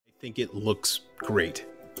think it looks great.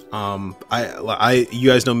 You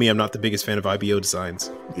guys know me, I'm not the biggest fan of IBO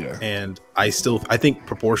designs. Yeah. And I think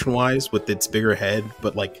proportion wise with its bigger head,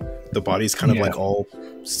 but like the body's kind of like all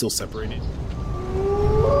still separated.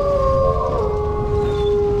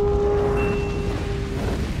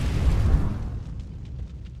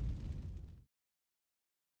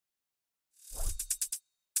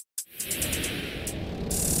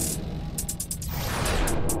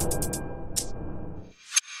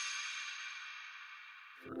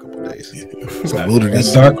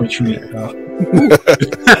 That's Dark Retreat. A-Rod.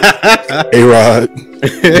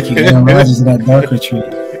 Thank you, Aaron Rodgers in that Dark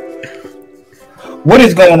Retreat. What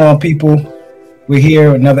is going on, people? We're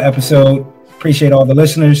here, another episode. Appreciate all the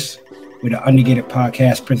listeners. We're the Undergated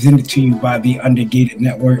Podcast, presented to you by the Undergated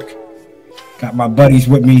Network. Got my buddies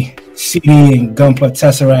with me, CD and Gunpla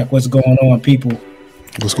Tesseract. What's going on, people?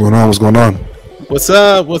 What's going on? What's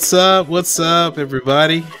up,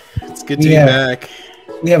 everybody? It's good to be back.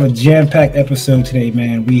 We have a jam-packed episode today,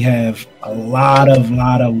 man. We have a lot of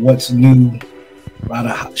what's new, a lot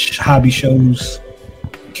of hobby shows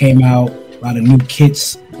came out, a lot of new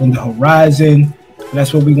kits on the horizon.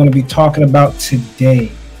 That's what we're going to be talking about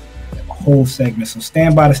today, a whole segment. So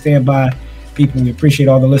stand by, people. We appreciate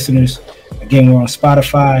all the listeners. Again, we're on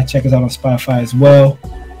Spotify. Check us out on Spotify as well.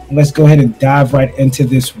 And let's go ahead and dive right into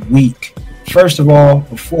this week. First of all,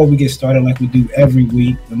 before we get started, like we do every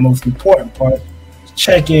week, the most important part,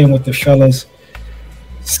 check in with the fellas.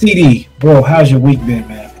 CD, bro, how's your week been,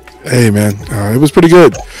 man? Hey, man, it was pretty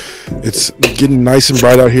good. It's getting nice and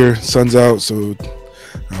bright out here. Sun's out, so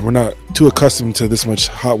we're not too accustomed to this much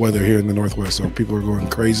hot weather here in the Northwest. So people are going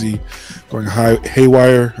crazy, going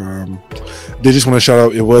haywire. They just want to shout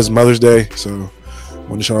out. It was Mother's Day, so I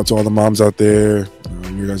want to shout out to all the moms out there.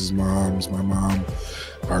 Your guys' moms, my mom,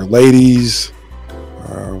 our ladies.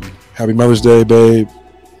 Happy Mother's Day, babe.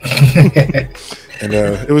 And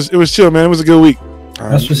it was chill, man. It was a good week.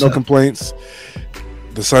 No complaints.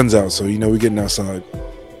 The sun's out, so we're getting outside.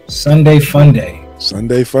 Sunday fun day.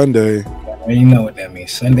 You know what that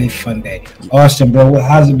means. Sunday fun day. Austin, bro,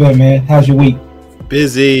 how's it been, man? How's your week?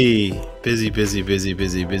 Busy,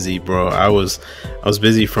 bro. I was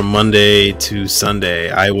busy from Monday to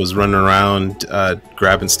Sunday. I was running around,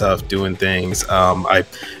 grabbing stuff, doing things. I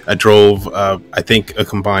drove, I think a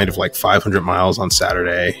combined of like 500 miles on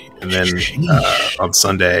Saturday, and then on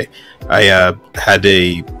Sunday, I had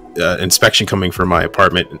a inspection coming for my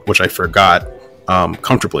apartment, which I forgot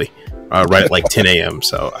comfortably. Right at like 10 a.m.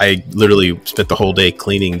 So I literally spent the whole day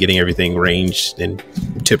cleaning, getting everything ranged in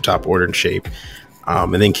tip-top order and shape.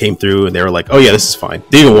 And then came through and they were like, oh yeah, this is fine.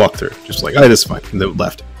 They didn't walk through, just like, oh, this is fine. And they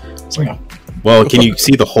left. It's like, well, can you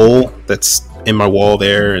see the hole that's in my wall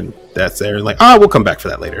there and that's there? And like, we'll come back for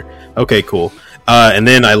that later. Okay, cool. And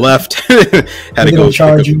then I left, had to go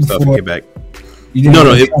charge you stuff and get back. You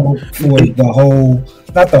didn't for the whole,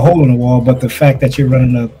 not the hole in the wall, but the fact that you're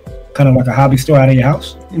running a kind of like a hobby store out of your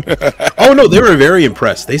house. Oh no, they were very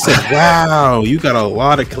impressed. They said, wow, you got a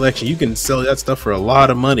lot of collection. You can sell that stuff for a lot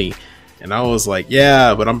of money. And I was like,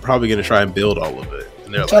 yeah, but I'm probably going to try and build all of it.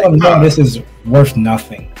 And they're tell them, no, this is worth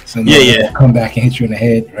nothing. So yeah. Come back and hit you in the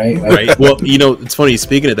head, right? Right. Well, it's funny.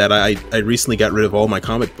 Speaking of that, I recently got rid of all my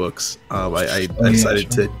comic books. I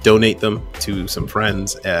decided to donate them to some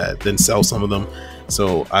friends, then sell some of them.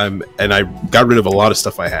 So I got rid of a lot of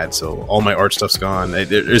stuff I had. So all my art stuff's gone.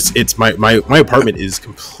 It's my apartment is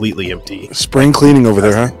completely empty. Spring cleaning over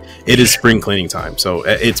there, huh? It is spring cleaning time. So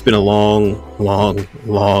it's been a long,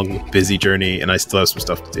 busy journey, and I still have some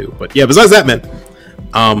stuff to do. But yeah, besides that, man,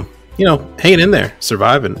 hanging in there,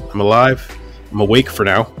 surviving. I'm alive. I'm awake for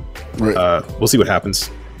now. Right. We'll see what happens.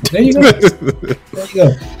 There you go.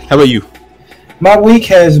 How about you? My week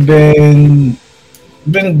has been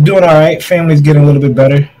doing all right. Family's getting a little bit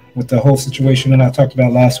better with the whole situation that I talked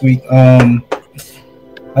about last week. Other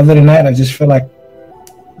than that, I just feel like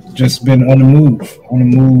just been on the move.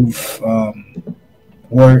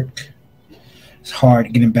 Work. It's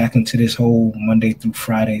hard getting back into this whole Monday through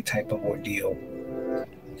Friday type of ordeal.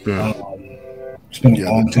 Yeah. It's been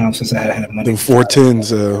a long time since I had a Monday. The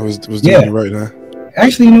 410s was doing it right, huh?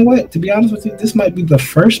 Actually, you know what? To be honest with you, this might be the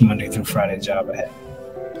first Monday through Friday job I had.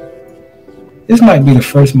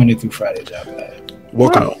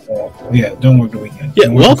 Welcome. Yeah, don't work the weekend. Yeah,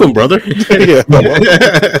 welcome, brother.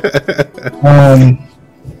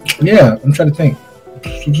 Yeah, I'm trying to think.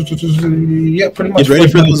 Yeah, pretty much. Get ready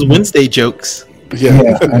for those Wednesday jokes.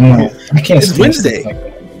 Yeah, I know. I can't. It's Wednesday.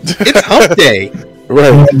 It's hump day.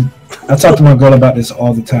 Right. I talk to my girl about this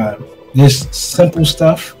all the time. There's simple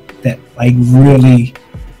stuff that really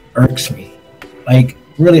irks me. Like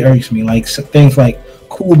things like,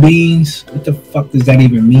 cool beans. What the fuck does that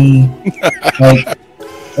even mean? like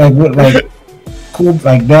cool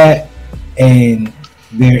like that. And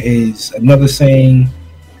there is another saying.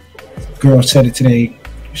 Girl said it today.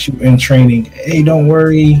 She was in training. Hey, don't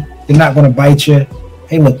worry. They're not going to bite you.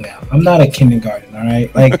 Hey, look now. I'm not a kindergarten, all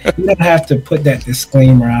right? Like, you don't have to put that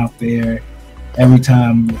disclaimer out there every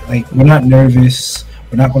time. Like, we're not nervous.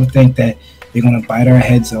 We're not going to think that they're going to bite our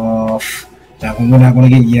heads off. We're not going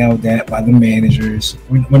to get yelled at by the managers.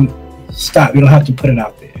 Stop. You don't have to put it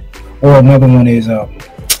out there. Or another one is,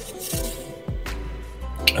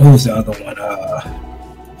 who's the other one?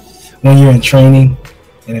 When you're in training,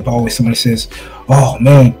 and if always somebody says, "Oh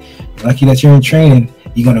man, lucky that you're in training.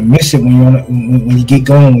 You're gonna miss it when you get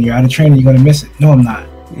going. When you're out of training, you're gonna miss it." No, I'm not.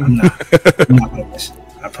 I'm not gonna miss it.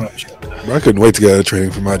 I promise you. I couldn't wait to get out of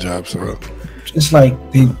training for my job. So it's like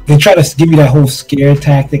they try to give you that whole scare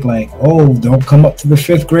tactic, like, "Oh, don't come up to the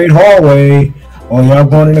 5th grade hallway. Oh, y'all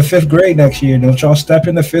going into 5th grade next year. Don't y'all step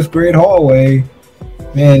in the 5th grade hallway."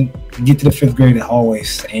 Man, get to the 5th grade hallway,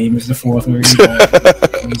 same as the 4th grade hallway,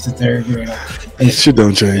 as the 3rd grade hallway. Shit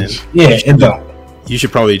don't change. Yeah, it don't. You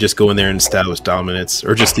should probably just go in there and establish dominance,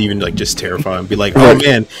 or just even like just terrify them. Be like, "Oh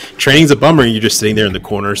man, training's a bummer." And you're just sitting there in the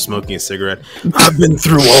corner smoking a cigarette. I've been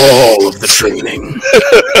through all of the training.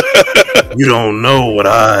 You don't know what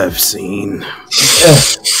I've seen.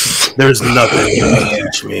 There's nothing you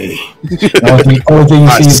can teach me. I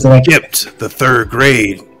skipped the 3rd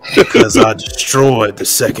grade because I destroyed the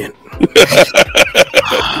 2nd.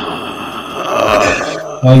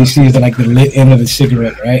 All you see is like the lit end of the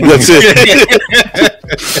cigarette, right? That's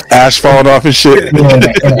it. Ash falling off and shit.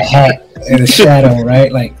 Yeah, in a hat, in a shadow,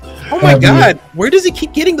 right? Like, oh my god, where does he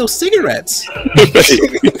keep getting those cigarettes?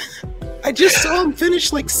 I just saw him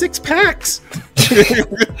finish like 6 packs.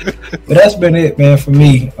 But that's been it, man, for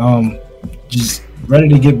me. Just ready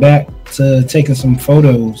to get back to taking some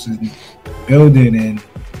photos and building and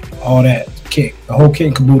all that the whole kit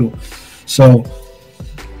and caboodle. So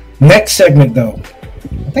next segment though,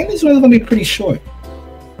 I think this one's gonna be pretty short.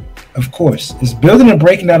 Of course, it's building and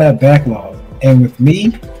breaking down that backlog. And with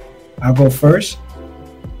me, I'll go first.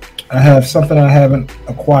 I have something I haven't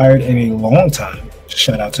acquired in a long time.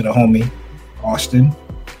 Shout out to the homie Austin.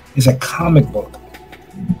 It's a comic book.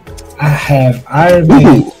 I have Iron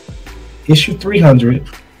Man issue 300,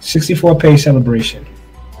 64-page celebration.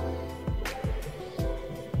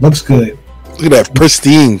 Looks good. Look at that,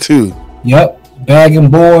 pristine too. Yep, bag and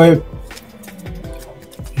board.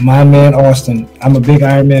 My man Austin. I'm a big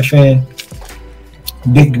Iron Man fan.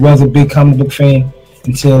 Was a big comic book fan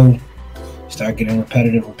until start getting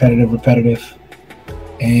repetitive.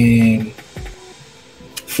 And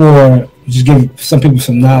for just give some people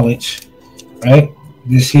some knowledge, right?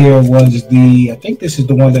 This here was I think this is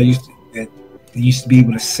the one that used to be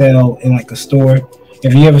able to sell in like a store.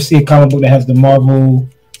 If you ever see a comic book that has the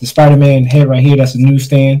Spider-Man head right here, that's a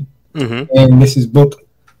newsstand. Mm-hmm. And this is book,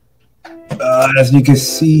 as you can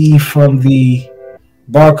see from the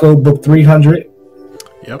barcode, book 300.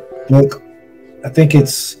 Yep. Book, I think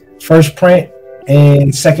it's first print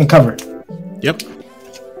and second cover. Yep.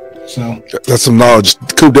 So that's some knowledge.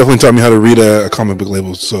 Coop definitely taught me how to read a comic book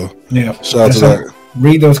label. So yeah, shout out to that.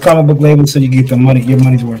 Read those comic book labels so you get your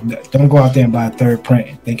money's worth. Don't go out there and buy a third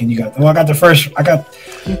print thinking you got. I got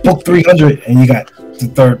book 300 and you got the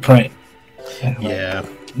third print. Yeah.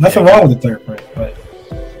 Nothing wrong with the third print, but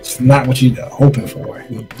it's not what you're hoping for.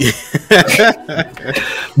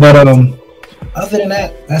 But other than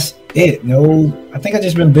that, that's it. No, I think I've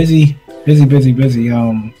just been busy with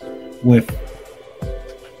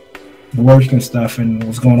work and stuff and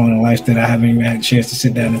what's going on in life that I haven't even had a chance to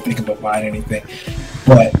sit down and think about buying anything.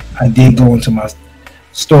 But I did go into my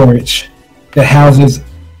storage that houses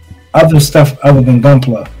other stuff other than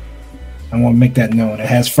Gunpla. I want to make that known. It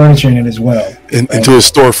has furniture in it as well. Into a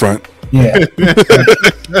storefront. Yeah.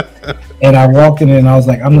 And I walked in and I was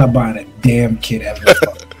like, I'm not buying a damn kid ever.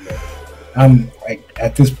 I'm like,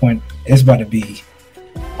 at this point, it's about to be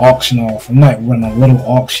auction off. I might run a little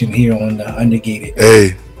auction here on the Undergated.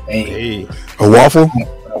 Hey. A waffle?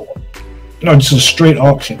 No, just a straight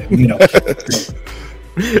auction.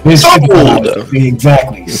 Sold.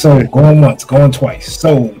 Exactly. Sold. Going once, going twice.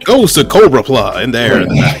 Sold. Goes to Cobra Pla in there.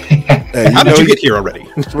 Hey, how did you get here already?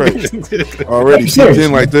 Right. Already kicked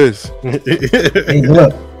in like this. Hey,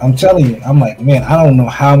 look, I'm telling you, I'm like, man, I don't know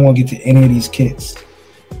how I'm gonna get to any of these kits.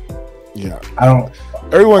 Yeah. I don't.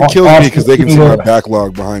 Everyone kills me because they can see my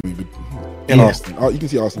backlog behind me. But Austin. You can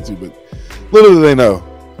see Austin too, but little do they know.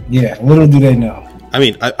 Yeah, little do they know. I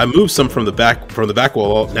mean, I moved some from the back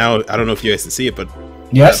wall. Now I don't know if you guys can see it, but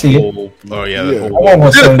yeah, I see it. Oh yeah, I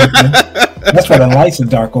won't say anything. That's why the lights are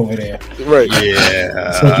dark over there. Right.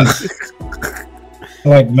 Yeah. So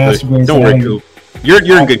like Master Grade. Don't worry, Coop.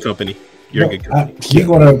 You're in good company. You're in good company.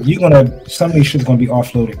 You're gonna. Some of these shit's gonna be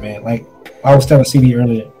offloaded, man. Like I was telling CD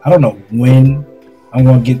earlier, I don't know when I'm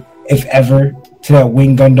gonna get, if ever, to that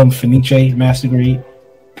Wing Gundam Fenice Master Grade.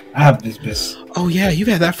 I have this. Oh yeah, you've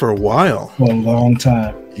had that for a while. For a long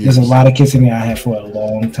time. There's a lot of kits in there I had for a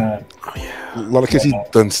long time. Oh yeah, a lot of kids he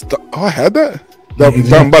done. I had that.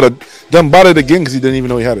 Exactly. Done bought it again because he didn't even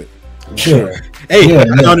know he had it. Sure. Hey, I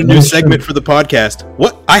found a new segment for the podcast.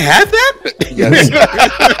 What? I had that? Yes.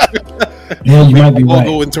 Yeah, you might be We'll right.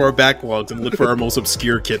 go into our backlogs and look for our most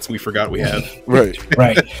obscure kits we forgot we had. Right.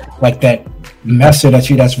 Right. Like that messer that's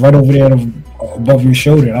right over there above your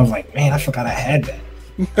shoulder. And I was like, man, I forgot I had that.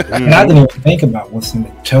 And I didn't even think about what's in the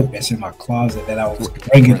tote that's in my closet that I was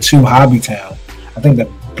bringing to Hobbytown. I think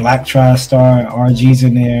the Black TriStar RG's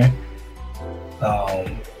in there.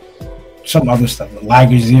 Some other stuff. The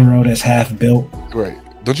Liger Zero that's half built. Right.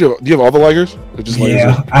 Do you have all the Ligers? Or just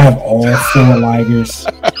Yeah, I have all 4 Ligers.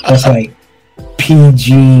 That's like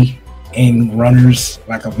PG and runners,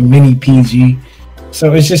 like a mini PG.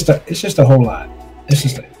 So it's just a whole lot. It's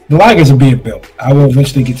just the Ligers are being built. I will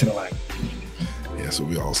eventually get to the Ligers. That's what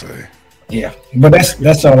we all say. Yeah, but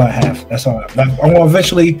that's all I have. That's all I'm going to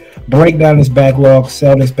eventually break down this backlog,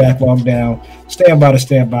 sell this backlog down. Stand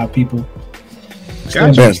by, people.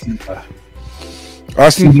 Gotcha.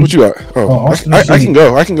 Austin, what you got? Austin, I can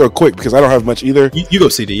go. I can go quick because I don't have much either. You go,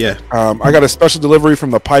 CD. Yeah. I got a special delivery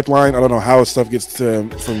from the pipeline. I don't know how stuff gets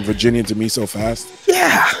from Virginia to me so fast.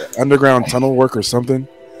 Yeah. Underground tunnel work or something.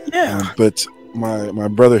 Yeah. But my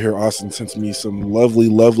brother here, Austin, sent me some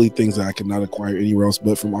lovely things that I could not acquire anywhere else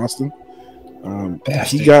but from Austin.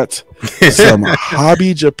 He got some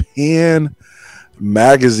Hobby Japan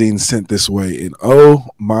magazine sent this way, and oh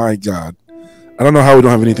my god, I don't know how we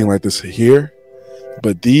don't have anything like this here,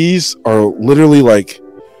 but these are literally like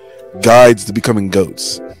guides to becoming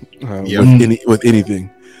goats with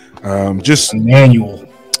anything. Just a manual,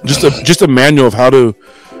 just a manual of how to.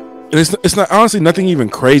 And it's not honestly nothing even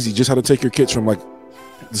crazy. Just how to take your kits from like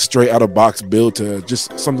the straight out of box build to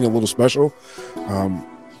just something a little special.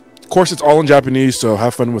 Of course, it's all in Japanese, so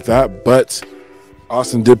have fun with that. But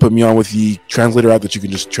Austin did put me on with the translator app that you can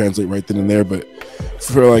just translate right then and there. But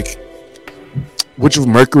for like Witch of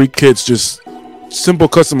Mercury kits, just simple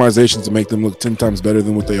customizations to make them look 10 times better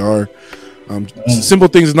than what they are. Simple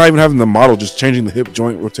things, not even having the model, just changing the hip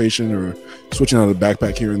joint rotation or switching out the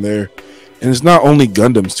backpack here and there. And it's not only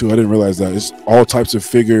Gundams too. I didn't realize that. It's all types of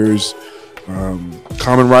figures,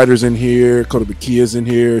 Kamen Riders in here, Kotobukiya's in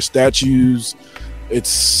here, statues.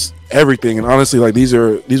 It's everything. And honestly, like these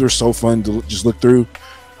were so fun to just look through.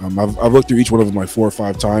 I've looked through each one of them like 4 or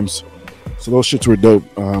 5 times. So those shits were dope.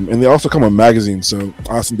 And they also come with magazines. So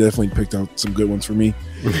Austin definitely picked out some good ones for me.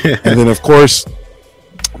 And then of course,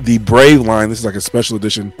 the Brave line. This is like a special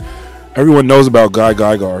edition. Everyone knows about Guy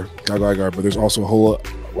Gygar, but there's also a whole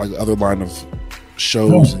like other line of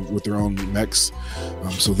shows with their own mechs.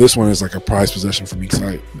 So this one is like a prized possession for me because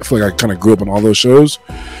I feel like I kind of grew up on all those shows.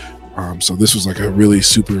 So this was like a really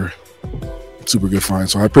super good find.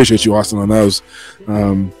 So I appreciate you, Austin, on those.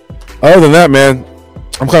 Other than that, man,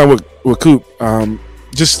 I'm kind of with Coop.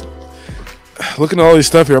 Just looking at all this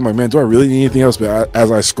stuff here, I'm like, man, do I really need anything else? But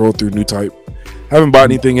as I scroll through New Type, haven't bought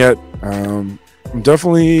anything yet. I'm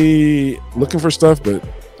definitely looking for stuff, but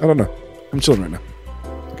I don't know. I'm chilling right now.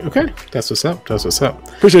 Okay, that's what's up.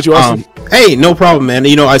 Appreciate you, Austin. Hey, no problem, man.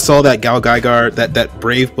 You know, I saw that Gal Gygar, that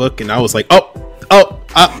Brave book, and I was like, oh,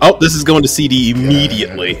 this is going to CD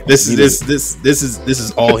immediately. Yeah. This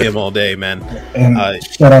is all him all day, man. And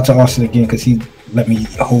shout out to Austin again because he let me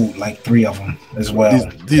hold like 3 of them as well. I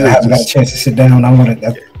haven't got a chance to sit down. I'm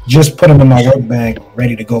gonna just put them in my work bag,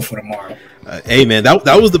 ready to go for tomorrow. Hey man,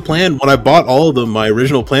 that was the plan when I bought all of them. My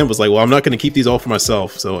original plan was like, well, I'm not going to keep these all for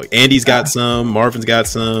myself. So Andy's got some, Marvin's got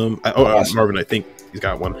some. Marvin, I think he's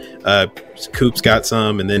got one. Coop's got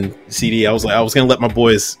some, and then CD. I was going to let my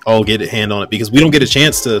boys all get a hand on it because we don't get a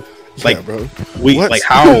chance to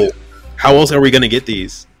how else are we going to get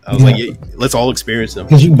these? I was like, let's all experience them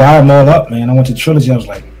because you buy them all up, man. I went to Trilogy. I was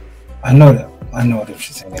like, I know what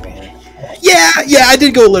shit's in there. Yeah, I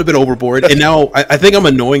did go a little bit overboard, and now I think I'm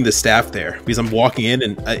annoying the staff there because I'm walking in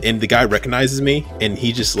and the guy recognizes me, and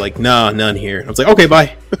he just like, nah, none here. And I was like, okay,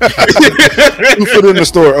 bye. You put it in the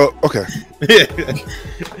store. Oh, okay.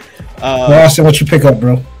 Austin, what you pick up,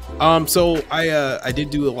 bro? So I did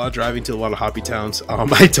do a lot of driving to a lot of hobby towns.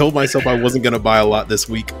 I told myself I wasn't gonna buy a lot this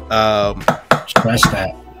week. Scratch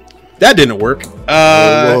that. That didn't work.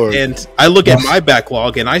 And I look at my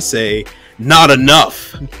backlog and I say, not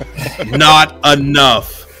enough. Not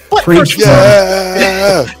enough. Preach,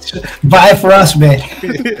 Yeah. buy it for us, man.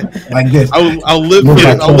 Like this. I'll live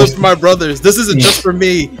for my brothers. This isn't just for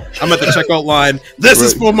me. I'm at the checkout line. This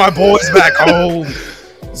is for my boys back home.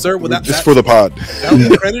 Sir, without just for the pod. That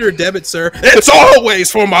was credit or debit, sir. It's always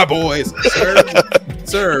for my boys, sir.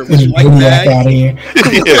 Would you like maniac that? out of here.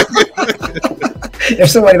 If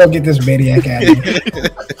somebody don't get this maniac out of here.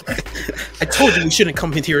 I told you we shouldn't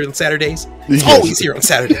come in here on Saturdays. He's always here on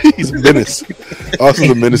Saturdays. He's a menace. Also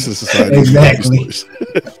a menace to society. Exactly.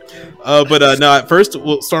 But no, at first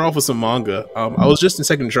we'll start off with some manga. I was just in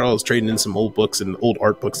Second Charles trading in some old books and old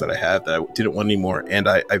art books that I had that I didn't want anymore, and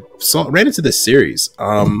I ran into this series,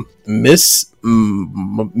 Miss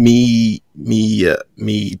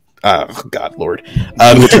God Lord,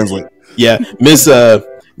 yeah, Miss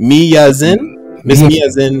Miyazin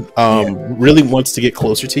really wants to get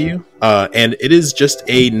closer to you, and it is just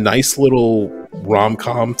a nice little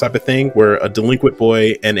rom-com type of thing where a delinquent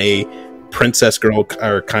boy and a princess girl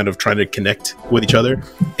are kind of trying to connect with each other,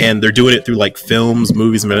 and they're doing it through like films,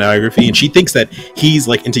 movies, and cinematography, and she thinks that he's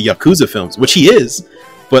like into Yakuza films, which he is,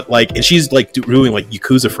 but like, and she's like doing like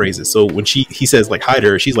Yakuza phrases, so when he says like hi to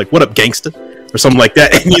her, she's like, "What up, gangsta?" or something like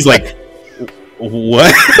that, and he's like,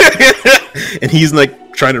 "What?" And he's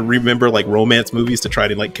like trying to remember like romance movies to try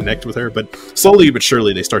to like connect with her, but slowly but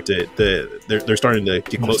surely they start to they're starting to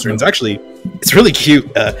get closer, and it's really cute.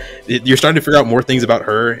 You're starting to figure out more things about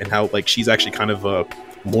her and how like she's actually kind of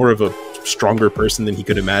more of a stronger person than he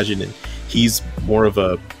could imagine, and he's more of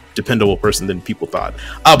a dependable person than people thought.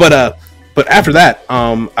 But after that,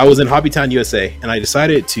 I was in Hobbytown, USA, and I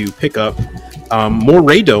decided to pick up more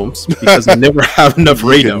Ray Domes because I never have enough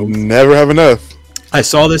Ray Domes. Never have enough. I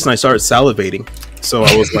saw this and I started salivating. So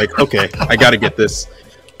I was like, okay, I got to get this.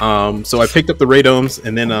 So I picked up the Ray Domes,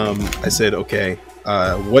 and then I said, okay,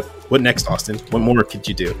 what next, Austin? What more could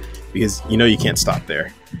you do? Because you know you can't stop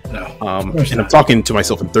there. No. And I'm talking to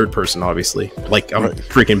myself in third person, obviously, like I'm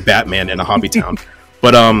freaking Batman in a hobby town.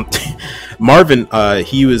 But Marvin,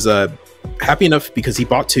 he was happy enough because he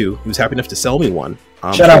bought two. He was happy enough to sell me one.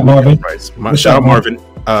 Shout out Marvin. Shout out Marvin.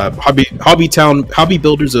 Hobby Town, Hobby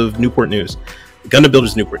Builders of Newport News. Gundam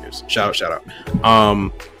Builders Newport News. Shout out.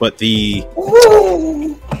 But the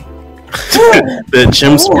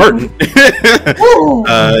Jim Spartan,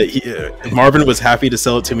 Marvin was happy to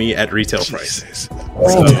sell it to me at retail price.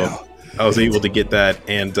 So I was able to get that,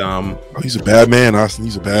 and he's a bad man, Austin.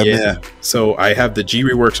 He's a bad man. Yeah. So I have the G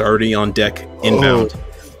reworks already on deck inbound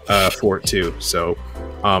for it too. So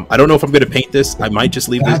I don't know if I'm going to paint this. I might just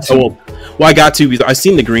leave this. Well, I got to because I've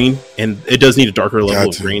seen the green, and it does need a darker level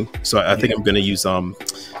of green. So I think I'm going to use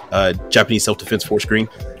Japanese Self-Defense Force green.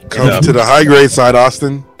 Come to the high grade side,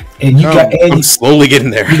 Austin. And I'm slowly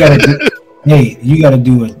getting there. You got to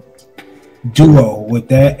do a duo with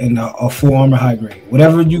that and a full armor high grade.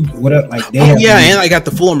 Whatever like they have. Yeah, and I got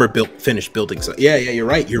the full armor finished building. So yeah, you're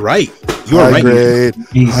right. You are high right.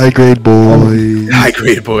 High grade boys. High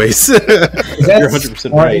grade boys. Is that you're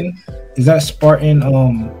 100% right. Is that Spartan?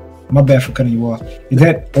 My bad for cutting you off. Is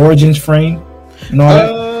that Origins frame and all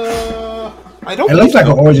that? I don't. It looks like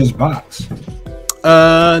an Origins box.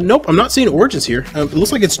 Nope, I'm not seeing Origins here. It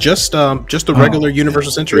looks like it's just a regular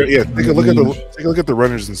Universal Century. Yeah, take a look at the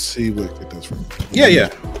runners and see what it does for. Yeah.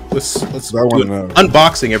 Let's do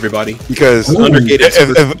unboxing, everybody. Because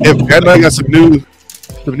if Bandai got some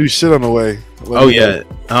new shit on the way. Oh yeah.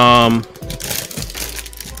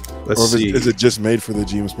 Let's see. Is it just made for the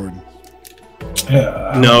Jim Spartan?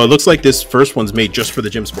 No, it looks like this first one's made just for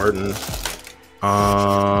the Jim Spartan.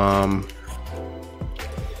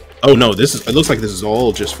 Oh no, it looks like this is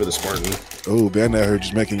all just for the Spartan. Oh, Bandai heard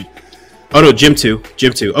just making. Oh no, Jim 2.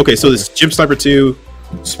 Okay, so this Jim Sniper 2,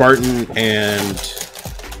 Spartan, and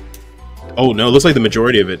oh no, it looks like the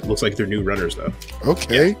majority of it looks like they're new runners though.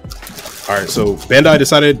 Okay. Yeah. All right, so Bandai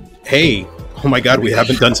decided, hey, oh my god, we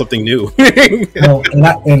haven't done something new. Yeah.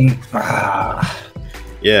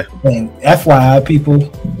 And FYI,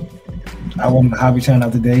 people, I won the Hobby Town the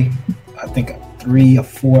other day. I think 3 or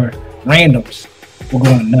 4 randoms were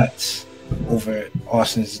going nuts over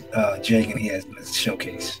Austin's Jagan he has in his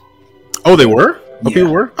showcase. Oh, they were? Oh, yeah.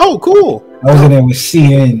 People were? Oh, cool. I was in there with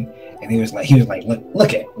CN, and he was like,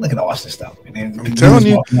 look at Austin stuff. And then I'm telling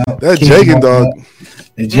you, that Jagan dog.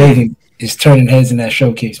 The Jagan is turning heads in that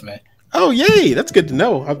showcase, man. Oh, yay! That's good to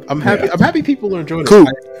know. I'm happy. Yeah. I'm happy people are enjoying cool.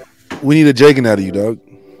 it. We need a Jagan out of you, dog.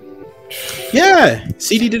 Yeah,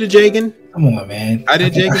 CD did a Jagan. Come on, man. I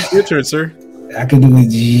did Jagan. Your turn, sir. I could do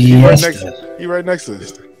it. He right next to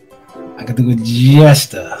us. I could do a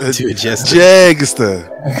Jester. To Jester. Jagster.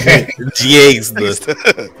 Jagster.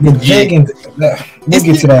 The Jagging. We'll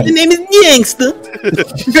get to that. The name is Jagster.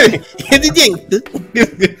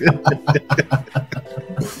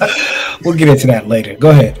 We'll get into that later.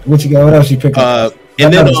 Go ahead. What you got? What else you pick up?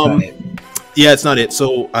 And then yeah, it's not it.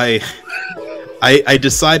 So I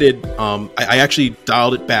decided I actually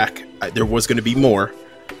dialed it back. There was going to be more,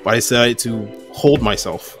 but I decided to hold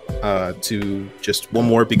myself to just one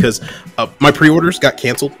more because my pre-orders got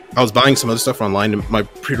canceled. I was buying some other stuff online, and my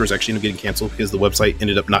pre-orders actually ended up getting canceled because the website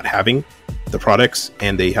ended up not having the products,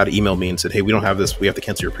 and they had to email me and said, "Hey, we don't have this. We have to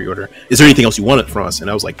cancel your pre-order. Is there anything else you wanted from us?" And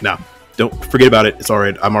I was like, "Nah, don't forget about it. It's all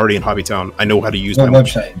right. I'm already in Hobbytown. I know how to use my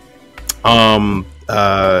website."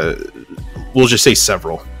 We'll just say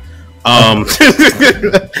several. But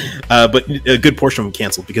a good portion of them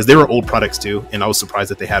canceled because they were old products too, and I was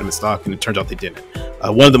surprised that they had them in stock, and it turns out they didn't.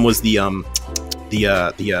 One of them was the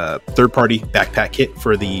third-party backpack kit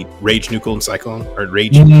for the Rage Nuclear and Cyclone, or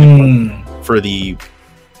Rage for the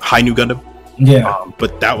High New Gundam. Yeah,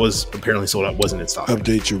 but that was apparently sold out. Wasn't in stock.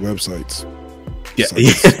 Update your websites. Yeah,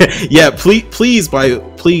 yeah. Please,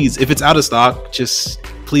 if it's out of stock, just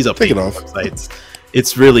please update Take it off. Websites.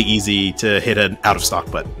 It's really easy to hit an out of stock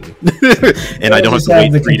button, and I don't have to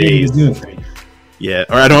wait 3 days. Yeah,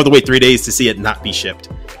 or I don't have to wait 3 days to see it not be shipped.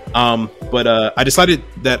 But I decided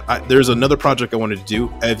that there's another project I wanted to do.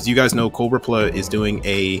 As you guys know, Cobra Pla is doing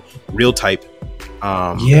a real type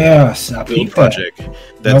build project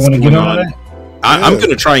that's going on. I'm going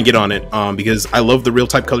to try and get on it because I love the real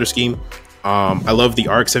type color scheme. I love the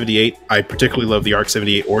RX-78. I particularly love the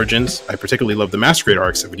RX-78 Origins. I particularly love the Master Grade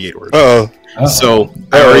RX-78 Origins. So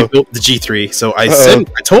I already built the G3. So I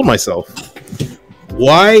told myself,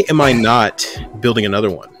 why am I not building another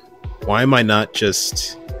one? Why am I not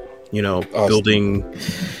just, building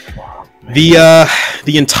the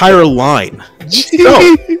entire line?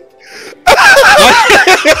 No.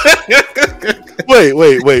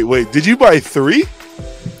 Wait. Did you buy 3?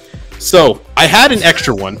 So I had an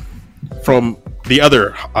extra one from the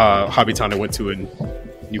other Hobbytown I went to in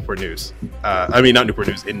Newport News. I mean, not Newport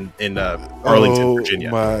News, in Arlington, Virginia.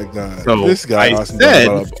 Oh my god! So this guy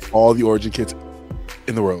said all the Origin kits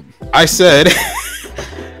in the world. I said,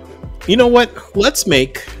 you know what? Let's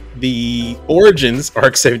make the Origins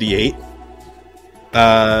RX-78,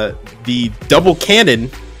 the double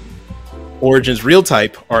cannon Origins real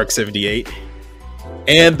type RX-78,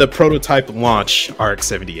 and the prototype launch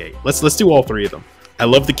RX-78. Let's do all 3 of them. I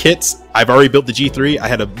love the kits. I've already built the G3. I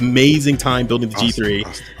had an amazing time building the G3,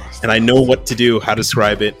 and I know what to do, how to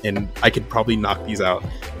describe it, and I could probably knock these out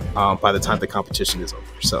by the time the competition is over.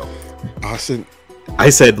 So, Austin, I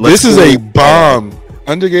said, this is a bomb.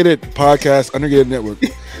 Undergated podcast, Undergated Network.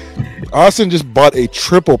 Austin just bought a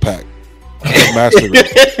triple pack of Master Grade.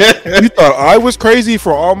 You thought I was crazy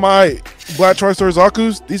for all my Black TriStar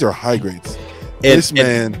Zaku's? These are high grades. This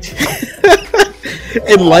man.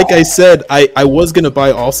 And like I said, I was going to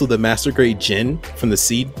buy also the Master Grade Jin from the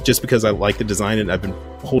seed just because I like the design and I've been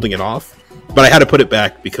holding it off. But I had to put it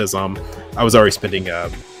back because I was already spending a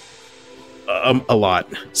lot.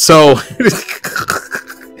 So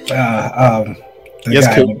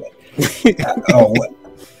yes, cool. Oh,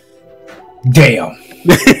 damn.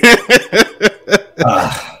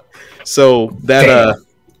 So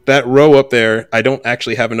that row up there, I don't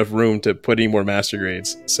actually have enough room to put any more Master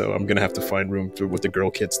Grades, so I'm gonna have to find room with the girl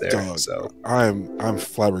kits there. Dog, so I'm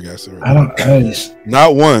flabbergasted. Right I don't.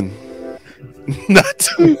 Not 1, not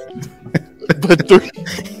 2, but 3.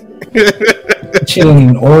 Shit ain't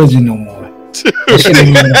even Origin no more. Shit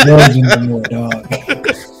ain't even Origin no more, dog.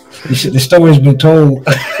 The story's been told.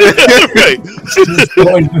 Right. The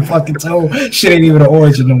story's been fucking told. Shit ain't even an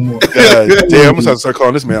Origin no more. God damn, I'm gonna have to start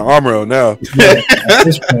calling this man Amro now. Yeah, at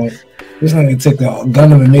this point, this nigga took the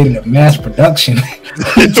Gundam and made it a mass production.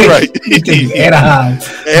 Right. He took Anaheim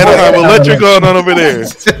Electric going on over there.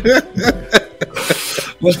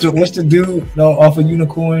 What's the dude off of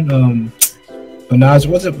Unicorn? Banaj.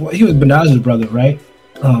 He was Banaj's brother, right?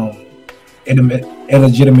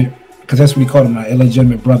 Illegitimate. Because that's what we called him, my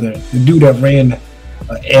illegitimate brother. The dude that ran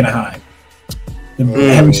Anaheim. The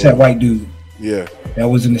heavyset white dude. Yeah. That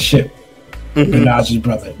was in the ship. Minaj's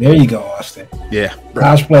brother. There you go, Austin. Yeah.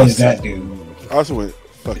 Minaj plays that dude. Austin went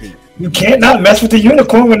fucking... You can't not mess with the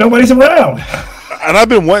unicorn when nobody's around. And I've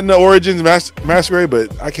been wanting the Origins Masquerade,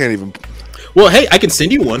 but I can't even... Well, hey, I can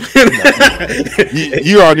send you one.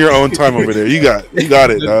 You're on your own time over there. You got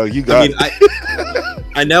it, dog. You got it.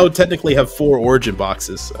 I now technically have 4 Origin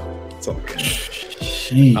boxes, so it's all good.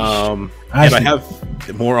 And I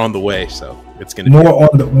have more on the way, so it's gonna more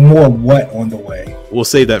what on the way. We'll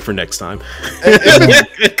save that for next time.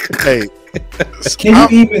 Hey, can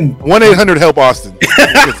you even 1-800-HELP Austin?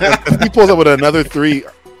 If he pulls up with another 3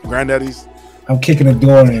 granddaddies, I'm kicking the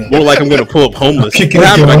door in. More like I'm gonna pull up homeless. What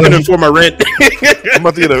happened? I couldn't afford my rent. I'm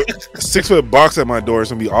about to get a 6-foot box at my door.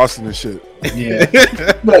 It's gonna be Austin and shit. Yeah.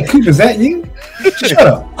 Like, Coop, is that you? Shut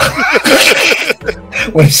up.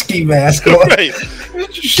 With a ski mask on. Right.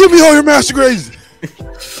 Give me all your master grades.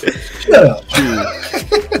 Shut up.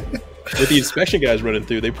 With the inspection guys running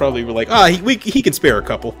through, they probably were like, he can spare a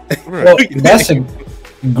couple. Well, that's a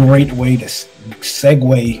great way to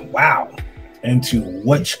segue, into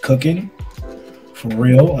what's cooking. For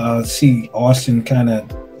real. See, Austin kind of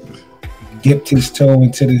dipped his toe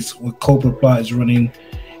into this. What Cobra Plot is running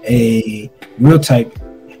a real type.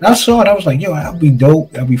 And I saw it. I was like, yo, that'll be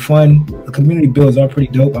dope. That'll be fun. The community builds are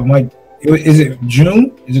pretty dope. I might. Is it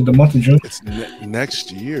June? Is it the month of June? It's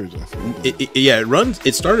next year, I think. It runs.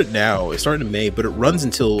 It started now. It started in May, but it runs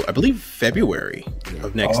until I believe February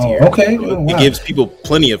of next year. Okay. So it gives people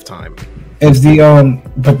plenty of time. Is the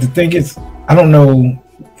but the thing is, I don't know.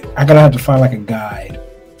 I gotta have to find like a guide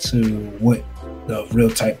to what the real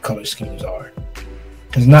type color schemes are,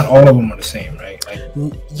 because not all of them are the same, right? Like,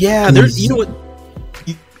 yeah, there's. You know what?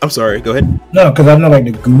 I'm sorry. Go ahead. No, because I know like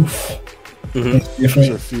the Goof is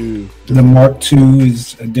different. The Mark II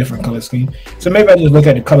is a different color scheme. So maybe I just look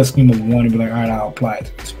at the color scheme of one and be like, all right, I'll apply it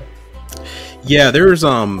to this one. Yeah, there's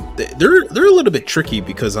they're a little bit tricky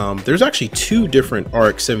because there's actually 2 different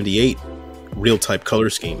RX-78 real type color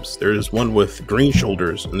schemes. There's one with green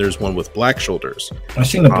shoulders and there's one with black shoulders. I've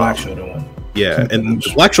seen the black shoulder one. Yeah, and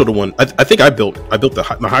the black shoulder one, I think I built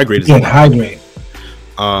my high grade. Yeah, high grade.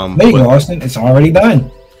 There you go, Austin. It's already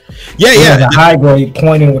done. Yeah. The high grade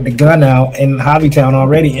pointing with the gun out in Hobbytown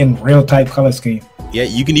already in real type color scheme. Yeah,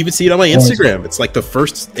 you can even see it on my Instagram. It's like the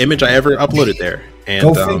first image I ever uploaded there. And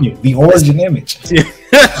go figure. The origin image.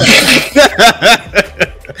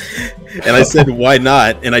 And I said, why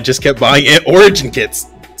not? And I just kept buying origin kits.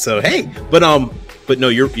 So hey, but no,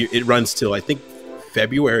 it runs till I think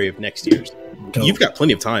February of next year. Dope. You've got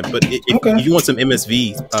plenty of time. But if you want some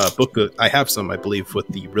MSV book, I have some, I believe, with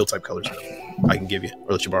the real type colors. I can give you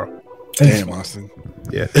or let you borrow. Damn, Austin.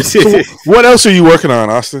 Yeah. So what else are you working on,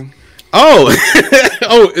 Austin?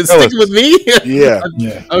 It's sticking with me. Yeah.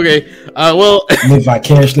 Okay. Well, live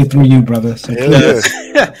vicariously through you, brother. So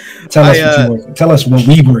tell us what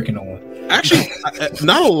we're working on. Actually,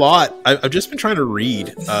 not a lot. I've just been trying to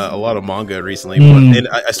read a lot of manga recently, and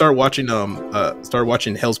I started watching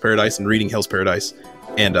Hell's Paradise and reading Hell's Paradise,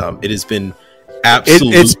 and it has been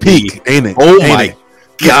absolutely it's peak, ain't it? Oh my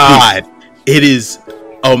god, it is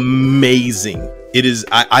amazing. It is.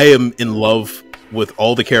 I am in love with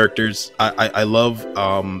all the characters. I love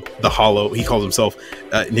the Hollow. He calls himself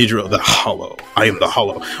Nidro the Hollow. I am the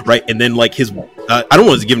Hollow, right? And then like his I don't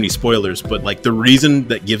want to give any spoilers, but like the reason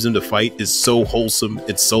that gives him to fight is so wholesome.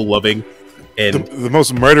 It's so loving, and the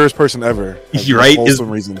most murderous person ever. Right?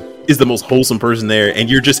 Is the most wholesome person there, and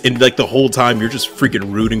you're just and like the whole time you're just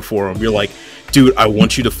freaking rooting for him. You're like, dude, I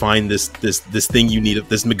want you to find this thing you need,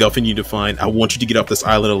 this MacGuffin you need to find. I want you to get off this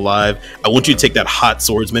island alive. I want you to take that hot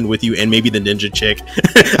swordsman with you and maybe the ninja chick.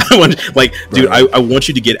 I want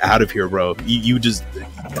you to get out of here, bro. You just,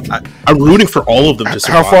 I'm rooting for all of them to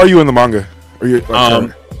survive. How far are you in the manga? Are you?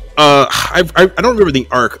 I don't remember the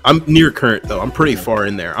arc. I'm near current though. I'm pretty far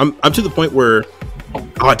in there. I'm to the point where,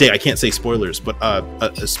 I can't say spoilers, but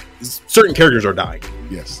certain characters are dying.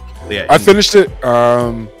 Yes. Yeah. I finished it.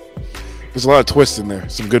 There's a lot of twists in there,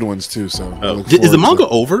 some good ones too. So, is the manga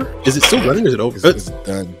over? Is it still running? Or is it over? It's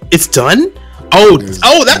done. It's done.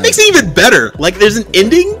 That makes it even better. Like, there's an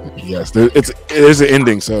ending. Yes, there's an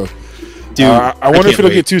ending. So, dude, I wonder if it'll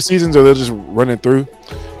get 2 seasons or they'll just run it through.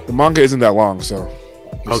 The manga isn't that long, so.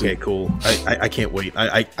 Okay, cool. I can't wait.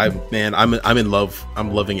 I'm in love.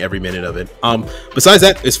 I'm loving every minute of it. Besides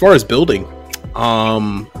that, as far as building,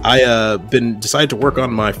 I decided to work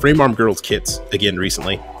on my Frame Arm Girls kits again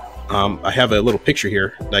recently. I have a little picture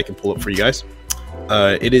here that I can pull up for you guys.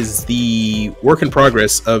 It is the work in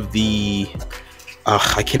progress of the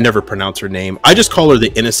I can never pronounce her name. I just call her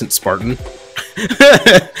the Innocent Spartan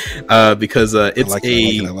because it's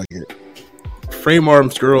I like it. Frame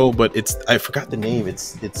Arms girl, but I forgot the name.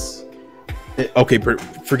 Okay,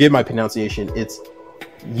 forgive my pronunciation. It's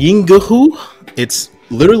Yingahu. It's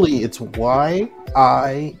literally Yinghu.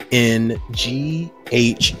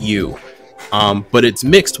 But it's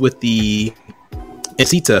mixed with the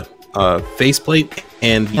Isita faceplate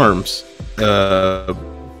and the arms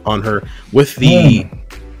on her with the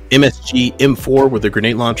MSG M4 with the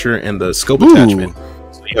grenade launcher and the scope attachment.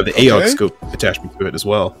 you have the AOG scope attachment to it as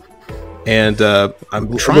well. And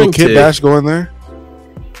I'm trying Kit Bash going there.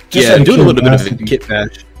 I'm doing a little bit of a Kit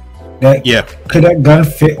Bash. Could that gun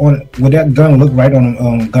fit on? Would that gun look right on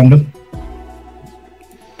Gundam?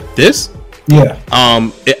 This? Yeah.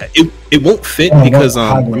 It won't fit because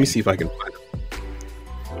let me see if I can find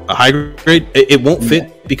a high grade. It won't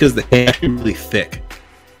fit because the hand is really thick.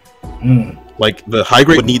 Like the high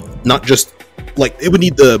grade would need not just like it would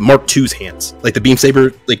need the Mark II's hands, like the beam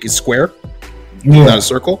saber, like is square, not a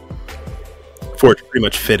circle, for it to pretty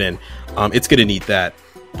much fit in. It's gonna need that.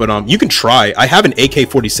 But you can try. I have an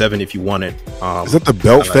AK-47 if you want it. Is that the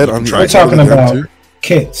belt fed on the? We're talking about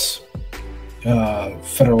kits.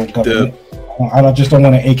 Federal government. I just don't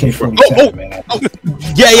want an AK-47, man.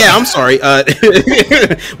 Yeah. I'm sorry.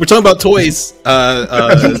 We're talking about toys.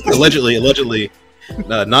 Allegedly.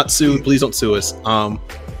 Not sued. Please don't sue us.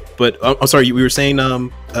 But I'm sorry. We were saying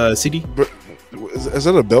CD. Is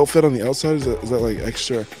that a belt fed on the outside? Is that like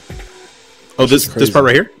extra? Oh, this part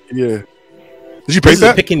right here. Yeah. Did you paint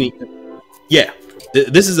that? Yeah.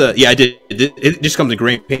 This is I did. It just comes in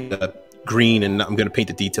green, and I'm going to paint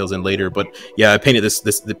the details in later. But yeah, I painted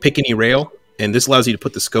the Picatinny rail, and this allows you to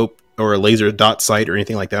put the scope or a laser dot sight or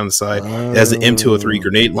anything like that on the side. It has the M203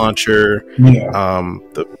 grenade launcher,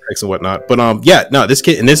 the X and whatnot. But this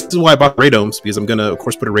kit, and this is why I bought radomes, because I'm going to, of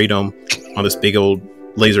course, put a radome on this big old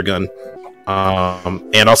laser gun.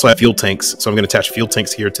 And also have fuel tanks, so I'm going to attach fuel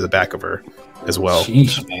tanks here to the back of her as well.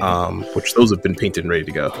 Jeez, which those have been painted and ready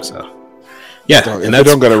to go. So and that's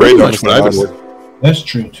don't got a radome. That's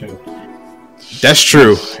true too. That's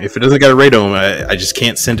true. If it doesn't got a radome, I just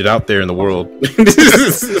can't send it out there in the world.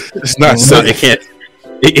 It's not so it can't.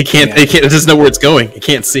 It doesn't know where it's going. It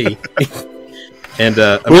can't see. And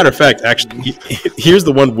a matter of fact, actually, here's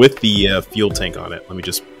the one with the fuel tank on it. Let me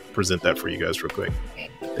just present that for you guys real quick.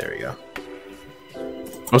 There you go.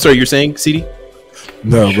 I'm sorry, you're saying, CD?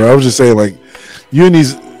 No, bro. I was just saying, like, you and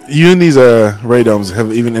these radomes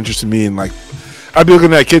have even interested me in, like, I'd be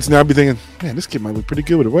looking at kits now. I'd be thinking, man, this kid might look pretty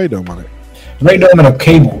good with a radome on it. Radome and a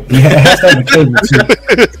cable. Yeah, it has to have a cable too.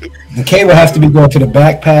 The cable has to be going to the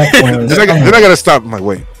backpack. Then I gotta stop. I'm like,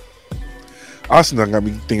 wait. Austin done got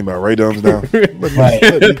me thinking about radomes now. Let me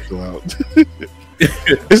chill out.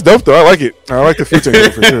 It's dope though. I like it. I like the fuel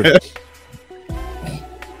tank for sure.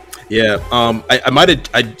 Yeah, I might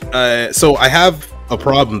have. So I have a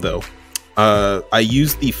problem though. I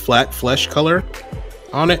used the flat flesh color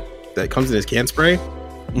on it that comes in his can spray,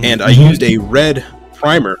 and I used a red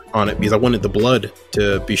primer on it because I wanted the blood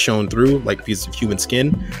to be shown through, like a piece of human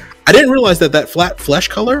skin. I didn't realize that flat flesh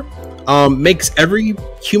color makes every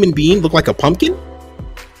human being look like a pumpkin.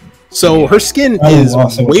 So her skin is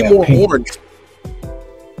way more orange.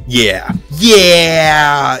 Yeah. She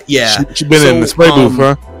been in the spray booth,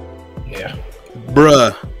 huh? Yeah,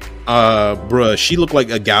 bruh, she looked like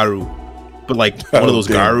a Garu, but like one of those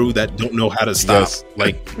Garu that don't know how to stop. Yes.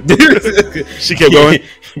 Like she kept going.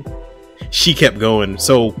 She kept going.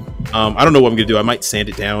 So I don't know what I'm gonna do. I might sand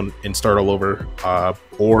it down and start all over,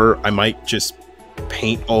 or I might just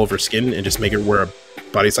paint all over her skin and just make her wear a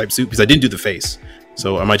body type suit, because I didn't do the face.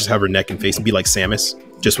 So I might just have her neck and face and be like Samus,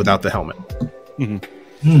 just without the helmet.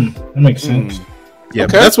 That makes sense. Yeah,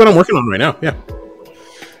 okay. That's what I'm working on right now. Yeah.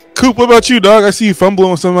 Coop, what about you, dog? I see you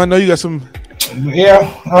fumbling with something. I know you got some.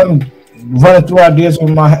 Yeah, I'm running through ideas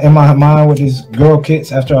in my mind with his girl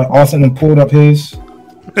kits after Austin pulled up his.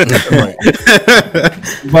 But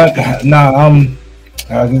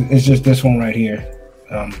it's just this one right here.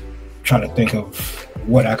 Trying to think of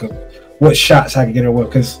what shots I could get her with,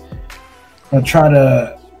 because I'll try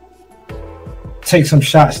to take some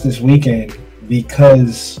shots this weekend,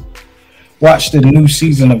 because watch the new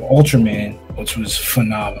season of Ultraman, which was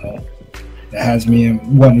phenomenal. It has me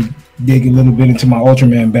wanting to dig a little bit into my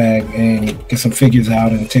Ultraman bag and get some figures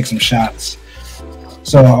out and take some shots.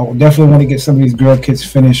 So I definitely want to get some of these girl kits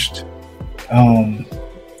finished.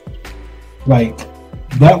 Like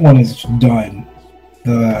that one is done.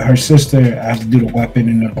 Her sister, I have to do the weapon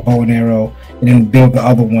and the bow and arrow, and then build the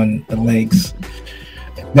other one, the legs.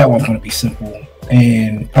 That one's going to be simple,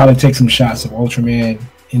 and probably take some shots of Ultraman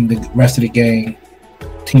and the rest of the gang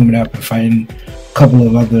teaming up and fighting a couple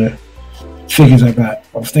of other figures I got.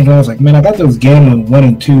 I was like, man, I got those Gamma 1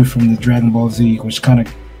 and 2 from the Dragon Ball Z, which kind of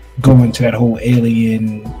go into that whole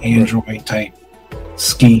alien android type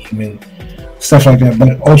scheme and stuff like that.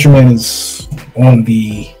 But Ultraman is on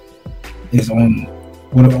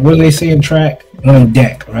what do they say in track? On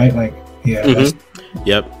deck, right? Like, yeah.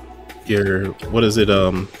 Yep. What is it?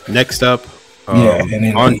 Next up, and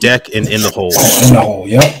then on deck and in the hole. In the hole,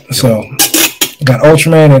 yep. So got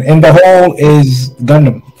Ultraman, and in the hole is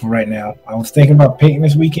Gundam. for right now. I was thinking about painting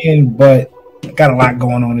this weekend, but I got a lot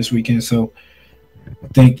going on this weekend, so I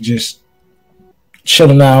think just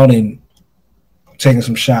chilling out and taking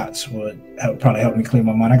some shots would probably help me clear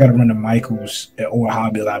my mind. I got to run to Michael's or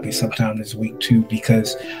Hobby Lobby sometime this week too,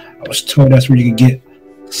 because I was told that's where you could get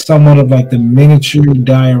somewhat of like the miniature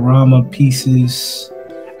diorama pieces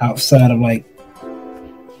outside of like,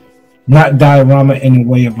 not diorama in the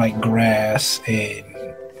way of like grass and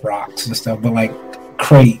rocks and stuff, but like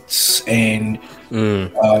crates and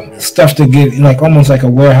stuff to get like almost like a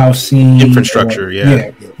warehouse scene infrastructure.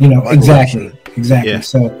 Exactly. Yeah.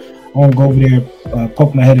 So I want to go over there,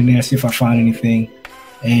 poke my head in there, see if I find anything,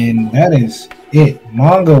 and that is it.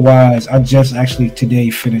 Manga wise, I just actually today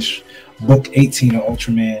finished book 18 of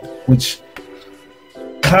Ultraman, which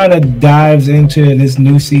kind of dives into this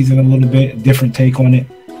new season a little bit, a different take on it.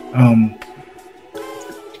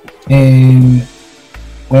 And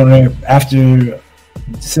after,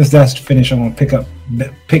 since that's finished, I'm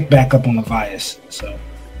gonna pick back up on Levias. So,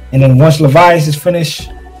 and then once Levias is finished,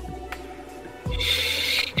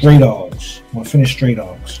 Stray Dogs. I'm gonna finish Stray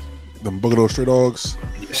Dogs. Them Boogaloo Stray Dogs.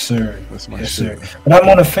 Yes, sir. That's my shit. Sir. But I'm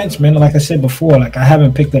on the fence, man. Like I said before, like I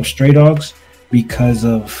haven't picked up Stray Dogs because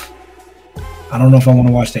of, I don't know if I want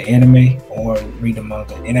to watch the anime or read the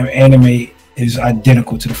manga. And the anime is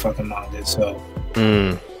identical to the fucking manga, so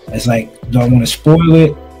it's like, do I want to spoil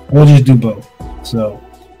it or just do both? So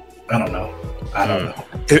I don't know.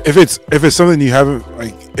 If it's something you haven't,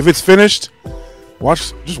 like, if it's finished,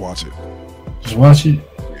 just watch it. Just watch it.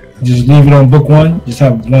 Just leave it on book one. Just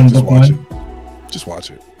have one book one. Just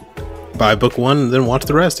watch it. Buy book one, then watch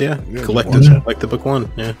the rest. Yeah, collect watch it like the book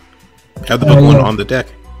one. Yeah, have the book one on the deck.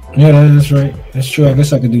 Yeah, that's right. That's true. I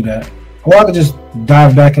guess I could do that. Or I could just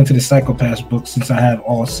dive back into the Psychopaths book since I have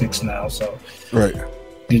all 6 now. So right,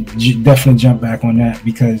 definitely jump back on that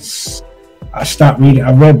because I stopped reading.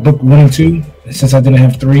 I read book 1 and 2 since I didn't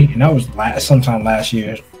have 3, and that was sometime last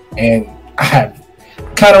year. And I have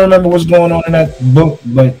kind of remember what's going on in that book,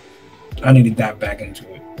 but I need to dive back into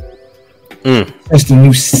it. It's the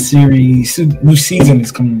new season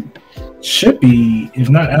is coming. Should be, if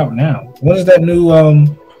not out now. What is that new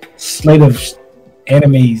slate of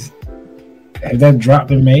animes? Has that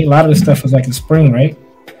dropped in May? A lot of the stuff is like in spring, right?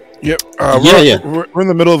 Yep. We're in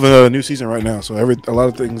the middle of a new season right now, so a lot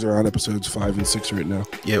of things are on episodes 5 and 6 right now.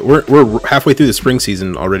 Yeah, we're halfway through the spring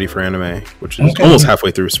season already for anime, which is almost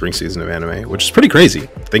halfway through spring season of anime, which is pretty crazy.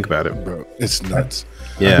 Think about it, bro. It's nuts.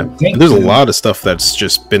 Yeah, there's a lot of stuff that's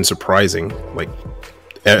just been surprising, like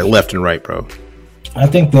left and right, bro. I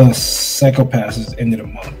think the Psychopaths is the end of the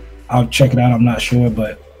month. I'll check it out. I'm not sure,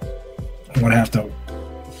 but I'm gonna have to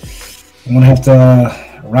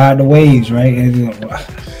ride the waves, right?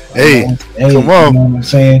 Hey, come on. You know what I'm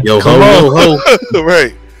saying? Yo, ho.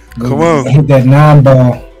 Right. Come on. Hit that 9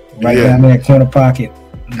 ball right down there, corner pocket.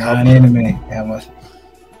 9 anime.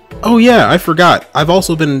 Oh yeah, I forgot. I've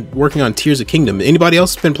also been working on Tears of Kingdom. Anybody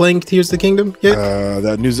else been playing Tears of the Kingdom yet?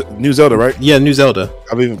 That new Zelda, right? Yeah, new Zelda. I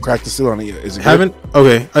haven't even cracked the seal on it yet. Is it haven't?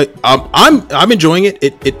 Good? Okay. I'm enjoying it.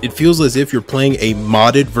 It feels as if you're playing a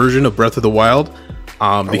modded version of Breath of the Wild.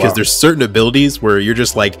 Because there's certain abilities where you're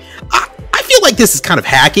just like, I feel like this is kind of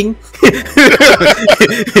hacking.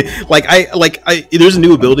 There's a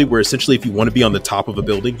new ability where essentially if you want to be on the top of a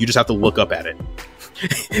building, you just have to look up at it.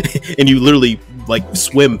 And you literally like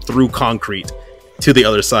swim through concrete to the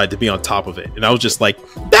other side to be on top of it. And I was just like,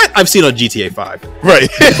 that I've seen on GTA 5. Right.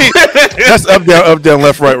 That's up, down,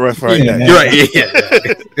 left, right. Yeah, you're right. Yeah.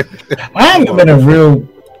 I haven't been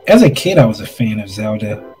as a kid, I was a fan of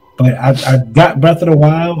Zelda. But I got Breath of the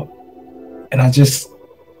Wild, and it's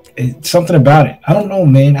something about it. I don't know,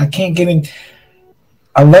 man. I can't get in.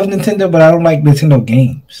 I love Nintendo, but I don't like Nintendo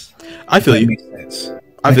games. I feel you. Makes sense.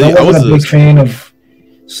 I was a big fan of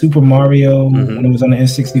Super Mario when it was on the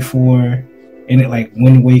N64, and it like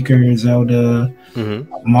Wind Waker, Zelda,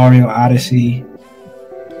 Mario Odyssey,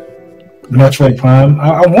 Metroid Prime.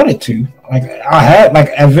 I wanted to. I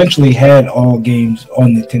eventually had all games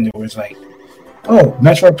on Nintendo where it's like, oh,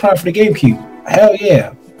 Metroid Prime for the GameCube. Hell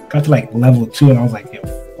yeah. Got to like level 2 and I was like, yo,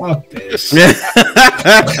 fuck this.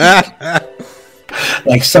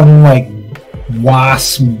 Like some like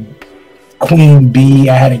wasp queen bee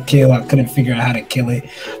I had to kill. I couldn't figure out how to kill it.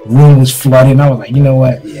 Room was flooded. I was like, you know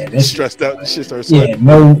what? Yeah, this stressed out. Shit started sweating.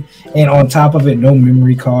 And on top of it, no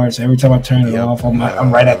memory cards. Every time I turn it off, I'm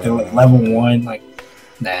right at the level 1. Like,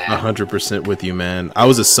 nah. 100% with you, man. I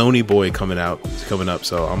was a Sony boy coming up,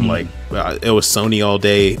 so I'm like, it was Sony all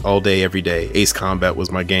day, every day. Ace Combat was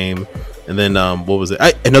my game, And then what was it?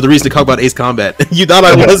 Another reason to talk about Ace Combat. You thought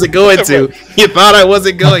I wasn't going to. You thought I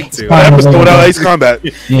wasn't going to. Episode without Ace Combat.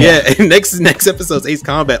 Yeah. Next episode's Ace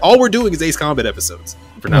Combat. All we're doing is Ace Combat episodes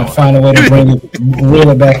for now. Find a way to reel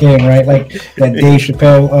it back in, right? Like that Dave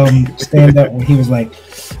Chappelle stand up when he was like,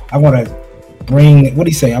 "I want to bring." What do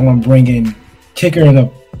you say? I want to bring in Kicker in the.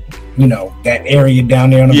 That area down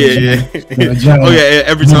there on the vagina. Oh yeah,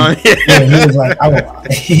 every time. Yeah, he was like,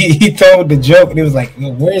 he told the joke, and he was like,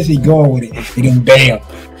 where is he going with it? And then bam,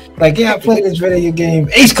 like, yeah, I played this video game,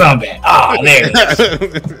 Ace Combat. There it is.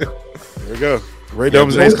 There we go. Ray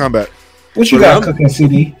Dome's Ace Combat. What you got cooking,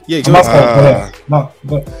 CD? Yeah, go ahead. No,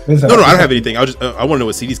 I don't have anything. I want to know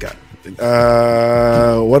what CD's got.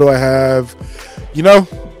 What do I have?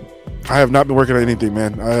 I have not been working on anything,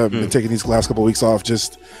 man. I have been taking these last couple of weeks off,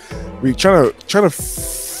 just trying to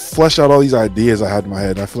flesh out all these ideas I had in my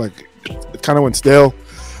head. I feel like it kind of went stale.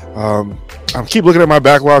 I keep looking at my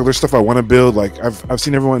backlog. There's stuff I want to build. Like I've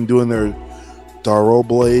seen everyone doing their Darrow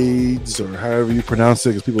blades or however you pronounce it,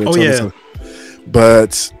 because people are telling me.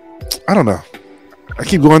 But I don't know. I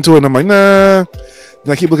keep going to it and I'm like, nah.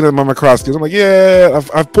 And I keep looking at my Macross because I'm like, yeah,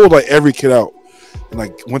 I've pulled like every kit out and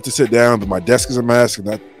like went to sit down, but my desk is a mess and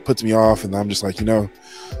that puts me off. And I'm just like, I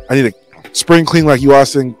need to spring clean like you,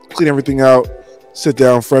 Austin, clean everything out, sit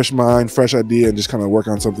down, fresh mind, fresh idea, and just kind of work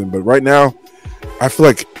on something. But right now, I feel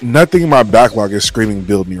like nothing in my backlog is screaming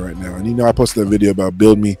build me right now. And I posted a video about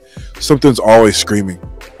build me. Something's always screaming.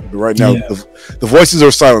 But right now, the voices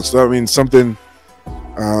are silenced. So that means some things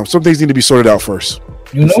need to be sorted out first.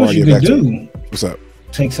 You know what you could do? What's up?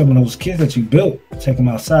 Take some of those kids that you built, take them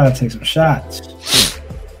outside, take some shots.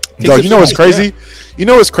 Dog, what's crazy?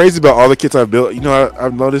 What's crazy about all the kits I've built?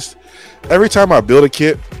 I've noticed every time I build a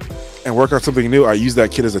kit and work on something new, I use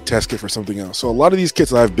that kit as a test kit for something else. So a lot of these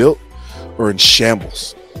kits that I've built are in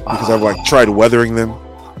shambles because I've tried weathering them.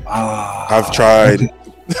 I've tried.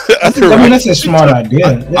 That's a smart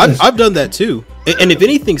idea. I've done that too. And if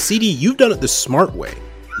anything, CD, you've done it the smart way.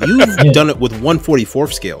 You've done it with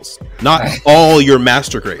 1/44 scales, not all your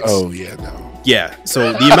master grades. Oh yeah, no. Yeah,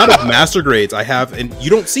 so the amount of master grades I have, and you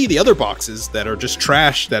don't see the other boxes that are just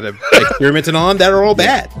trash that I've experimented on that are all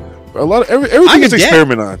bad. A lot of everything is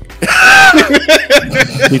experiment on.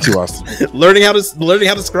 Me too, Austin. Learning how to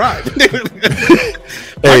scribe.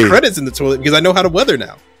 My credit's in the toilet because I know how to weather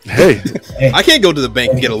now. Hey, I can't go to the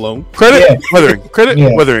bank and get a loan.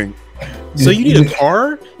 Weathering. So you need a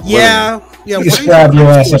car? Yeah. You describe your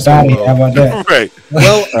ass up out of here. How about that? Right.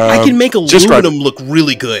 Well, I can make aluminum look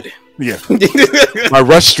really good. Yeah. My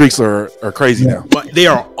rust streaks are crazy now. But they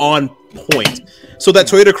are on point. So that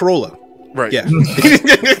Toyota Corolla. Right. Yeah.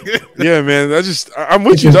 Yeah, man. I'm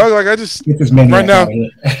with you, dog. Like right now,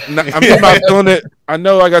 I'm not feeling it. I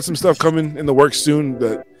know I got some stuff coming in the works soon.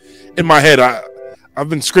 That in my head, I've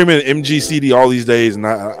been screaming at MGCD all these days, and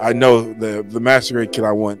I know the master grade kit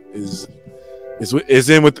I want is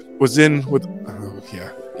in with.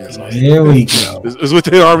 Here we go. It's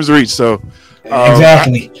within arm's reach. So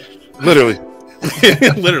exactly. Literally.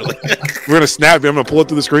 Literally. We're gonna snap. I'm gonna pull it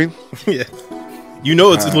through the screen. Yeah.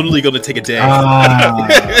 It's literally gonna take a day.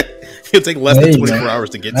 It'll take less than 24 hours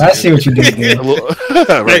to get to. I see what you did there.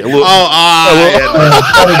 Right.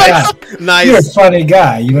 Nice. You're a funny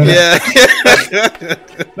guy. You know. Yeah.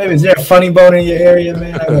 Maybe is there a funny bone in your area,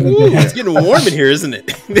 man? It's getting warm in here, isn't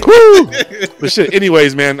it? Woo! But shit.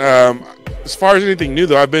 Anyways, man. As far as anything new,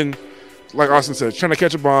 though, I've been, like Austin said, trying to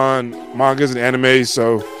catch up on mangas and animes.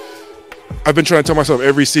 So I've been trying to tell myself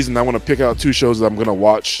every season I want to pick out 2 shows that I'm going to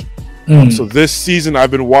watch. So this season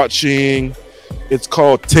I've been watching, it's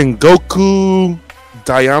called Tengoku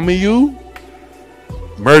Daimyo.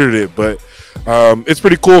 Murdered it, but it's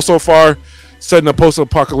pretty cool so far. Set in a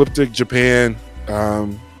post-apocalyptic Japan.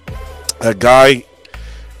 A guy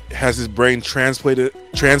has his brain transplanted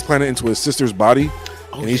into his sister's body.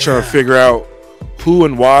 And he's trying to figure out who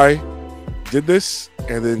and why did this.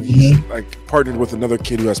 And then he's partnered with another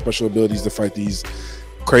kid who has special abilities to fight these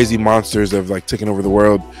crazy monsters that have taken over the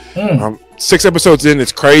world. 6 episodes in,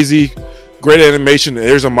 it's crazy. Great animation.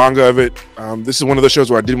 There's a manga of it. This is one of the shows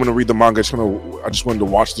where I didn't want to read the manga. I just wanted to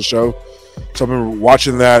watch the show. So I've been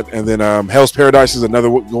watching that. And then Hell's Paradise is another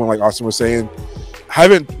one, like Austin was saying. I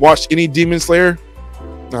haven't watched any Demon Slayer.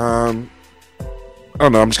 I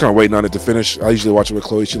don't know. I'm just kind of waiting on it to finish. I usually watch it with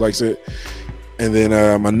Chloe. She likes it. And then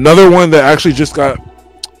another one that actually just got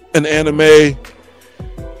an anime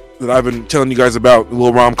that I've been telling you guys about, a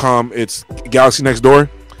little rom-com. It's Galaxy Next Door.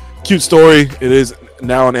 Cute story. It is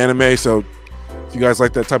now an anime, so if you guys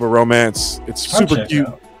like that type of romance, it's super cute.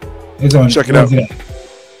 Check it out.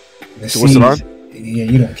 So what's it on? Yeah,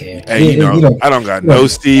 you don't care. Hey, I don't got no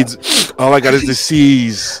steeds. All I got is the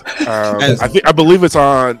C's. I believe it's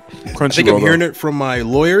on Crunchyroll. I think I'm hearing it from my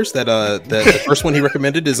lawyers that the first one he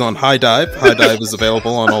recommended is on High Dive. High Dive is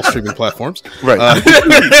available on all streaming platforms, right?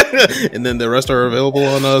 And then the rest are available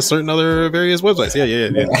on certain other various websites.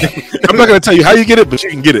 Yeah. I'm not gonna tell you how you get it, but you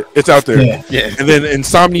can get it. It's out there. Yeah. And then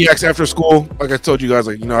Insomniacs After School, like I told you guys,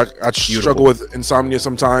 like I struggle with insomnia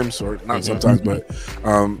sometimes, or not sometimes, but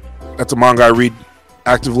that's a manga I read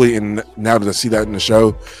actively, and now that I see that in the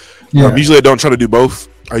show, usually I don't try to do both.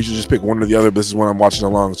 I usually just pick one or the other, but this is one I'm watching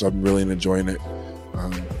along, so I'm really enjoying it.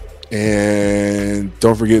 And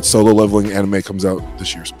don't forget, Solo Leveling anime comes out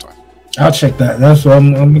this year sometime. I'll check that. That's what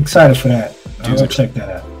I'm excited for that. I'll check that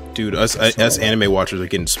out. Dude, us anime watchers are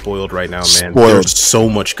getting spoiled right now, man. Spoiled. There's so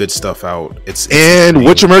much good stuff out. It's and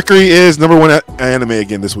Witcher Mercury is #1 anime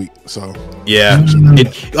again this week. So yeah.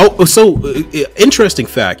 Interesting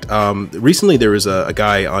fact. Recently there was a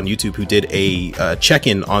guy on YouTube who did a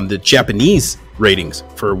check-in on the Japanese ratings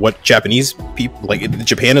for what Japanese people like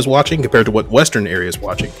Japan is watching compared to what Western area is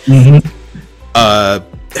watching.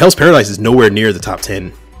 Hell's Paradise is nowhere near the top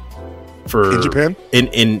 10 for in Japan.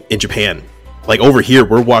 In Japan. Like over here,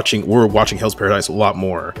 we're watching Hell's Paradise a lot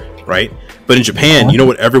more, right? But in Japan, you know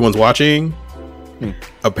what everyone's watching?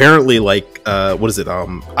 Apparently, like what is it?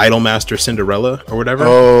 Idolmaster Cinderella or whatever.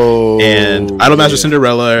 Oh, and Idolmaster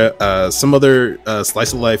Cinderella, some other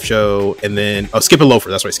slice of life show, and then Skip and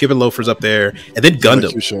Loafer. That's right, Skip and Loafer's up there, and then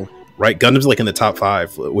Gundam. Right, Gundam's like in the top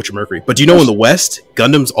 5, Witcher Mercury. But do you know in the West,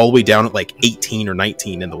 Gundam's all the way down at like 18 or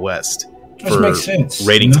 19 in the West for makes sense,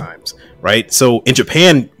 rating times. Right, so in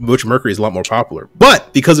Japan, Witcher Mercury is a lot more popular,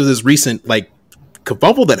 but because of this recent like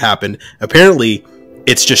kerfuffle that happened, apparently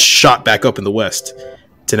it's just shot back up in the West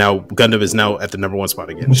to now Gundam is now at the #1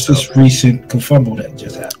 spot again. What's this recent kerfuffle that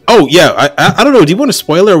just happened? Oh yeah, I don't know. Do you want to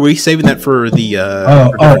spoil it, or are we saving that for the? Yeah,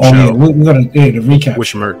 we're gonna the recap.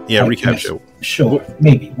 Witcher Mercury, recap show. Sure,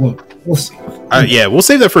 maybe we'll see. We'll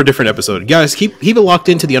save that for a different episode, guys. Keep it locked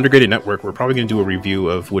into the Undergraded Network. We're probably going to do a review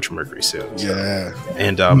of Witcher Mercury soon. So. Yeah,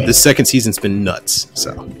 and this second season's been nuts.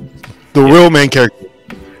 So the real main character.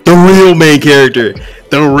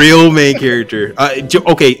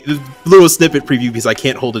 Okay, little snippet preview because I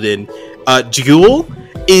can't hold it in. Jewel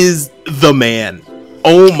is the man.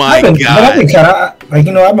 Oh my god! But I've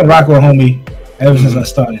been I've been rocking with homie ever since I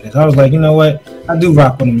started this. I was like, you know what? I do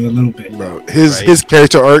rock with him a little bit, bro. His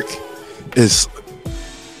character arc is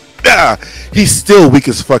he's still weak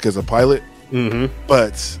as fuck as a pilot,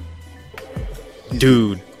 but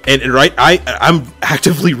dude. And right, I'm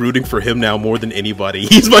actively rooting for him now more than anybody.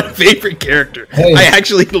 He's my favorite character. Hey. I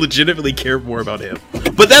actually legitimately care more about him.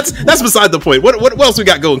 But that's beside the point. What else we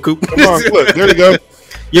got going, Coop? Come on, look, there we go.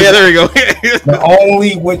 Yeah, there we go. The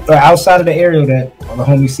only outside of the area that the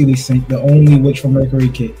homie CD sent, the only Witcher Mercury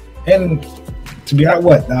kit. And to be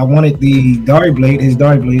honest, I wanted the Dari Blade, his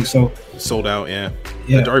Dari Blade, so sold out. Yeah.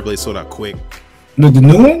 The Dari Blade sold out quick. The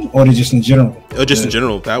new one, or just in general? Just in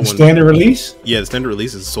general, that one. Standard release? Yeah, the standard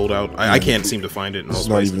release is sold out. I can't seem to find it in most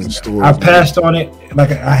places. Not even in stores. I passed on it.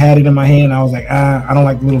 Like I had it in my hand. I was like, I don't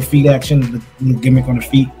like the little feet action, the little gimmick on the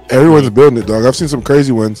feet. Everyone's building it, dog. I've seen some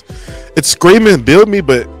crazy ones. It's screaming, build me,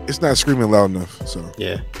 but it's not screaming loud enough. So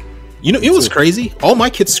yeah. You know, it was crazy. All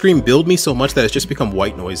my kits scream build me so much that it's just become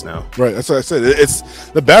white noise now. Right, that's what I said. It's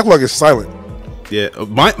the backlog is silent. Yeah,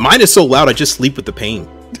 mine is so loud I just sleep with the pain.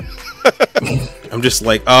 I'm just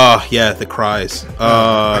like, the cries.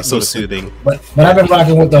 So soothing. But I've been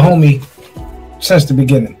rocking with the homie since the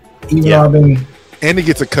beginning. Even though I've been. And he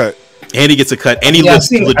gets a cut. And he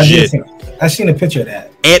looks legit. I seen a picture of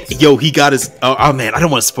that. And he got his. Oh man, I don't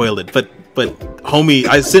want to spoil it, but homie,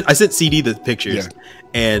 I sent CD the pictures,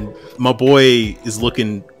 and my boy is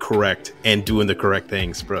looking correct and doing the correct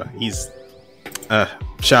things, bro. He's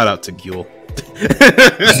shout out to Gule.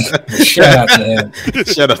 Shout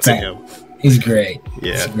out to him. He's great.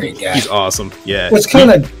 Yeah, he's a great guy. He's awesome. Yeah. It's kind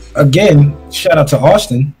of again, shout out to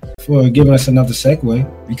Austin for giving us another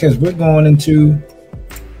segue because we're going into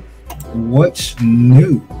what's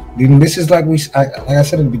new. And this is like I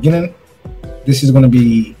said at the beginning. This is going to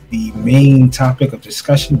be the main topic of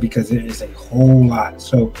discussion because there is a whole lot.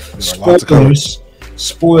 So spoilers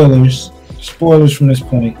from this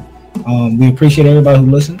point. We appreciate everybody who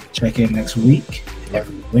listened. Check in next week,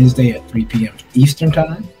 every Wednesday at 3 p.m. Eastern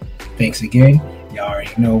time. Thanks again. Y'all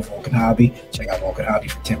already know Vulcan Hobby. Check out Vulcan Hobby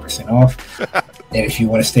for 10% off. And if you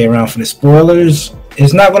want to stay around for the spoilers,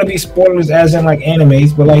 it's not going to be spoilers as in like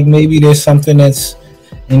animes, but like maybe there's something that's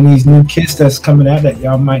in these new kits that's coming out that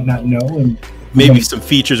y'all might not know. And maybe some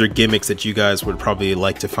features or gimmicks that you guys would probably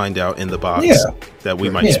like to find out in the box that we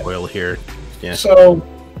might spoil here. Yeah. So,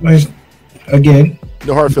 again,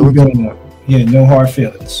 no hard feelings. Yeah, no hard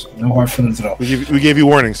feelings. No hard feelings at all. We gave you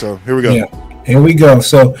warning, so here we go. Yeah, here we go.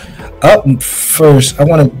 So up first, I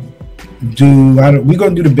want to do. We're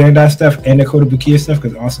gonna do the Bandai stuff and the Kotobukiya stuff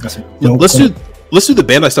because also got some. Let's do the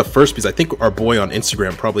Bandai stuff first because I think our boy on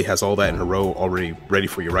Instagram probably has all that in a row already ready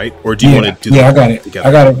for you, right? Or do you want to do? Yeah, I got it. Together?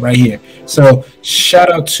 I got it right here. So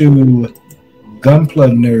shout out to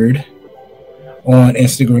Gunpla Nerd on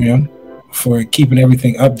Instagram for keeping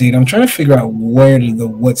everything updated. I'm trying to figure out where the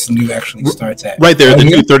what's new actually starts at. Right there, the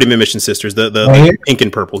new 30-minute mission sisters, the pink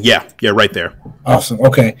and purple. Yeah, right there. Awesome.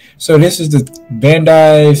 Okay, so this is the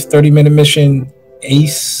Bandai's 30-minute mission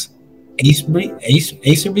Acerby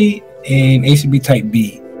and Acerby Type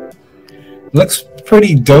B. Looks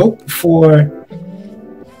pretty dope for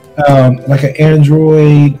like an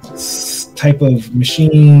Android type of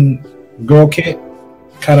machine girl kit,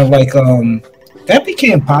 kind of like that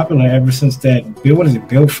became popular ever since that. What is it?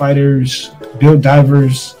 Build Fighters, Build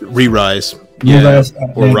Divers, Re-Rise,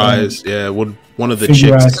 or Rise. One of the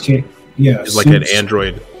chicks. Kit. Yeah, is like an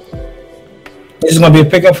Android. This is gonna be a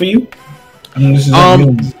pickup for you. I mean, this is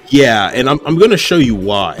yeah, and I'm going to show you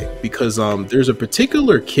why, because there's a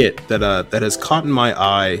particular kit that has caught my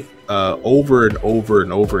eye over and over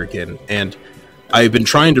and over again, and I've been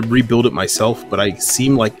trying to rebuild it myself, but it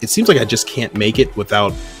seems like I just can't make it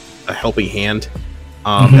without a helping hand.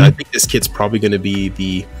 And I think this kit's probably going to be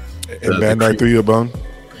the Bandai threw you a bone.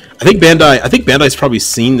 I think Bandai's probably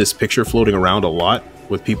seen this picture floating around a lot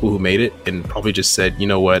with people who made it, and probably just said, you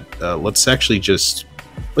know what, let's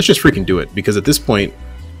just freaking do it, because at this point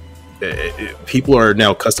people are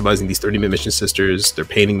now customizing these 30-minute mission sisters. They're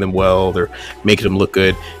painting them well, they're making them look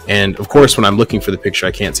good, and of course when I'm looking for the picture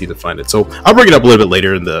I can't seem to find it, so I'll bring it up a little bit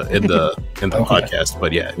later in the podcast.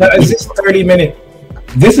 But yeah, now, is this 30-minute?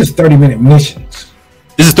 This is 30-minute missions.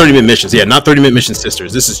 This is 30-minute missions, yeah, not 30-minute mission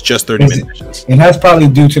sisters. This is just 30-minute missions, and that's probably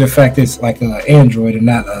due to the fact that it's like an Android and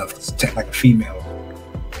not like a female.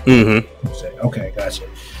 Okay, gotcha.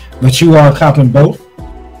 But you are copping both.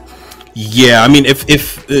 Yeah, I mean,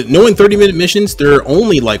 if knowing 30-minute missions, they're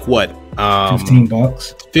only like what, $15,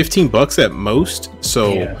 $15 at most.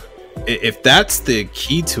 So if that's the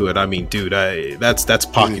key to it, I mean, dude, that's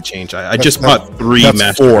pocket change. I just bought 3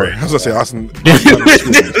 Master. 4. I was gonna say, Austin.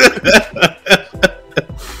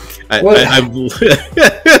 I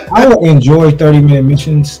would enjoy 30-minute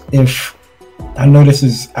missions if I know this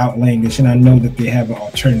is outlandish, and I know that they have an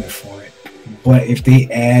alternative for it. But if they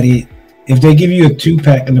add it. If they give you a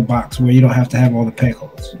 2-pack in the box where you don't have to have all the pack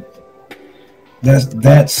holes,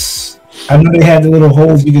 that's. I know they had the little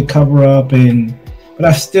holes you could cover up, but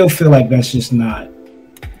I still feel like that's just not.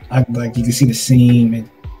 Like you can see the seam, and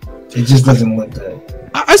it just doesn't look good.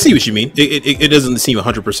 I see what you mean. It doesn't seem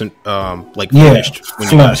 100% like finished.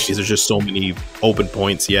 There's just so many open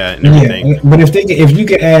points, and everything. Yeah, but if you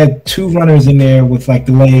could add 2 runners in there with like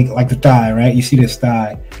the leg, like the thigh, right? You see this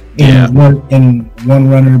thigh. And one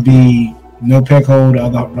runner be no peg hole, the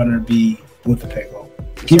other runner be with the peg hole.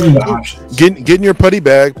 Give me the options. Get in your putty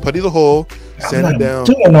bag, putty the hole, sand it down.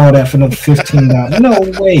 Doing all that for another $15. No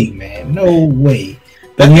way, man. No way.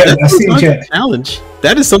 That's the challenge.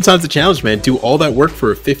 That is sometimes the challenge, man. Do all that work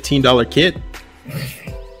for a $15 kit.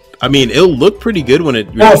 I mean, it'll look pretty good when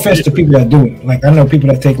it. No offense to people that do it. Like, I know people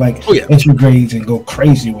that take like entry grades and go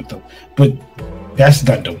crazy with them, but that's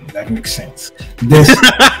not doing. That makes sense. This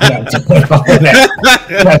not doing all that.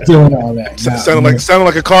 Not doing all that. Sounding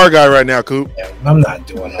like a car guy right now, Coop. Yeah, I'm not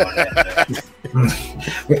doing all that.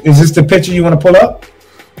 Is this the picture you want to pull up?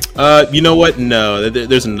 You know what? No,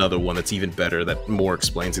 there's another one that's even better that more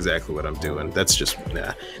explains exactly what I'm doing. That's just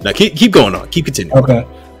nah. Now keep going on. Keep continuing. Okay.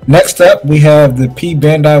 Next up, we have the P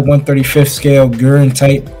Bandai 1/35 scale Gurren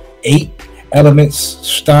Type 8 Elements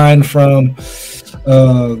Stein from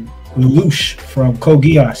Lelouch from Code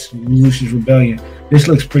Geass, Lelouch's Rebellion. This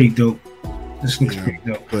looks pretty dope.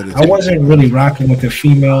 I wasn't really rocking with the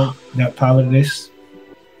female that piloted this.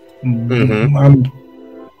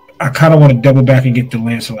 I kind of want to double back and get the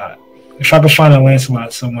Lancelot. If I could find a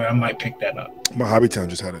Lancelot somewhere, I might pick that up. My Hobbytown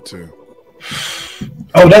just had it too.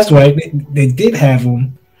 Oh, that's right. They did have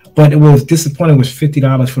them, but it was disappointing. It was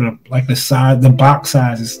 $50 for the box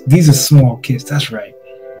sizes. These are small kits. That's right.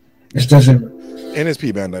 This doesn't. And it's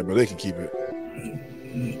P Bandai, but they can keep it.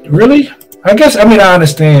 Really? I guess. I mean, I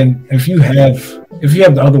understand if you have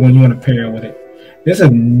the other one, you want to pair it with it. There's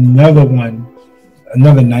another one,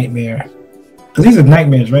 another Nightmare. Because these are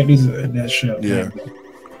Nightmares, right? These are in that show. Yeah. Nightmare.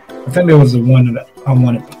 I think there was the one that I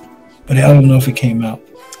wanted, but I don't know if it came out.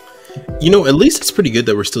 You know, at least it's pretty good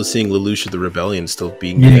that we're still seeing Lelouch of the Rebellion still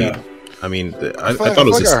being made. I mean, I thought it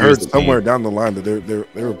was. I heard somewhere down the line that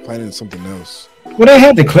they were planning something else. Well, they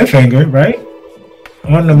had the cliffhanger, right,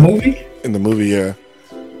 on the movie. In the movie, yeah.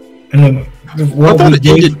 And I thought it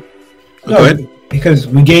ended. Go ahead. Because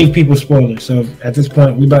we gave people spoilers, so at this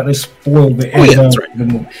point we about to spoil the end of the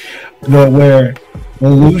movie. Where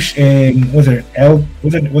Lelouch and was her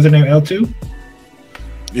name L2?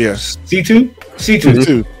 Yes. C2?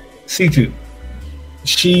 C2.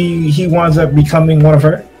 He winds up becoming one of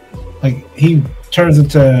her. Like he turns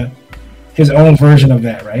into his own version of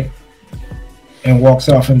that, right? And walks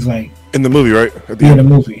off and is like in the movie, right? In the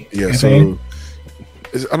movie. Yeah. So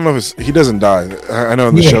I don't know if he doesn't die. I know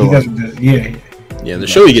in the show. He doesn't. Yeah, in the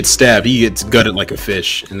show he gets stabbed. He gets gutted like a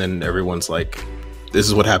fish, and then everyone's like, "This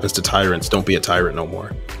is what happens to tyrants. Don't be a tyrant no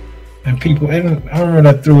more." And people, I remember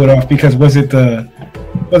that threw it off because was it the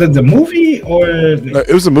movie or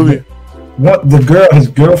it was the movie? His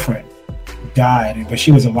girlfriend died, but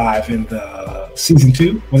she was alive in the season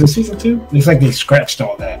 2. Was it season 2? It's like they scratched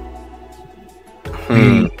all that.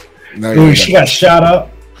 She got shot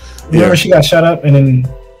up. Remember, she got shot up, and then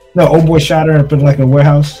old boy shot her up in like a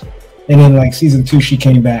warehouse, and then like season 2, she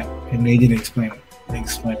came back, and they didn't explain it. They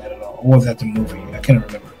explained that at all. Or was that the movie? I can't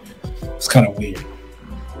remember. It's kind of weird.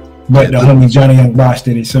 But the homie Johnny Young Bosch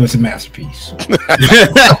did it, so it's a masterpiece.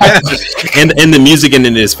 and the music in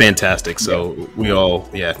it is fantastic. So we all,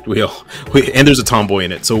 and there's a tomboy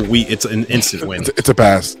in it, so it's an instant win. It's a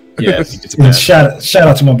pass. Yeah, it's a pass. Shout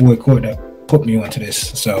out to my boy Court that put me onto this.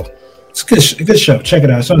 So it's a good show. Check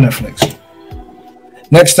it out. It's on Netflix.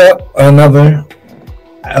 Next up, another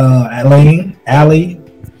Allie.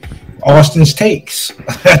 Austin's takes.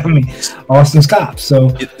 Austin's cops.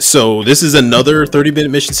 So this is another 30-minute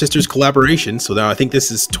Mission Sisters collaboration. So now I think this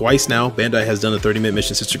is twice now Bandai has done a 30-minute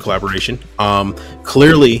Mission Sister collaboration.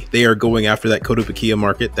 Clearly they are going after that Kotobukiya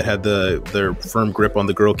market that had their firm grip on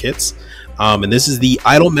the girl kits. And this is the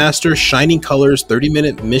Idolmaster Shining Colors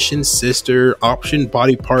 30-minute Mission Sister option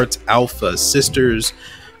body parts alpha sisters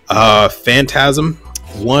Phantasm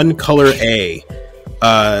 1 color A.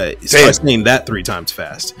 Start saying that 3 times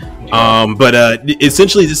fast. But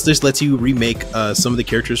essentially this just lets you remake some of the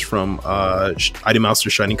characters from Idolmaster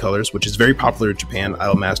Shining Colors, which is very popular in Japan.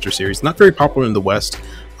 Idolmaster series, not very popular in the West,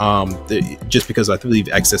 just because I believe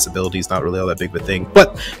accessibility is not really all that big of a thing.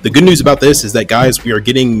 But the good news about this is that, guys, we are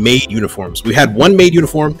getting made uniforms. We had one made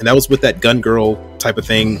uniform, and that was with that gun girl type of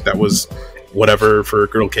thing. That was whatever for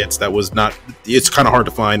girl kits. That was not, it's kind of hard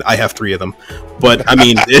to find. I have 3 of them, but I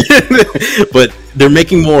mean but they're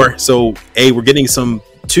making more. So we're getting some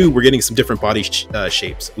different body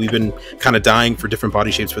shapes. We've been kind of dying for different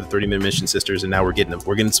body shapes for the 30-minute Mission Sisters, and now we're getting them.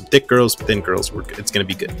 We're getting some thick girls, thin girls. It's gonna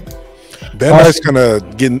be good. Bandai's kind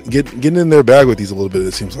of getting in their bag with these a little bit,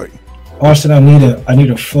 it seems like. Austin, I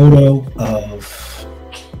need a photo of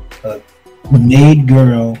a maid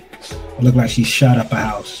girl that look like she shot up a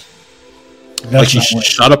house. Like she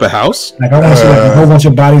shot up a house? Like I want to see like a whole bunch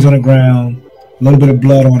of bodies on the ground, a little bit of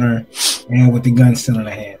blood on her, and with the gun still in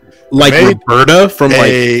her hand. Like Roberta from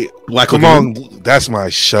Black Lagoon. Come on, that's my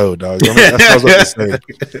show, dog. That's what I was about to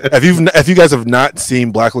say. If you guys have not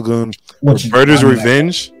seen Black Lagoon, Roberta's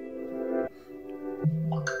Revenge.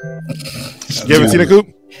 You haven't seen it, Coop?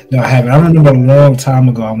 No, I haven't. I remember a long time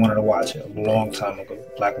ago I wanted to watch it. A long time ago,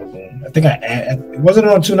 Black Lagoon. I think wasn't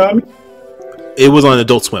it on Toonami? It was on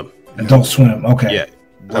Adult Swim. Adult Swim, okay. Yeah.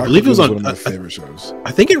 I believe it was on one of my favorite shows.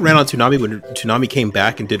 I think it ran on Toonami when Toonami came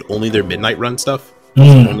back and did only their midnight run stuff.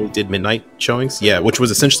 Only did midnight showings. Yeah, which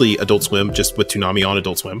was essentially Adult Swim, just with Toonami on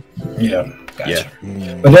Adult Swim. Yeah, gotcha.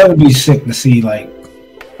 Yeah. But that would be sick to see, like,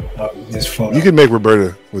 this photo. You could make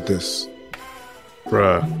Roberta with this.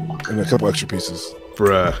 Bruh. And a couple extra pieces.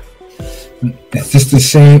 Bruh. Is this the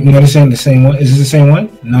same? You understand the same one? Is this the same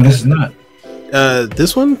one? No, this is not.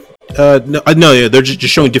 This one? No, yeah, they're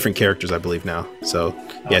just showing different characters, I believe, now. So,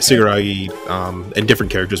 yeah, okay. Tsugaragi, and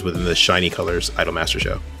different characters within the Shiny Colors Idolmaster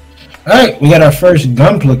show. All right, we got our first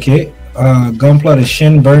Gunpla kit. Gunpla, the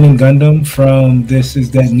Shin Burning Gundam from this is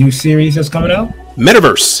that new series that's coming out?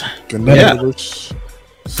 Metaverse. Metaverse.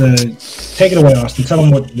 So, take it away, Austin. Tell them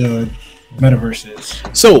what the Metaverse is.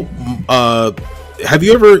 So,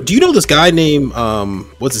 do you know this guy named,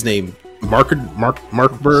 what's his name? Mark Zuckerberg?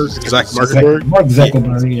 Mark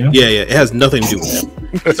Zuckerberg, yeah. Yeah, it has nothing to do with him.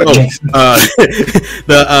 So,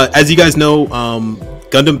 as you guys know,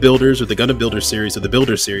 Gundam Builders, or the Gundam Builder series, or the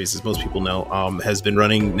Builder series, as most people know, has been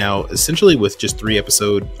running now essentially with just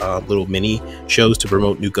 3-episode little mini shows to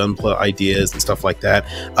promote new Gunpla ideas and stuff like that.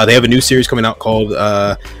 They have a new series coming out called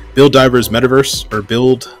Build Divers Metaverse, or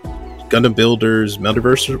Build Gundam Builders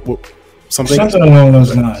Metaverse. something along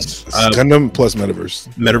those lines. Gundam plus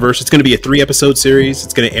Metaverse. It's going to be a 3-episode series.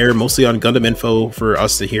 It's going to air mostly on Gundam Info for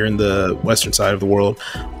us to hear in the western side of the world.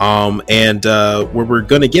 And what we're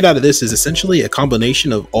going to get out of this is essentially a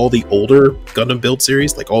combination of all the older Gundam build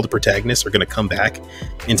series. Like all the protagonists are going to come back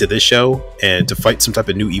into this show and to fight some type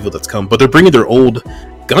of new evil that's come. But they're bringing their old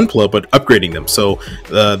Gunpla, but upgrading them. So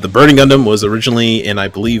the Burning Gundam was originally in, I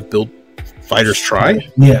believe, Build Fighters Try.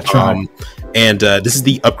 Yeah, Try. And this is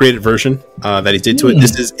the upgraded version that he did to it.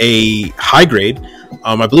 This is a high grade.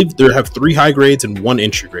 I believe they have 3 high grades and 1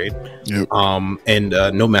 entry grade. Yep. And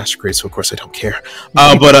no master grade, so of course I don't care.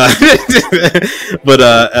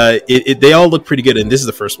 They all look pretty good, and this is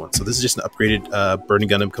the first one. So this is just an upgraded Burning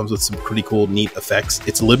Gundam. Comes with some pretty cool, neat effects.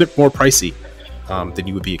 It's a little bit more pricey than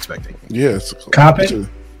you would be expecting. Yeah, it's copy.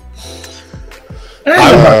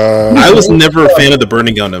 I was never a fan of the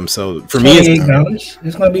Burning Gundam, so for me,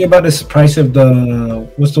 it's going to be about the price of the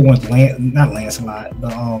what's the one? Not Lancelot,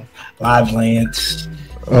 the Live Lance.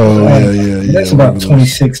 Oh yeah. That's about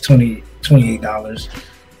 $28.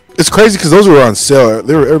 It's crazy because those were on sale.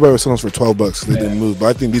 Everybody was selling them for $12. So they didn't move, but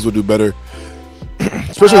I think these would do better,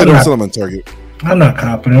 especially if they don't sell them on Target. I'm not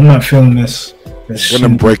confident. I'm not feeling this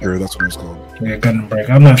Gundam Breaker. That's what it's called. Yeah, Gundam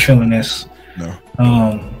Breaker. I'm not feeling this. No.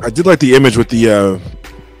 I did like the image with the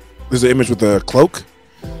there's an image with the cloak.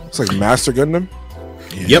 It's like Master Gundam.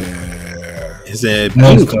 Yep. It's a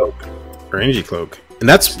beam cloak or energy cloak. And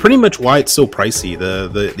that's pretty much why it's so pricey.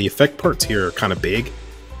 The effect parts here are kind of big,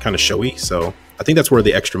 kind of showy, so I think that's where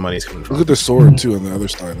the extra money is coming from. Look at the sword too on the other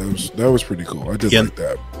side. That was pretty cool. I did like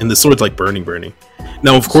that. And the sword's like burning.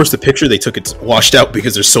 Now, of course, the picture they took, it's washed out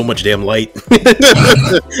because there's so much damn light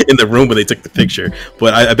in the room when they took the picture.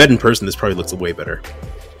 But I bet in person this probably looks way better.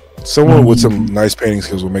 Someone with some nice painting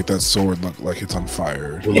skills will make that sword look like it's on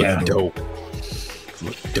fire. Will look dope.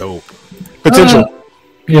 Dope. Potential.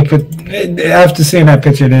 Yeah, but after seeing that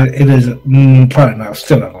picture, it is probably not.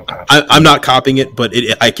 Still not gonna copy. I'm not copying it, but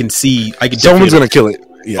I can see. Someone's gonna kill it.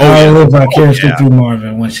 Yeah. I live vicariously through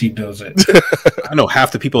Marvin when she builds it. I know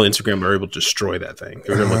half the people on Instagram are able to destroy that thing.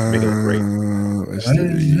 They're gonna make it look great.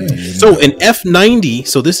 So an F90.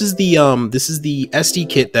 So this is the SD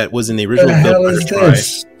kit that was in the original Build Fighters Try.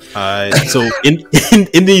 So in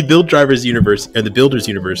the Build Drivers universe or the Builders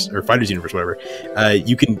universe or Fighters universe, whatever,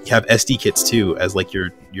 you can have SD kits too as like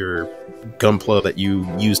your Gunpla that you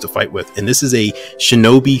use to fight with. And this is a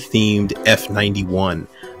Shinobi themed F91.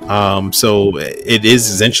 So it is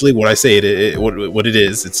essentially what I say what it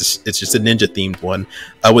is. It's just a ninja themed one.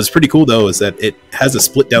 What's pretty cool though is that it has a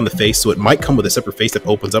split down the face, so it might come with a separate face that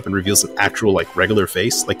opens up and reveals an actual like regular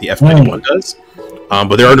face, like the F91 does.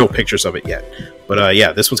 But there are no pictures of it yet. But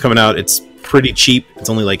this one's coming out. It's pretty cheap. It's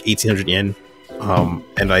only like 1,800 yen.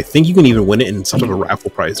 And I think you can even win it in some sort of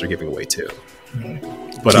raffle prize they're giving away too.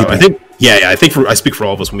 But I think I speak for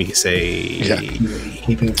all of us when we say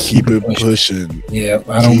keep it pushing. Yeah,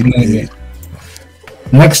 I don't blame it.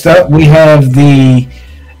 Next up, we have the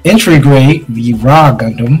entry grade, the Raw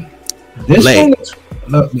Gundam. This one is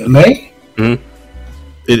Lei. Mm-hmm.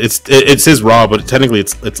 It says Raw, but technically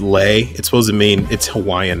it's Lei. It's supposed to mean it's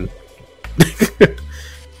Hawaiian.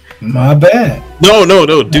 My bad. No,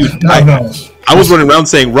 dude. I was running around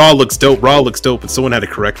saying Raw looks dope, and someone had to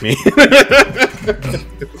correct me.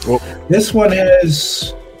 Well, this one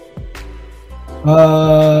has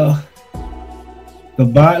the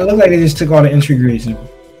bot. It looks like they just took all the entry grades. It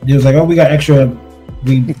was like, we got extra.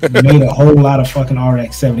 We made a whole lot of fucking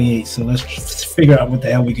RX 78, so let's figure out what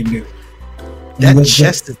the hell we can do. That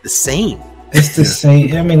chest is the same. It's the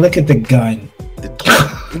same. I mean, look at the gun.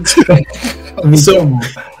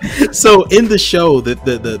 So in the show,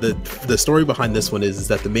 the story behind this one is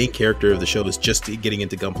that the main character of the show is just getting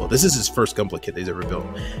into Gunpla. This is his first Gunpla kit that he's ever built,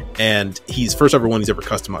 and he's first ever one he's ever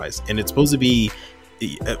customized. And it's supposed to be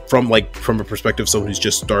from a perspective of someone who's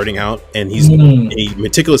just starting out, and he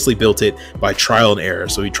meticulously built it by trial and error.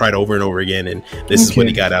 So he tried over and over again, and this is what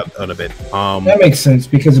he got out of it. That makes sense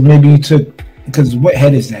because maybe you took what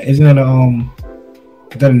head is that? Isn't that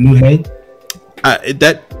is that a new head?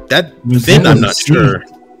 That fin, I'm not sure.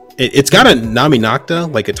 It's got a Nami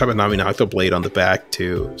Nocta, like a type of Nami Nocta blade on the back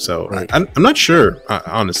too. So right. I'm not sure,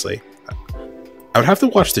 honestly. I would have to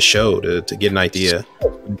watch the show to get an idea.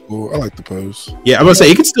 Cool. I like the pose. Yeah, I'm gonna say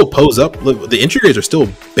you can still pose up. Look, the entry grades are still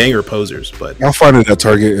banger posers, but I'll find it at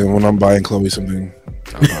Target, and when I'm buying Chloe something,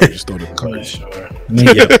 I'll probably just throw it in the cart. Sure.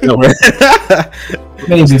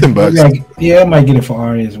 Maybe $10. Yeah, I might get it for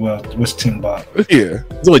Ari as well. What's $10? Yeah,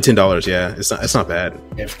 it's only $10. Yeah, it's not bad.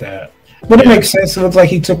 If that. But it makes sense. It looks like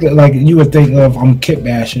he took it like you would think of. I'm kit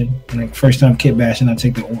bashing. Like first time kit bashing, I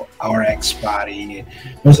take the RX body. It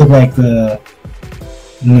looks like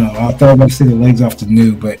No, I thought I was going to say the legs off the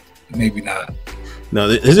new, but maybe not. No,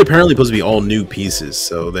 this is apparently supposed to be all new pieces,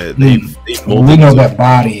 so that they've well, we know that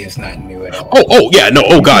body is not new at all. Oh yeah, no,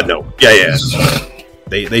 oh god, no, yeah.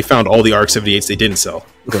 They found all the ARC-78s they didn't sell.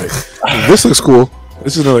 Right. This looks cool.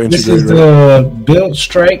 This is another This is the build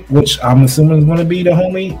strike, which I'm assuming is going to be the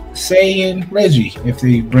homie Say and Reggie if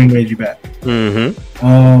they bring Reggie back.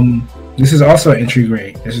 Mm-hmm. This is also an entry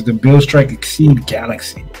grade. This is the build strike Exceed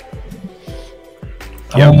Galaxy.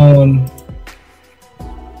 Yep.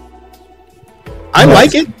 I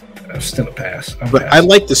like it. Still a pass. But I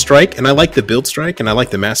like the strike, and I like the build strike, and I like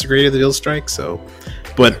the master grade of the build strike. So,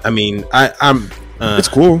 but I mean, I'm. It's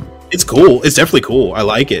cool. It's cool. It's definitely cool. I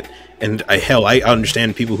like it, and I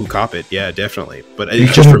understand people who cop it. Yeah, definitely. But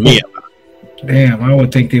it's just for me. Damn, I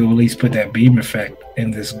would think they would at least put that beam effect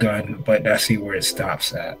in this gun, but I see where it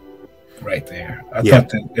stops at. Right there. I thought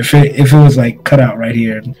that if it was like cut out right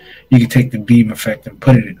here, you could take the beam effect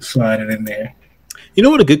and slide it in there. You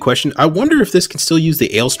know what? A good question. I wonder if this can still use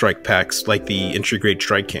the Ale Strike packs like the entry grade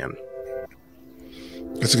strike can.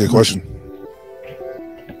 That's a good question.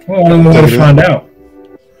 Well, I don't know how to find out.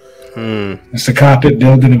 It's to cop it,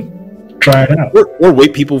 build it, and try it out. Or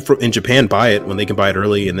wait people in Japan buy it when they can buy it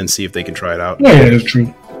early and then see if they can try it out. Yeah, that's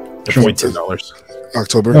true. They're $10.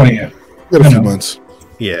 October. Oh yeah, we got a few months.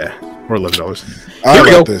 Yeah, or $11. I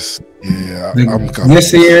like this. Yeah,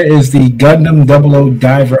 this here is the Gundam 00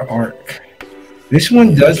 Diver Arc. This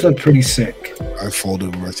one does look pretty sick. I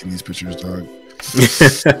folded when I see these pictures, dog.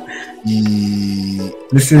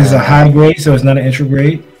 This is a high grade, so it's not an entry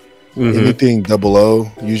grade. Anything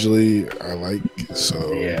 00 usually I like.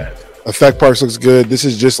 So yeah, effect parts looks good. This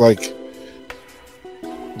is just like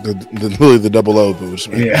the 00, but with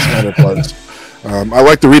smaller parts. I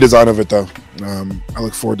like the redesign of it though. I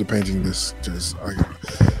look forward to painting this. Just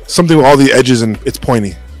something with all the edges and it's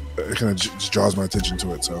pointy. It kind of just draws my attention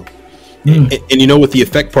to it. So. And you know, with the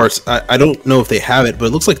effect parts, I don't know if they have it, but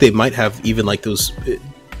it looks like they might have even like those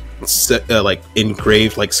like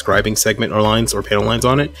engraved like scribing segment or lines or panel lines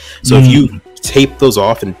on it. So if you tape those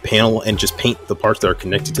off and panel and just paint the parts that are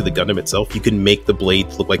connected to the Gundam itself, you can make the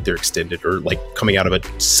blades look like they're extended or like coming out of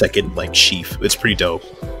a second like sheath. It's pretty dope.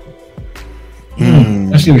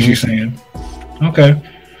 I see what you're saying. Okay,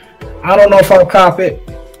 I don't know if I'll cop it,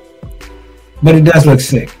 but it does look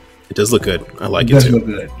sick. It does look good. I like it it too. Look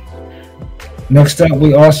good. Next up,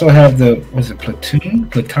 we also have the Platoon?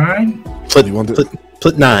 Platine?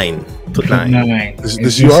 Plat 9. Is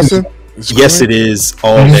this you, Austin? Yes, it is.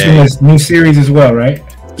 All day. New series as well, right?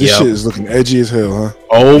 This shit is looking edgy as hell, huh?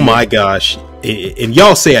 Oh my gosh! And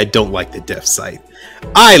y'all say I don't like the Death Scythe.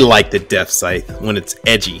 I like the Death Scythe when it's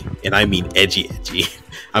edgy, and I mean edgy.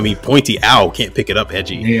 I mean, Pointy Owl can't pick it up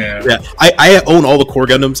edgy. Yeah. I own all the core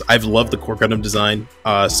Gundams. I've loved the core Gundam design.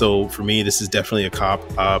 So for me, this is definitely a cop.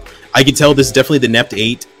 I can tell this is definitely the Nept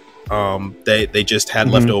 8 they just had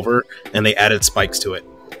left over, and they added spikes to it.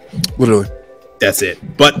 Literally. That's it.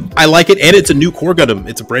 But I like it, and it's a new core Gundam.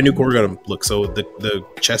 It's a brand new core Gundam look. So the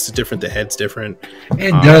chest is different, the head's different.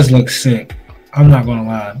 It does look sick. I'm not gonna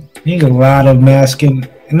lie. You need a lot of masking.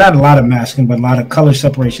 Not a lot of masking, but a lot of color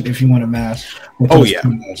separation if you want to mask.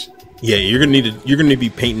 Yeah, you're gonna need to be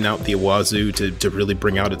painting out the Awazu to really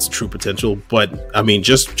bring out its true potential. But I mean,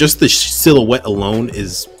 just the silhouette alone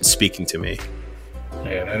is speaking to me.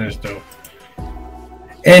 Yeah, that is dope.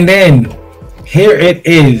 And then here it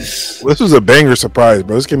is. Well, this was a banger surprise,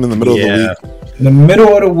 bro. This came in the middle of the week. In the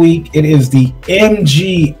middle of the week, it is the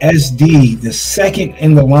MGSD, the second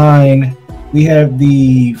in the line. We have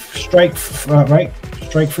the Strike, right?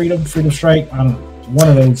 Strike Freedom Strike. I don't know. One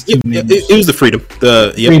of those two names. It was the Freedom.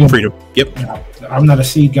 Freedom. Yep. No, I'm not a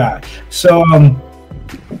seed guy. So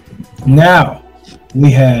now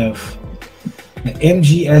we have the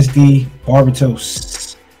MGSD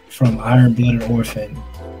Barbatos from Iron Blooded Orphan.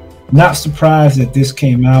 Not surprised that this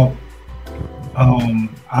came out. I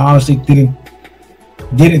honestly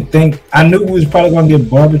didn't think. I knew we was probably going to get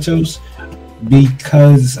Barbatos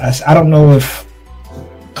because I don't know if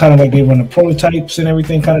kind of like they run the prototypes and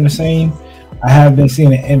everything kind of the same. I have been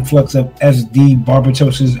seeing an influx of SD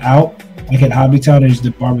Barbatoses out. Like at Hobbytown, there's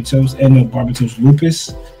the Barbatos and the Barbatos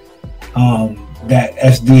Lupus. That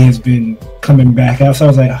SD has been coming back out. So I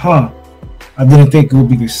was like, I didn't think it would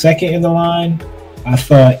be the second in the line. I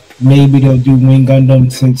thought maybe they'll do Wing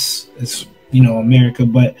Gundam since it's, America,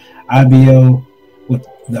 but IBO with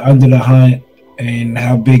the Under the Hunt and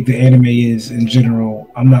how big the anime is in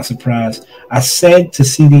general, I'm not surprised. I said to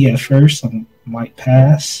CD at first, I might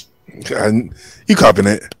pass. You copping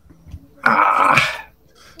it?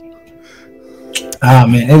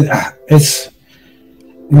 Man, it's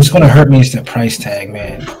going to hurt me. It's the price tag,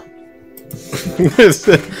 man.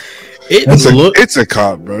 It's a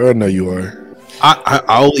cop, bro. I know you are.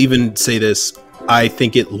 I'll even say this. I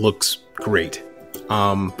think it looks great.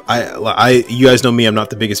 You guys know me. I'm not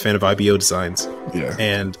the biggest fan of IBO designs. Yeah.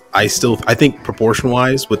 And I think proportion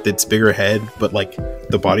wise with its bigger head, but like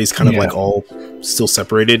the body's kind of like all still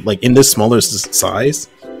separated. Like in this smaller size,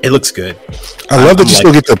 it looks good. I love that you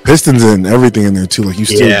still get the pistons and everything in there too. Like you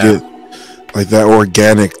still get like that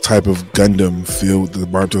organic type of Gundam feel that the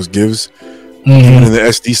Bartos gives. Even in the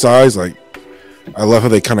SD size, like I love how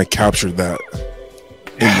they kind of captured that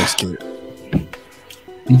in this kit.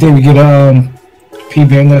 You think we get P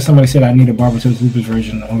Bandai? Somebody said I need a Barbatos Lupus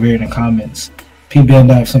version over here in the comments. P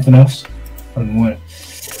Bandai have something else? What?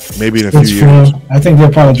 Maybe in a few years. I think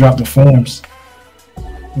they'll probably drop the forms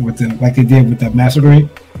with like they did with the Master Grade.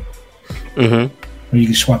 Where you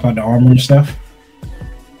can swap out the armor and stuff.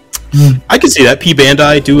 I can see that. P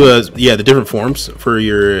Bandai do the different forms for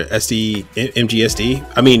your SD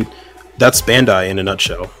MGSD. I mean, that's Bandai in a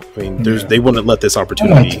nutshell. I mean, they wouldn't let this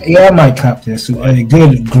opportunity. I might cop this. A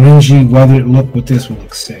good grungy weathered look with this would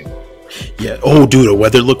look sick. Yeah. Oh, dude, a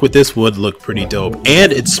weathered look with this would look pretty dope.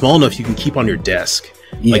 And it's small enough you can keep on your desk.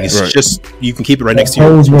 Yeah, like it's just you can keep it right next to you.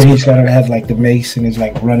 Pose where he's gotta have like the mace and is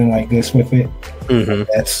like running like this with it.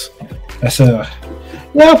 That's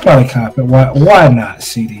I'll probably cop it. Why not,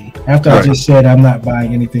 CD? After I just said I'm not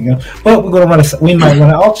buying anything else, but we're gonna we might run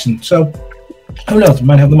an auction. So who knows? We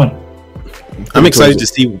might have the money. I'm excited to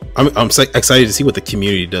see. I'm excited to see what the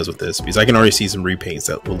community does with this because I can already see some repaints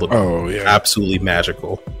that will look absolutely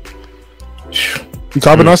magical. You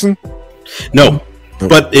copping, Austin? No,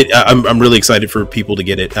 but I'm really excited for people to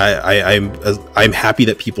get it. I'm happy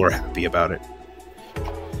that people are happy about it.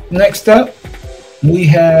 Next up, we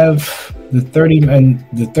have the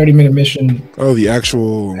 30-minute mission. Oh, the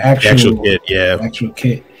actual kit, actual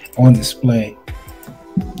kit on display.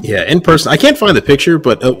 Yeah, in person. I can't find the picture,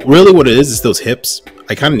 but really what it is those hips.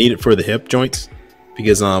 I kind of need it for the hip joints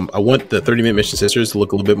because I want the 30-minute mission sisters to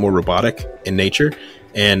look a little bit more robotic in nature.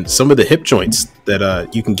 And some of the hip joints that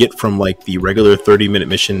you can get from like the regular 30-minute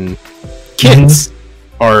mission kits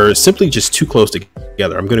are simply just too close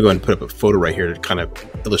together. I'm going to go ahead and put up a photo right here to kind of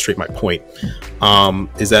illustrate my point.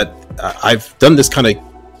 Is that I've done this kind of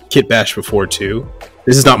kit bash before too.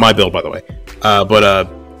 This is not my build, by the way.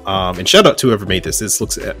 And shout out to whoever made this. This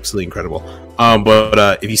looks absolutely incredible.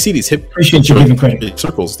 But if you see these hip appreciate you giving credit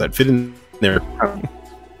circles that fit in there.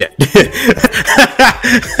 Yeah.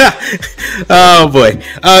 Oh boy.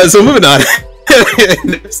 So moving on.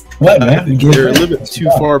 What, man? They're a little bit too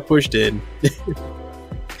far pushed in.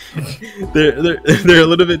 they're a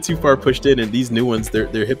little bit too far pushed in, and these new ones, their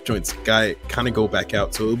hip joints kind of go back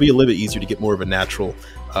out, so it'll be a little bit easier to get more of a natural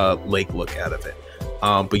leg look out of it.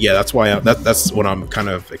 But yeah, that's why that's what I'm kind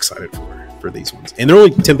of excited for these ones, and they're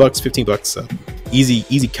only $10, $15, so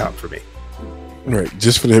easy count for me. Right,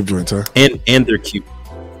 just for the hip joints, huh? And they're cute.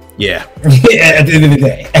 Yeah. Yeah. At the end of the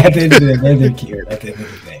day, they're cute. At the end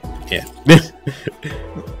of the day. Yeah.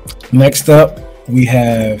 Next up, we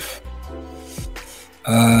have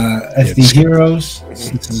SD Heroes.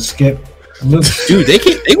 This is a skip. Dude,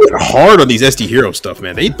 they went hard on these SD Hero stuff,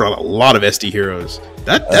 man. They brought a lot of SD Heroes.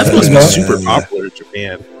 That must be super popular in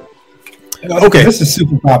Japan. Okay, this is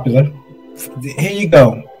super popular. Here you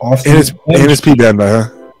go. Austin. And it's P Bandai,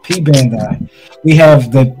 huh? P Bandai. We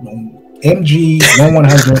have the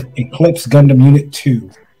MG-1100 Eclipse Gundam Unit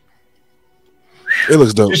 2. It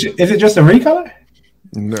looks dope. Is it just a recolor?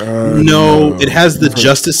 No, it has the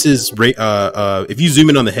Justice's. If you zoom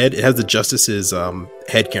in on the head, it has the Justice's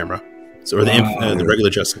head camera. So, or the regular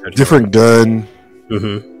Justice head different camera.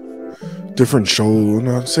 Gun. Different shoulder.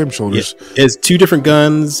 No, same shoulders. Yeah. It has two different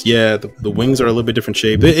guns. Yeah, the wings are a little bit different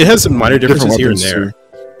shape. It has some minor differences here and there.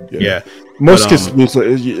 Too. Yeah. Most kits it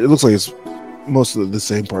looks like it's most of the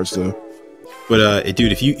same parts though. But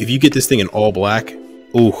dude, if you get this thing in all black,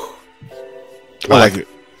 ooh, I like it.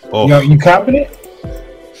 Oh, you copied it?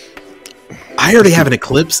 I already have an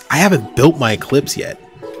Eclipse. I haven't built my Eclipse yet.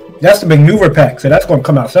 That's the maneuver pack, so that's going to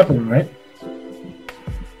come out separately, right?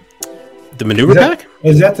 The maneuver pack?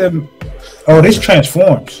 Is that the? Oh, this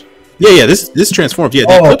transforms. Yeah. This transforms. Yeah,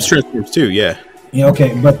 the Eclipse transforms too. Yeah. Yeah.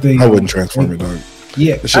 Okay, but I wouldn't transform it, dog.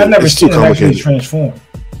 Yeah, I've never seen it actually transform.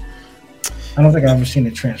 I don't think I've ever seen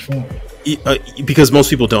it transform. Because most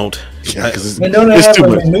people don't. Yeah, because don't they have a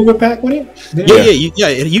maneuver pack with it? Yeah.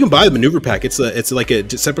 You can buy the maneuver pack. It's like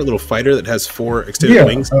a separate little fighter that has 4 exterior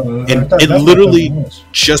wings, and it literally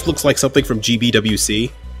just looks like something from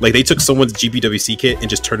GBWC. Like they took someone's GBWC kit and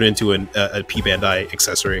just turned it into a P Bandai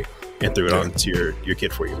accessory. and threw it onto your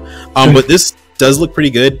kit for you. But this does look pretty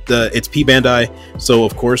good. It's P Bandai, so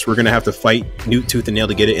of course we're gonna have to fight Newt tooth and nail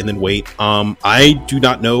to get it, and then wait. I do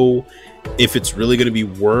not know if it's really gonna be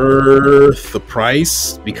worth the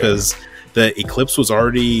price because the Eclipse was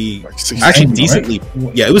already actually decently.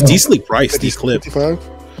 Right? Yeah, it was decently priced. The Eclipse. 55?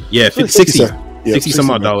 Yeah, 60 some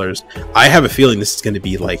odd dollars. I have a feeling this is going to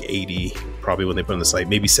be like 80 probably when they put on the site,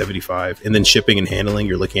 maybe 75, and then shipping and handling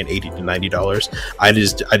you're looking at $80 to $90. I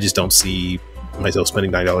just don't see myself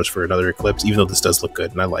spending $9 for another Eclipse, even though this does look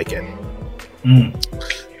good and I like it.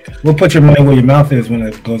 We'll put your money where your mouth is when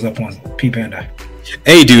it goes up on P Bandai.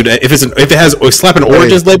 Hey dude, if it has slap an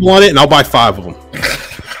Origins label on it, and I'll buy 5 of them.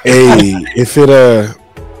 Hey, if it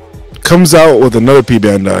comes out with another P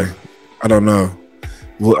Bandai, I don't know.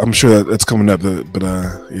 Well, I'm sure that's coming up, but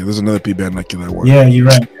yeah, there's another P Bandai that I want. Yeah, you're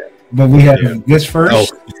right. But we have this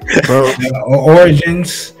first,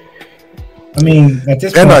 Origins. I mean, at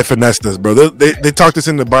this Bandai finessed us, bro. They talked us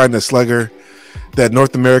into buying the Slugger, that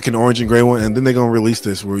North American orange and gray one, and then they're gonna release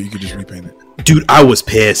this where you could just repaint it. Dude, I was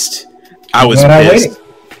pissed. I was pissed.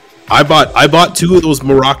 I bought 2 of those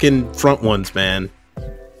Moroccan front ones, man.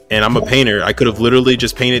 And I'm a painter. I could have literally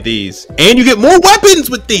just painted these. And you get more weapons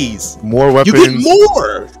with these. More weapons. You get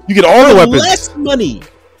more. You get all the weapons. Less money.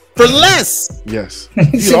 For less. Yes.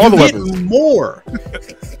 You get all the weapons. More.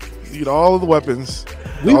 You get all of the weapons.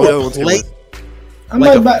 We will play.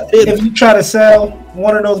 If you try to sell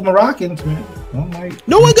one of those Moroccans, man,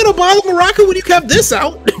 no one gonna buy the Moroccan when you kept this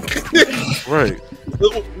out. Right.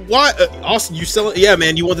 Why, Austin? You selling? Yeah,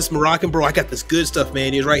 man. You want this Moroccan, bro? I got this good stuff,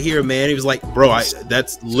 man. He's right here, man. He was like, bro,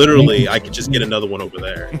 that's literally. I could just get another one over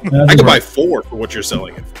there. I could buy 4 for what you're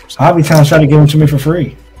selling it for. Hobby Town's trying to give them to me for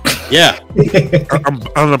free. Yeah,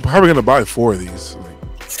 I'm probably gonna buy 4 of these.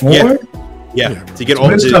 4? Yeah. To get all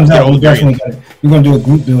this comes out, we're gonna do a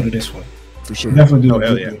group build of this one for sure. Definitely do a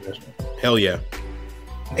group build of this one. Hell yeah!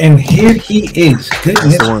 And here he is.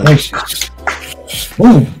 Goodness gracious!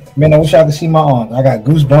 Ooh. Man, I wish I could see my arms. I got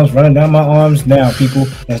goosebumps running down my arms now, people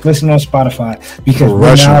that's listening on Spotify, because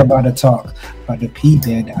we're now about to talk about the P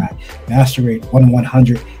Bandai Master Raid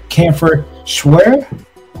 1100 Camphor Swear.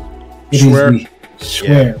 Swear.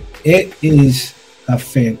 Yeah. It is a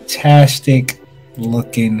fantastic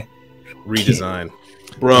looking redesign,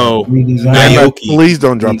 bro. Please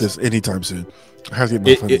don't drop this anytime soon. I have to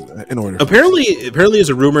get my funds in order. Apparently, there's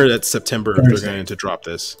a rumor that September they're going to drop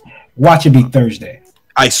this. Watch it be Thursday.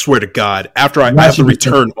 I swear to God, after I have to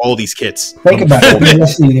return all these kits. Think about it.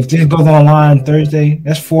 Let's see. If this goes online Thursday,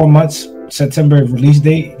 that's 4 months. September release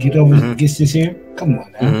date. Gets this here. Come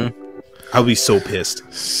on, man. I'll be so pissed.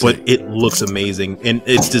 But it looks amazing. And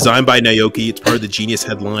it's designed by Naoki. It's part of the Genius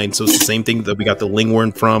headline. So it's the same thing that we got the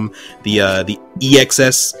Lingworn from, the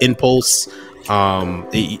EXS Impulse.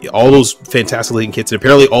 All those fantastic looking kits, and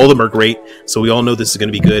apparently all of them are great, so we all know this is going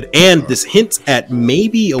to be good. And this hints at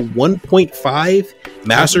maybe a 1.5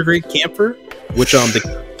 master grade camphor, which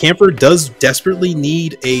the camphor does desperately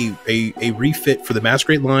need a refit for the master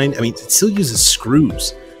grade line. I mean, it still uses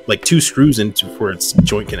screws, like 2 screws for its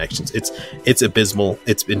joint connections. It's abysmal.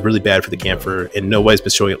 It's been really bad for the camphor, and nobody's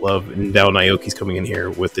been showing it love. And now Naoki's coming in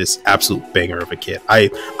here with this absolute banger of a kit.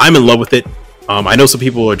 I'm in love with it. I know some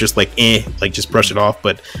people are just like just brush it off,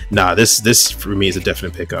 but nah, this for me is a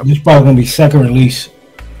definite pickup. This probably gonna be second release,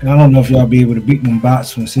 and I don't know if y'all be able to beat them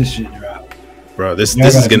bots when this shit drop. Bro, this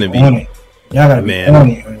is gonna be on it. Y'all gotta be on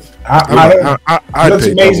it. It looks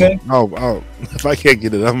amazing. If I can't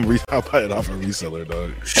get it, I'll buy it off a reseller,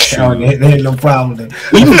 dog. There's no problem.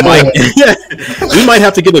 We might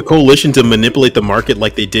have to get a coalition to manipulate the market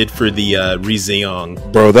like they did for the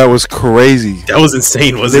Rizeong. Bro, that was crazy. That was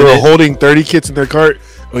insane, wasn't it? They were holding 30 kits in their cart.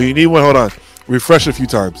 Oh, you need one? Hold on. Refresh a few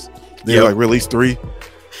times. They released 3.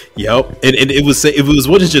 Yep, and it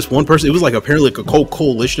wasn't just one person. It was like apparently like a whole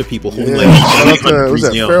coalition of people holding was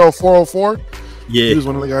that Pharaoh 404? Yeah, he was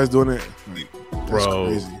one of the guys doing it.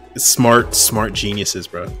 Bro, smart geniuses,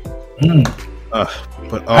 bro.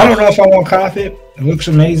 But I don't know if I want to cop it. It looks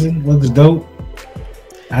amazing. Looks dope.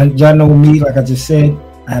 Y'all know me, like I just said.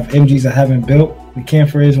 I have MGs I haven't built. The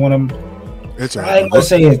camphor is one of them. It's all right. I ain't gonna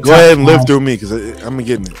say it. Go ahead and live through me because I'm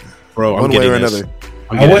getting it, bro. One way or another.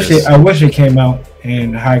 I wish it came out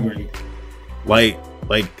in high grade. Like,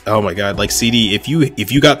 oh my god, like CD. If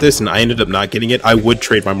you got this and I ended up not getting it, I would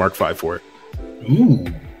trade my Mark V for it. Ooh,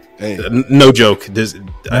 hey. No joke. I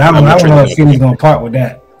don't know if CD's gonna part with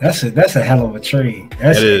that. That's a hell of a trade.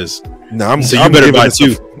 It is. No, so you better buy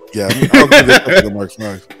 2. Yeah, I'll give this up to the Mark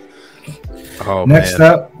V. Oh, next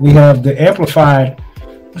up, we have the amplified.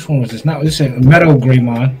 Which one was this? Not this is Metal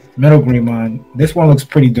Greymon. This one looks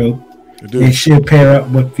pretty dope. They should pair up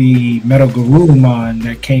with the Metal Garurumon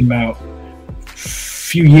that came out a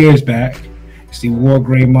few years back. It's the War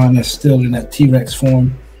Greymon that's still in that T-Rex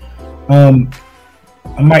form. I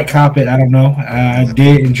might cop it. I don't know. I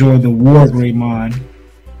did enjoy the War Greymon.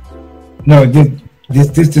 No,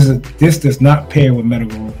 this does not pair with Metal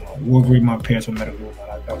Garurumon. War Greymon pairs with Metal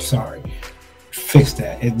Garurumon. I'm sorry. Fix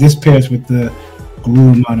that. This pairs with the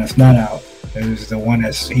Garurumon that's not out. It is the one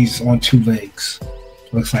he's on 2 legs.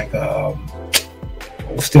 Looks like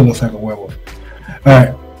still looks like a werewolf. All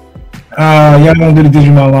right. Y'all don't do the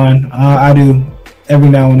Digimon line. I do every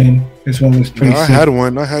now and then. This one looks pretty. I had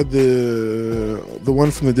one. I had the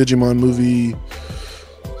one from the Digimon movie.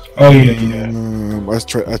 Oh yeah.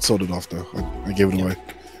 I sold it off though. I gave it away.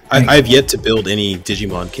 I've yet to build any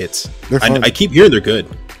Digimon kits. I keep hearing they're good.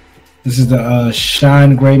 This is the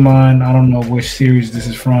Shine Greymon. I don't know which series this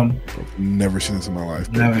is from. I've never seen this in my life.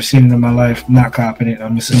 Never seen it in my life. Not copying it.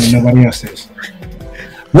 I'm assuming nobody else is.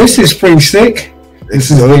 This is pretty sick. This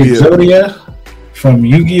is the Exodia from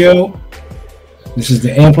Yu-Gi-Oh! This is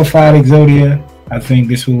the amplified Exodia. I think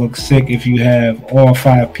this will look sick if you have all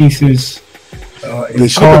 5 pieces. They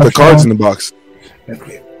should put the cards in the box.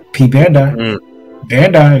 P Bandai.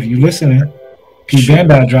 Bandai, if you listening. P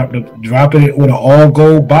Bandai dropping it with an all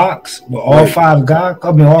gold box with all 5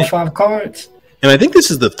 all 5 cards. And I think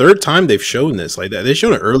this is the 3rd time they've shown this like that. They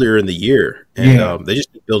showed it earlier in the year, and they just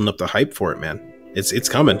building up the hype for it, man. It's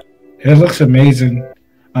coming. It looks amazing.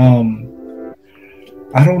 I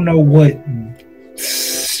don't know what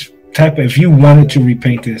type of, if you wanted to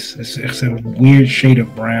repaint this, it's a weird shade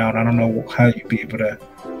of brown. I don't know how you'd be able to.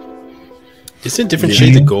 It's in different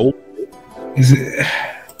shades of gold. Is it?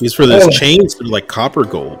 He's for those chains, they're like copper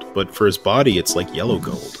gold, but for his body, it's like yellow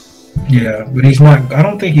gold. Yeah, but he's not. I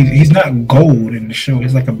don't think he's not gold in the show.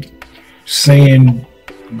 He's like a sand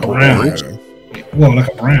brown. Well,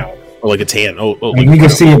 like a brown. Or like a tan. Like we can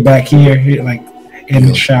see it back here, like in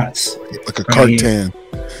the shots. Like a cart tan.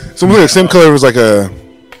 It's almost like the same color as like a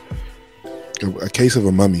case of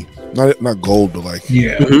a mummy. Not gold, but like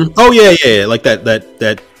Mm-hmm. Oh yeah, like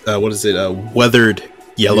that. What is it? Weathered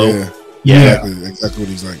yellow. Yeah. Exactly what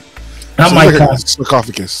he's like. I might like a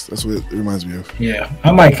sarcophagus. That's what it reminds me of. Yeah,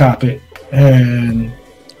 I might cop it. And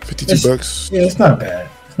 $52. Yeah, it's not bad.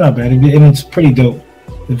 It's not bad, and it's pretty dope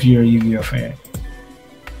if you're a Yu-Gi-Oh fan.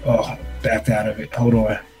 Oh, backed out of it. Hold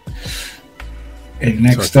on. And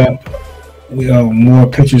next up, we have more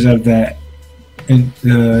pictures of that. And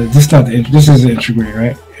this is the entry grade,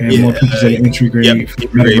 right? And more pictures of the entry grade.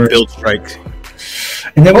 Yep. Build strike.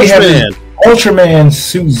 And then we have the Ultraman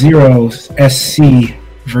Suit Zero SC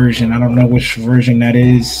version. I don't know which version that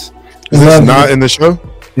is. Is this not in the show?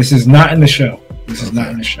 This is not in the show. This is not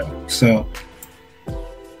in the show. So,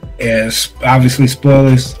 as obviously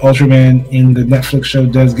spoilers, Ultraman in the Netflix show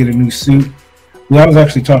does get a new suit. I was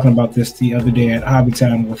actually talking about this the other day at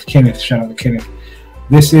Hobbytown with Kenneth. Shout out to Kenneth.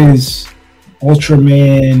 This is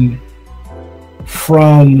Ultraman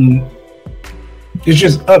from... It's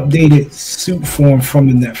just updated suit form from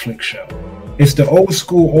the Netflix show. It's the old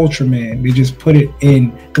school Ultraman. They just put it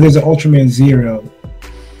in... Because there's an Ultraman Zero.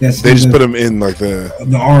 They just put him in like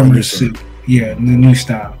the armor suit. Yeah, the new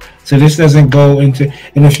style. So this doesn't go into...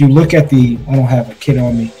 And if you look at the... I don't have a kit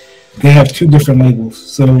on me. They have 2 different labels.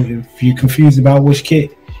 So if you're confused about which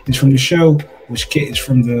kit is from the show, which kit is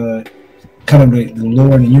from the kind of the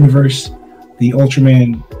lore in the universe, the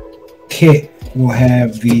Ultraman kit will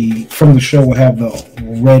have from the show will have the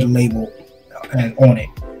red label on it,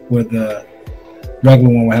 where the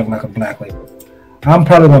regular one will have like a black label. I'm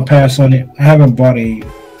probably gonna pass on it. I haven't bought a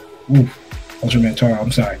Ultraman Taro.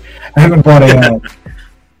 I'm sorry. I haven't bought a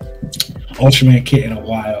Ultraman kit in a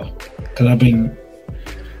while because I've been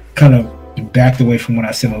kind of backed away from what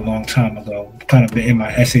I said a long time ago. Kind of been in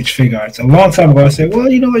my SH Fig Arts. A long time ago, I said, well,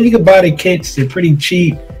 you know what? You can buy the kits. They're pretty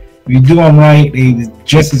cheap. If you do them right, they're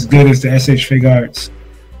just as good as the SH Fig Arts.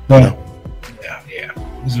 But, yeah.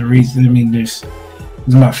 There's a reason. I mean, it's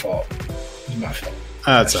my fault. It's my fault.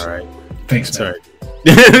 That's all right. Thanks, man.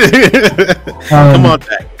 All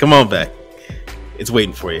right. Come on back. It's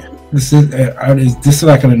waiting for you. Is this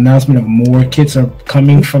like an announcement of more kits are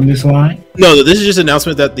coming from this line? No, this is just an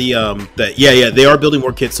announcement that they are building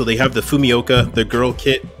more kits. So they have the Fumioka, the girl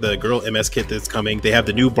kit, the girl MS kit that's coming. They have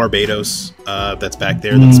the new Barbados that's back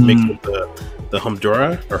there that's mixed with the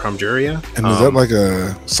Humjuria. And is that like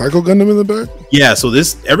a Psycho Gundam in the back? Yeah, so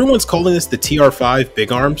everyone's calling this the TR5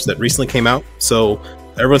 Big Arms that recently came out. So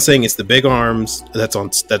everyone's saying it's the Big Arms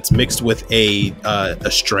that's mixed with a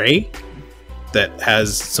Stray that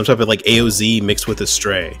has some type of like AOZ mixed with a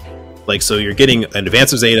Stray. Like, so you're getting an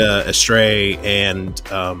Advance of Zeta, a Stray, and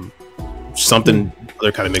something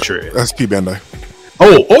other kind of mixture. That's P Bandai.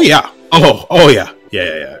 Oh yeah. Oh yeah.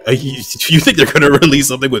 Yeah. You think they're going to release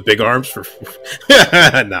something with big arms for?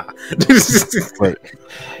 Nah. Right.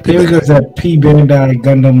 Here goes that P Bandai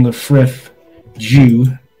Gundam Lefrith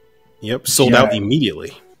Jew. Yep, sold out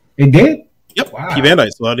immediately. It did? Yep, Wow. P Bandai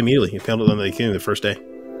sold out immediately. It found it on the beginning the first day.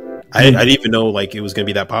 I didn't even know like it was going to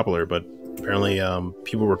be that popular, but apparently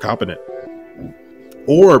people were copping it.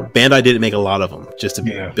 Or Bandai didn't make a lot of them just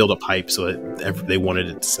to build up hype, so they wanted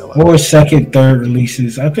it to sell out. Or second, third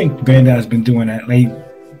releases. I think Bandai's been doing that. They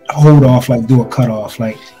hold off, like do a cutoff.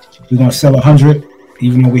 Like we're gonna sell 100,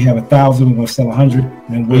 even though we have 1,000. We're gonna sell 100,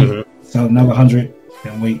 then wait, sell another 100,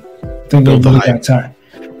 then wait. I think they really got tired.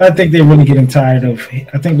 I think they're really getting tired of.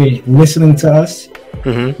 I think they're listening to us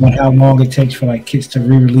on how long it takes for like kits to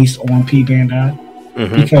re-release on P Bandai.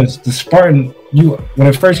 Because the Spartan, when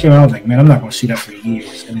it first came out, I was like, man, I'm not going to see that for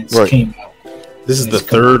years, and it came out. This is the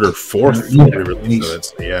third or fourth re-release of it.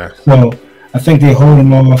 So, yeah. So I think they hold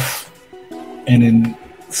them off, and then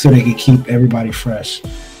so they can keep everybody fresh.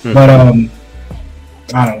 But I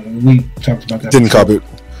don't know. We talked about that. Didn't cop it.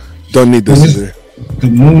 Don't need this either. The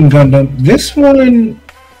Moon Gundam. This one,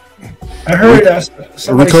 I heard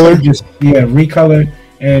recolor. Recolor.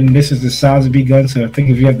 And this is the Sazabi gun, so I think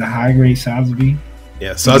if you have the high grade Sazabi,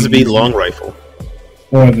 Sazabi long rifle,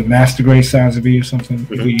 or the master grade Sazabi or something,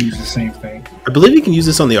 we use the same thing. I believe you can use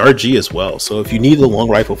this on the RG as well. So if you need the long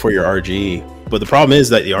rifle for your RG, but the problem is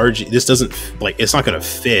that the RG this doesn't it's not going to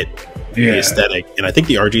fit the aesthetic, and I think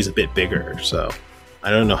the RG is a bit bigger, so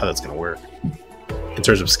I don't know how that's going to work in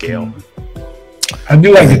terms of scale. I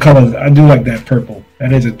do like the colors. I do like that purple.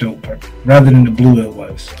 That is a dope purple, rather than the blue it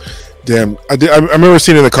was. Damn, I remember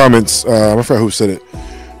seeing in the comments. I forgot who said it,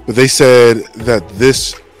 but they said that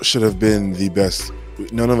this should have been the best.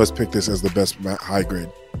 None of us picked this as the best high grade.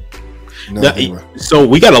 So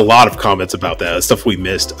we got a lot of comments about that stuff we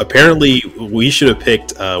missed. Apparently, we should have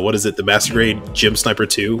picked the Master Grade Gym Sniper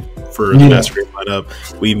 2 for the Master Grade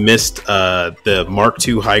lineup. We missed the Mark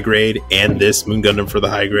II high grade and this Moon Gundam for the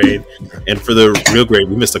high grade, and for the real grade,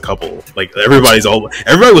 we missed a couple. Like everybody was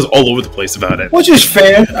all over the place about it, which is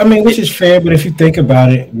fair. Which is fair. But if you think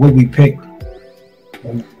about it, what we picked.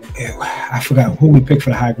 I forgot who we picked for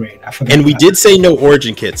the high grade. And we did say no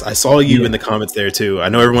Origin kits. I saw you in the comments there too. I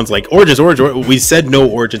know everyone's like Origins. We said no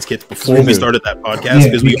Origins kits before we started that podcast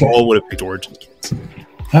because we all would have picked Origin kits.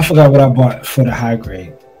 I forgot what I bought for the high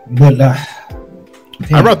grade, but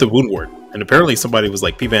I brought the Wound Ward, and apparently somebody was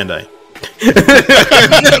like P Bandai.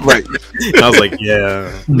 Right. I was like,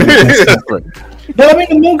 yeah. But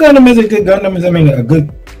the Moon Gundam is a good Gundam. A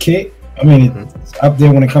good kit. It's up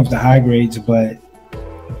there when it comes to high grades, but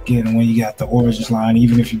again, when you got the Origins line,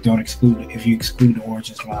 even if you exclude the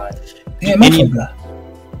Origins line, and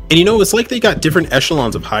it's like they got different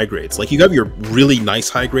echelons of high grades. Like you have your really nice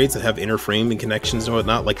high grades that have inner frame and connections and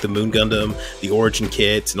whatnot, like the Moon Gundam, the Origin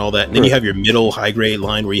kits, and all that. And then you have your middle high grade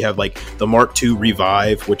line where you have like the Mark II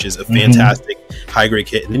Revive, which is a fantastic high grade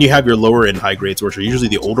kit. And then you have your lower end high grades, which are usually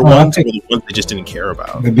the older ones, or the ones they just didn't care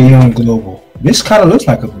about. The Beyond Global. This kind of looks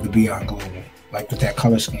like the Beyond Global. Like with that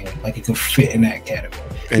color scheme, like it could fit in that category.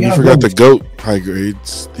 And you forgot the GOAT high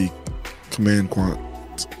grades, the Command Quant.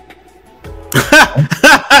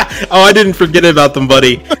 Oh, I didn't forget about them,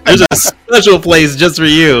 buddy. There's a special place just for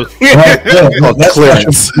you. Right, that's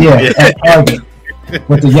clearance. Target.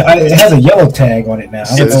 It has a yellow tag on it now.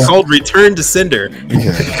 It's called Return to Cinder.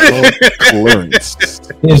 Clearance.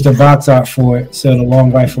 Here's the box art for it. So the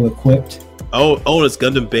long rifle equipped. Oh, it's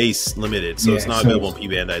Gundam Base Limited, so it's not available on P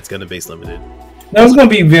Bandai. It's Gundam Base Limited. No, it's going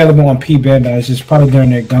to be available on P Bandai. It's just probably during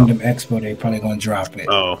their Gundam Expo, they're probably going to drop it.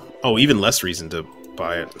 Oh, even less reason to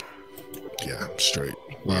buy it. Yeah, straight.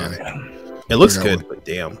 Why? It looks good, but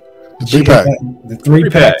damn. The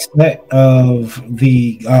three-pack set of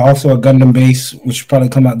the also a Gundam Base, which will probably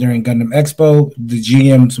come out during Gundam Expo. The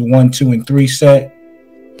GM's 1, 2, and 3 set.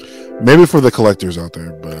 Maybe for the collectors out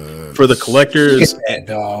there, but for the collectors,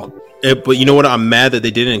 dog. But you know what? I'm mad that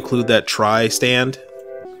they didn't include that tri-stand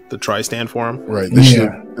for him. Right.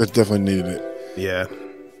 They definitely needed it. Yeah.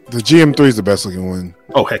 The GM3 is the best looking one.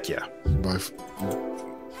 Oh, heck yeah.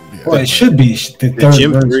 Well, it should be the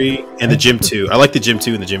Gym 3 and the Gym 2. I like the Gym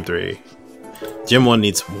 2 and the Gym 3. Gym 1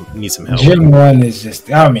 needs some help. Gym 1 is just,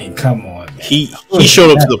 come on. Man. He showed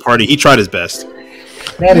up to the party. He tried his best.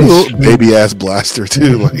 That is baby ass blaster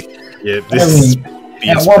too.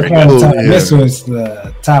 At one point in time, this was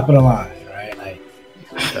the top of the line, right?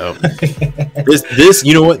 This,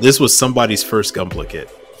 you know what? This was somebody's first Gunpla kit,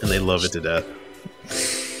 and they love it to death.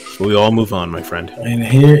 But we all move on, my friend. And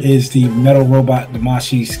here is the Metal Robot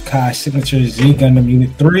Damashi's Kai Signature Z Gundam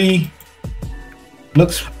Unit 3.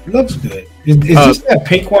 Looks good. Is this that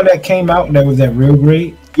pink one that came out that was that real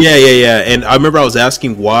grade? Yeah. And I remember I was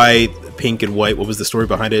asking why pink and white. What was the story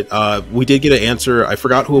behind it? We did get an answer. I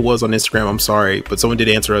forgot who it was on Instagram. I'm sorry, but someone did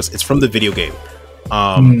answer us. It's from the video game.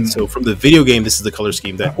 So from the video game, this is the color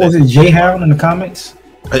scheme. Was it J-Hound in the comments?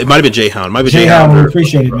 It might have been J-Hound. J-Hound, we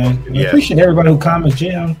appreciate it, man. We appreciate everybody who comments.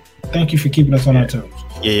 J-Hound, thank you for keeping us on our toes.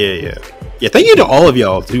 Yeah. Thank you to all of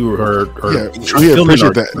y'all who are we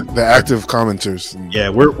appreciate the active commenters. Yeah,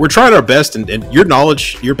 we're trying our best, and your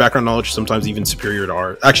knowledge, your background knowledge, is sometimes even superior to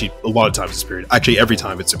ours. Actually, a lot of times it's superior. Actually, every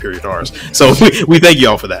time it's superior to ours. So we thank you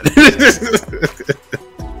all for that.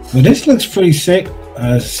 Well, this looks pretty sick.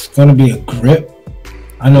 It's going to be a grip.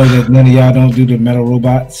 I know that none of y'all don't do the metal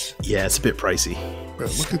robots. Yeah, it's a bit pricey.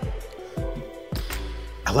 Look at...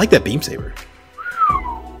 I like that beam saber.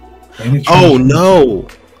 Oh no!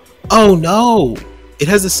 It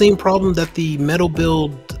has the same problem that the metal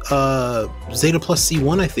build Zeta Plus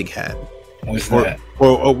C1 I think had. What's that?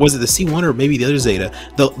 Or was it the C1 or maybe the other Zeta?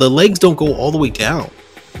 The legs don't go all the way down.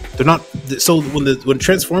 They're not. So when it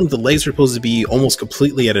transforms, the legs are supposed to be almost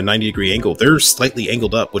completely at a 90-degree angle. They're slightly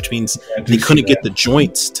angled up, which means they couldn't get the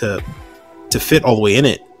joints to fit all the way in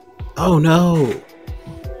it. Oh no!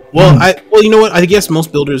 Well, you know what? I guess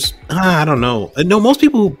most builders, I don't know. No, most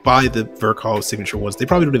people who buy the Verkov signature ones, they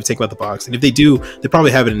probably don't even take them out the box. And if they do, they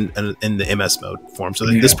probably have it in the MS mode form. So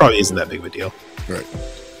this probably isn't that big of a deal. Right.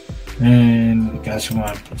 And got you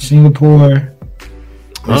one from Singapore.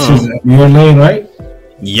 This is your lane, right?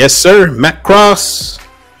 Yes, sir. Matt Cross.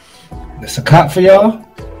 That's a cop for y'all.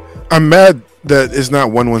 I'm mad that it's not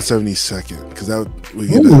 1/172nd because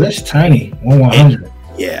that's tiny. 1/100.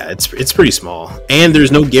 Yeah, it's pretty small, and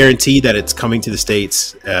there's no guarantee that it's coming to the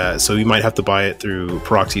States. So you might have to buy it through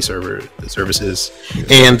proxy services.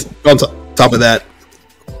 And on top of that,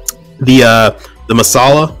 the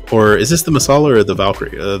Masala, or is this the Masala or the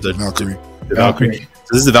Valkyrie? The Valkyrie. The Valkyrie.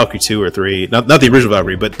 So this is the Valkyrie 2 or 3, not the original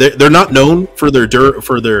Valkyrie, but they're not known for their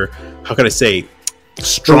how can I say,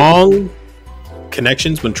 strong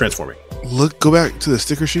connections when transforming. Go back to the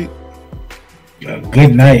sticker sheet.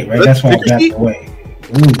 Good night, right? That's why I backed away.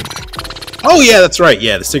 Ooh. Oh yeah, that's right.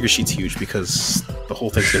 Yeah, the sticker sheet's huge because the whole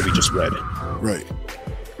thing's gonna be just red. Right.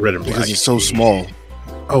 Red and black. Because it's so small.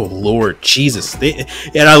 Oh Lord Jesus! And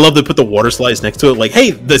I love to put the water slides next to it. Like,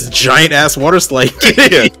 hey, this giant ass water slide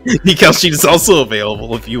decal sheet is also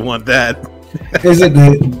available if you want that. Is it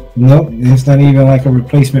good? Nope, it's not even like a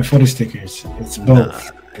replacement for the stickers. It's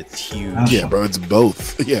both. It's huge. Yeah, bro, it's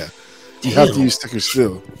both. Yeah, you have to use stickers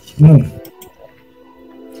still.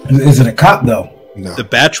 Is it a cop though? No. The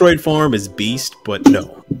Batroid form is beast, but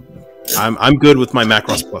no. I'm good with my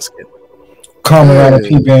Macross Plus kit. Kamen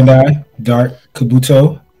P Bandai, Dark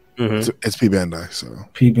Kabuto. Mm-hmm. It's P Bandai, so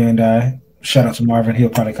P Bandai. Shout out to Marvin, he'll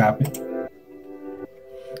probably copy.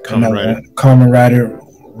 Kamen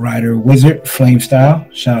Rider Wizard, Flame Style.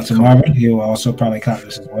 Shout out to Marvin, he'll also probably copy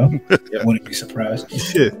this as well. Wouldn't be surprised.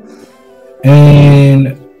 Yeah.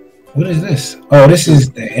 And what is this? Oh, this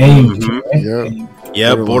is the aim. Mm-hmm. Right?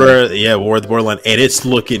 Yeah, War of the Borderline, and it's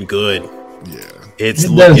looking good. Yeah, it's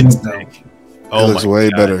looking sick. Oh, it looks way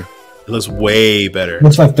better. It looks way better.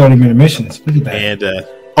 Looks like 30-minute missions. Look at that. And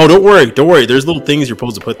don't worry. There's little things you're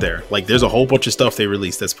supposed to put there. Like there's a whole bunch of stuff they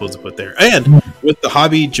released that's supposed to put there. And with the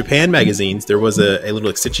Hobby Japan magazines, there was a little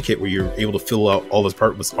extension kit where you're able to fill out all those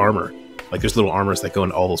parts with armor. Like there's little armors that go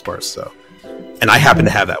into all those parts. So, and I happen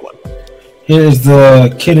to have that one. Here's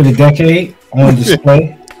the kit of the decade on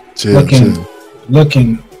display.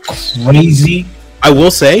 Looking crazy. I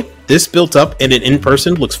will say this built up and in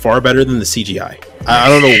person looks far better than the CGI. I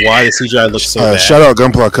don't know why the CGI looks so bad. Shout out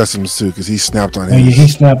Gunpla Customs too, because he snapped on his. Yeah,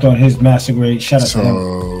 he snapped on his master grade. Shout out to him.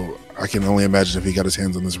 So I can only imagine if he got his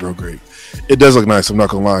hands on this real great. It does look nice. I'm not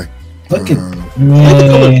gonna lie. Look at the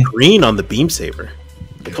color green on the beam saber.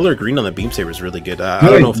 The color green on the beam saber is really good. I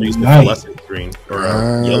don't know if they're using the fluorescent green or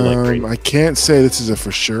yellow green. I can't say this is a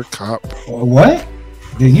for sure cop. What?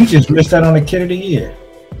 Did you just miss that on the kit of the year?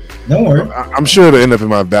 Don't worry. I'm sure it'll end up in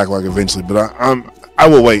my backlog eventually, but I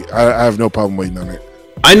will wait. I have no problem waiting on it.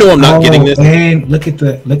 I know I'm not getting this. And look at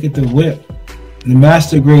the whip. The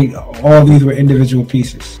master grade. All these were individual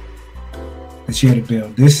pieces that you had to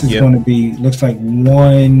build. This is going to be looks like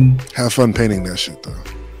one. Have fun painting that shit though.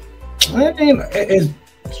 I mean,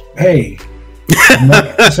 hey,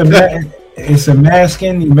 it's a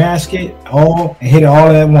masking. You mask it all and hit it all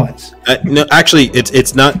at once. No, actually,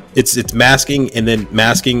 it's not. It's masking and then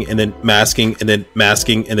masking and then masking and then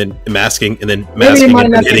masking and then masking and then masking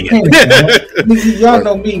and then hitting it. Y'all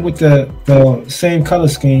know me with the same color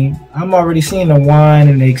scheme. I'm already seeing the wine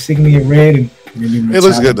and the insignia red and It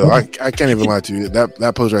looks good though. I can't even lie to you.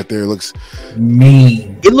 That pose right there looks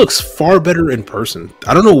mean. It looks far better in person.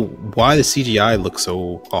 I don't know why the CGI looks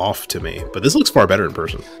so off to me, but this looks far better in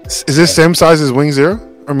person. Is this same size as Wing Zero?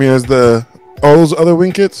 I mean, as all those other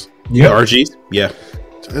wing kits? Yeah, RGs. Yeah,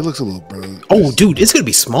 it looks a little, bro. Oh, dude, it's gonna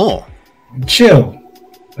be small. Chill.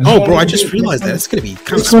 Bro, I just realized that it's gonna be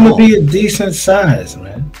kind of It's small. gonna be a decent size,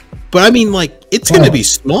 man. But I mean, like, it's gonna be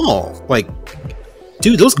small. Like,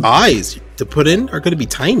 dude, those eyes to put in are gonna be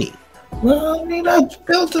tiny. Well, I mean, I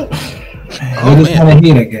built them. Oh, just kind of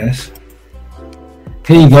heat, I guess.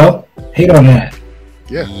 Here you go. Hate on that.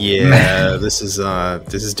 Yeah. This is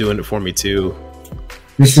doing it for me too.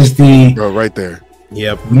 This is the right there.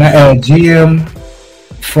 Yep. GM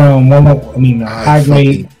from high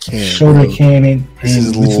grade shoulder cannon. This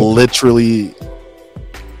is literally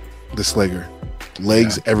the Slager,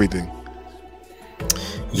 legs, everything.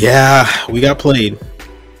 Yeah, we got played,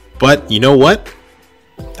 but you know what?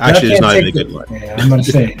 Actually, there's not even a good one. Yeah, I'm gonna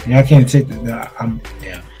say, I can't take the. I'm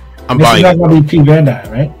buying not it. gonna be P Bandai,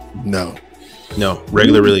 right? No,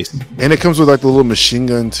 regular release. And it comes with like the little machine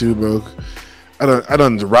gun too, bro. I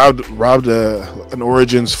done robbed an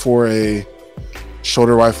Origins for a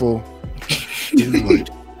shoulder rifle. Dude,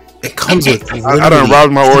 it comes with. I done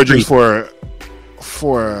robbed my Origins for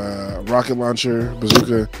a rocket launcher,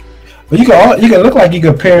 bazooka. But you can look like you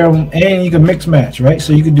could pair them and you can mix match, right?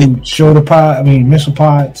 So you could do missile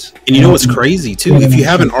pods. And you know what's crazy too? If you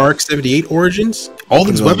have an RX-78 Origins, all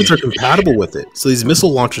these weapons are compatible with it. So these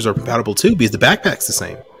missile launchers are compatible too because the backpack's the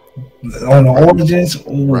same. On the Origins,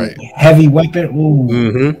 right? Heavy weapon, ooh.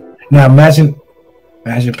 Mm-hmm. Now imagine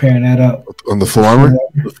pairing that up on the full armor.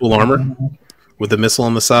 The full armor with the missile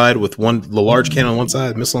on the side, with the large cannon on one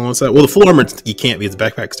side, missile on one side. Well, the full armor you can't because the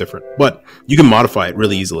backpack's different, but you can modify it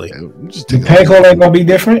really easily. The peg hole ain't gonna be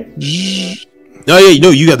different. No,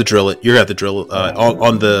 you got to drill it. You got to drill it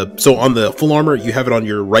on the full armor. You have it on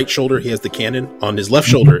your right shoulder. He has the cannon on his left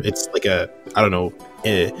shoulder. It's like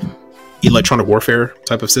electronic warfare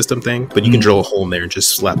type of system thing, but you can drill a hole in there and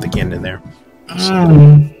just slap the cannon in there.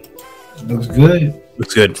 Looks good.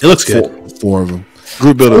 Looks good. It looks good. Four of them.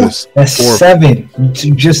 Group build of this. That's 7.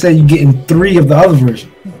 You just said you're getting 3 of the other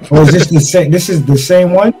version. Or is this the same? This is the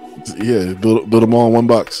same one? Yeah, build them all in one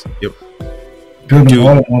box. Yep. Build them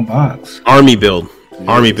all in one box. Army build. Yes.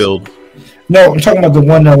 Army build. No, I'm talking about the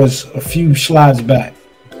one that was a few slides back.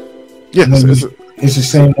 Yes, it's the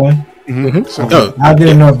same one. Mm-hmm. Okay. I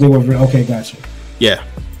didn't know if they were. Okay, gotcha. Yeah,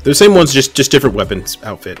 they're the same ones, just different weapons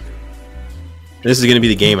outfit. This is going to be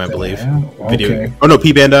the game, I believe. Yeah, okay. Video. Oh no,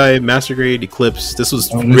 P Bandai, Master Grade, Eclipse. This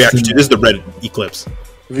was Reaction 2. This is the red Eclipse. Have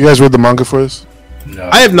you guys read the manga for this? No,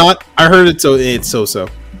 I have not. I heard it's so.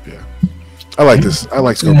 Yeah, I like this. I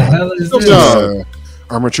like Scope.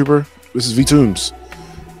 Armor Trooper. This is V-Tunes.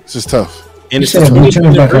 This is tough. And it's the 20th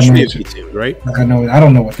anniversary of V-Tunes, right? I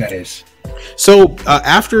don't know what that is. So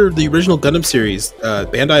after the original Gundam series,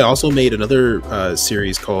 Bandai also made another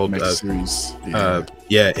series called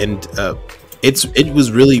it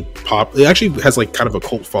was really popular. It actually has like kind of a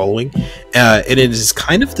cult following, and it is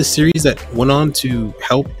kind of the series that went on to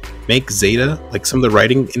help make Zeta, like some of the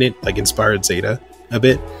writing in it, like inspired Zeta a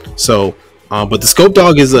bit. So, but the Scope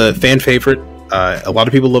Dog is a fan favorite. A lot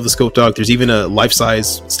of people love the Scope Dog. There's even a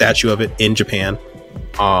life-size statue of it in Japan.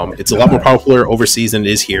 It's a lot more popular overseas than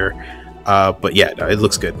it is here. But yeah, no, it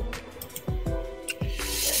looks good.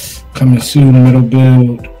 Coming soon, middle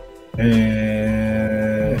build.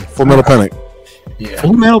 Full Metal Panic. Yeah.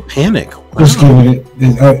 Full Metal Panic. Wow. Just giving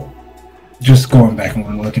it. Just going back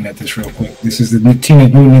and looking at this real quick. This is the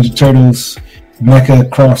Teenage Mutant Ninja Turtles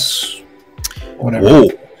Mecha Cross. Whatever. Whoa.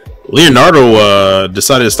 Leonardo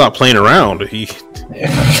decided to stop playing around. But he's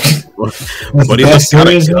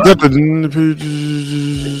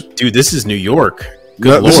dude, this is New York.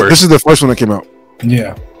 Good Lord. This is the first one that came out.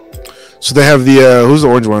 Yeah. So they have the who's the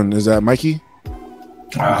orange one? Is that Mikey?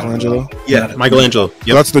 Michelangelo? Yeah, Michelangelo. Yep.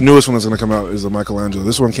 So that's the newest one that's going to come out is the Michelangelo.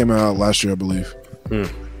 This one came out last year, I believe.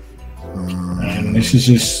 And this is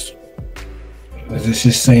just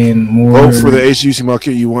saying more. Oh, for the HUC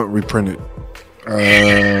market, you want reprinted?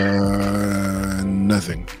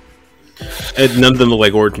 Nothing. None of them look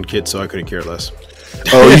like Origin kits, so I couldn't care less.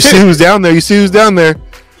 Oh, you see who's down there?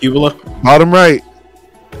 Cubula? Bottom right.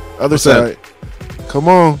 Other What's side. That? Come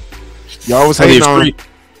on. Y'all was hating on.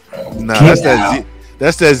 Nah, that's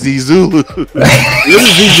that Z Zulu. This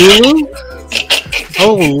is Z Zulu?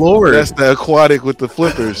 Oh Lord. That's the aquatic with the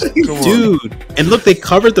flippers. Dude. And look, they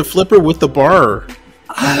covered the flipper with the bar.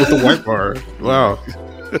 With the white bar. Wow.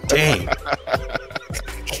 Dang.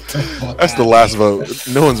 That's the last vote.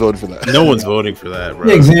 No one's voting for that. No one's voting for that, bro.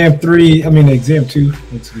 The exam 3. I mean, the exam 2.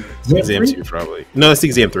 Exam 2, probably. No, that's the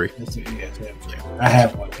exam 3. That's it, yeah, exam 3. I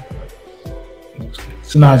have one.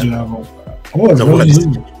 Sinatra, I vote for.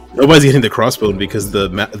 Nobody's getting the crossbone because the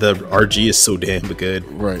RG is so damn good.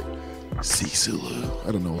 Right. Sisulu.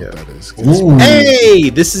 I don't know what that is. Ooh. Hey,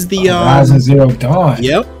 this is the Horizon Zero Dawn.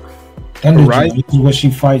 Yep. This is what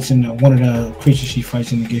she fights in one of the creatures she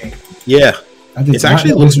fights in the game. Yeah. It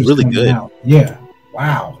actually looks really good. Out. Yeah.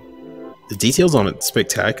 Wow. The details on it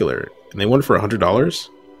spectacular. And they won it for $100.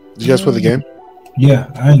 Did you guys play the game?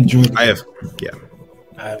 Yeah, I enjoyed it. I have. Yeah.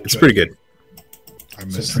 It's pretty good. I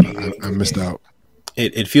missed out.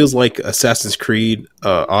 It feels like Assassin's Creed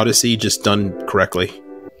Odyssey just done correctly.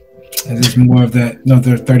 And there's more of that. No,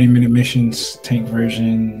 there are 30-minute missions, tank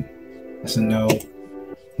version. That's a no.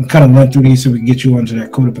 We'll kind of run through these so we can get you onto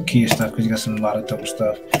that Code of Bakia stuff because you got a lot of dope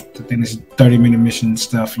stuff. So then this is 30-minute mission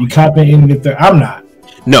stuff. You copying it? I'm not.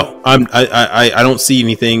 No, I don't see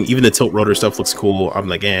anything. Even the tilt rotor stuff looks cool. I'm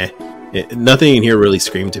like, nothing in here really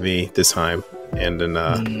screamed to me this time. And then,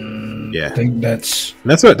 yeah, I think that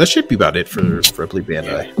should be about it for I believe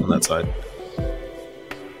Bandai on that side.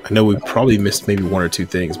 I know we probably missed maybe one or two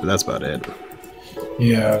things, but that's about it.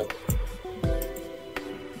 Yeah.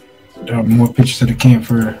 There are more pictures of the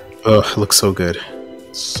camper. Oh, it looks so good.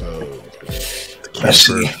 So I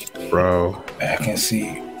see, bro. I can see,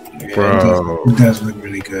 yeah, bro. It does look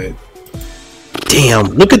really good. Damn!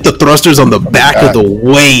 Look at the thrusters on the back of the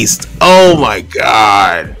waist. Oh my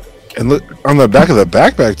god! And look on the back of the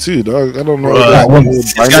backpack too, dog. I don't know.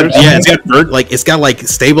 It's got like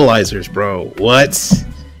stabilizers, bro. What?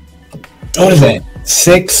 What is that?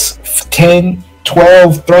 6, 10,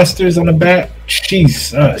 12 thrusters on the back.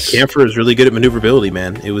 Jesus. The camper is really good at maneuverability,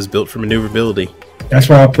 man. It was built for maneuverability. That's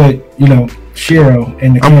why I put, Shiro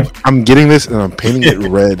in the camper. I'm getting this and I'm painting it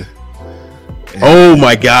red. Oh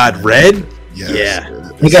my god, red? Yes. Yeah.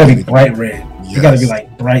 It gotta be bright red. Yes. It gotta be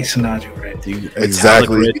like bright Sinatra red. Dude,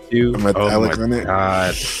 exactly. Red too. I'm metallic on it.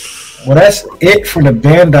 God. Well, that's it for the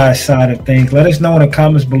Bandai side of things. Let us know in the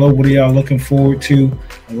comments below what are y'all looking forward to.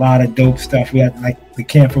 A lot of dope stuff. We had like the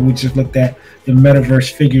camper we just looked at, the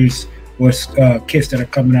metaverse figures or kits that are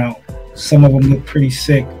coming out. Some of them look pretty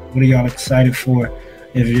sick. What are y'all excited for?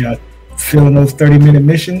 If y'all feeling those 30-minute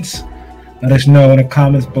missions, let us know in the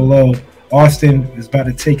comments below. Austin is about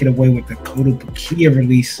to take it away with the Code of Bakia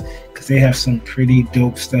release because they have some pretty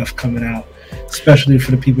dope stuff coming out, especially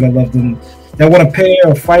for the people that love them, that want to pay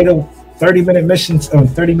or fight a 30-minute missions of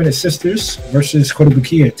 30-minute sisters versus Code of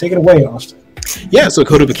Bakia. Take it away, Austin. Yeah, so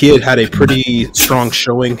Code of Bakia had a pretty strong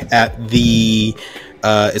showing at the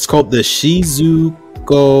it's called the Shizuko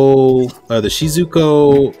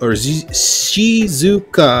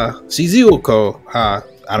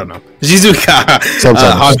I don't know.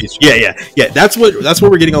 Shizuka hobbies. Yeah. That's where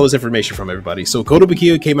we're getting all this information from, everybody. So Code of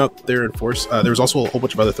Bakia came out there in force. There was also a whole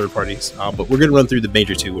bunch of other third parties, but we're going to run through the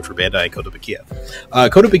major two, which were Bandai and Code of Bakia.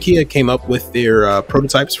 Code of Bakia came up with their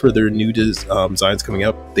prototypes for their new designs coming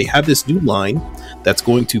up. They have this new line that's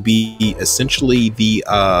going to be essentially the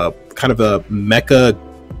kind of a mecha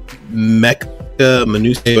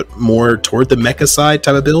Manuse, but more toward the mecha side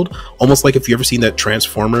type of build, almost like if you ever seen that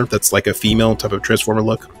Transformer that's like a female type of Transformer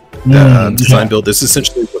look design build. This is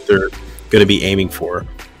essentially what they're going to be aiming for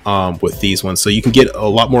with these ones. So you can get a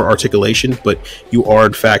lot more articulation, but you are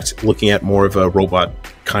in fact looking at more of a robot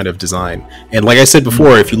kind of design. And like I said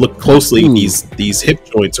before, if you look closely, these hip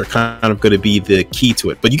joints are kind of going to be the key to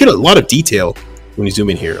it, but you get a lot of detail when you zoom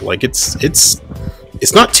in here. Like it's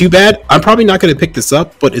not too bad. I'm probably not going to pick this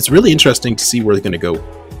up, but it's really interesting to see where they're going to go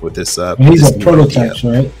with this. These are prototypes,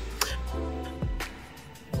 right?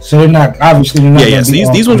 So they're not obviously. They're not So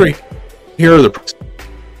these ones right here are the.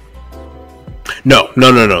 No.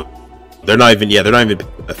 They're not even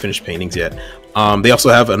finished paintings yet. They also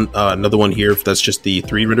have another one here that's just the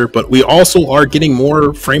 3D render, but we also are getting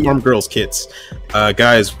more Frame Arm Girls kits,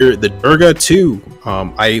 guys. We're the Durga 2.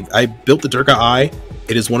 I built the Durga Eye.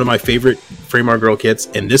 It is one of my favorite Frame Arm Girl kits,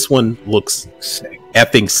 and this one looks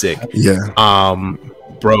effing sick. Yeah.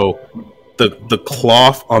 Bro, the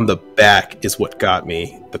cloth on the back is what got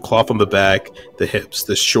me. The cloth on the back, the hips,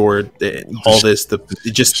 the short,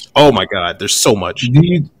 oh my god, there's so much. Do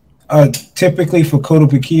you typically for Code of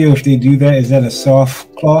Bakia, if they do that, is that a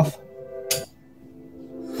soft cloth?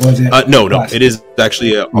 Or is it no, it is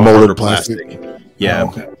actually a molded plastic. Yeah. Oh,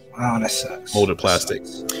 okay. Oh, that sucks. Molded plastic.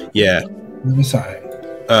 Yeah. I'm sorry.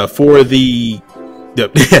 For the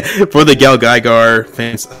for the Gal Gaigar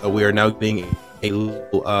fans, we are now getting a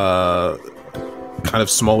little kind of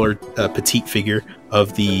smaller petite figure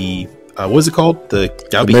of the what is it called? The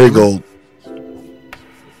Gal Marigold.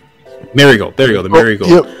 Marigold. There you go. The Marigold.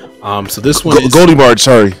 Yep. So this one is Goldie Marge.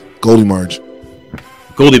 Sorry, Goldie Marge.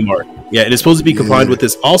 Goldie Marge. Yeah, it is supposed to be combined with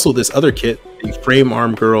this. Also, this other kit, the Frame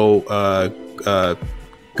Arm Girl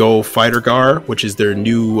Go Fighter Gar, which is their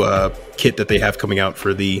new kit that they have coming out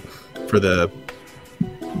for that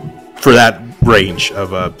range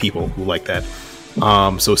of people who like that.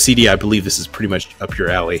 So CD, I believe this is pretty much up your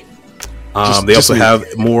alley. They also have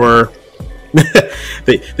more.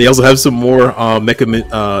 they also have some more Megami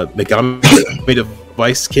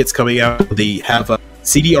device kits coming out. They have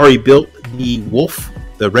CD already built the wolf,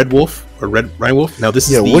 the red wolf or red Rhine wolf. Now this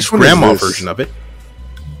is the grandma version of it.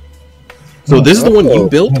 So this is the one you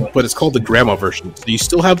built, but it's called the grandma version. So you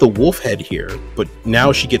still have the wolf head here, but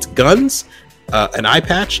now she gets guns, an eye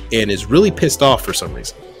patch, and is really pissed off for some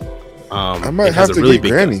reason. I might have to get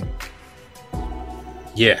Granny. Gun.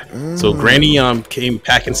 Yeah. So Granny came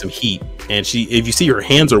packing some heat, and if you see her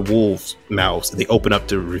hands are wolves' mouths, and they open up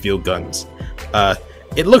to reveal guns.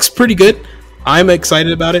 It looks pretty good. I'm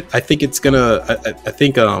excited about it. I think it's gonna. I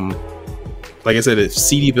think like I said, if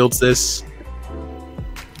CD builds this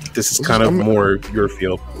is kind of more your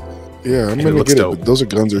field. Yeah, I'm gonna get it. But those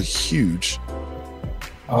guns are huge.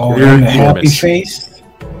 Oh, and the happy face.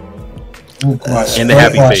 Oh, gosh. And the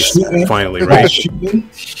happy face, finally, right?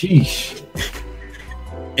 Sheesh.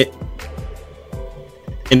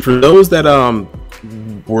 And for those that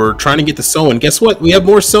were trying to get the sewing, guess what? We have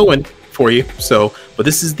more sewing for you. But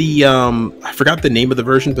this is the I forgot the name of the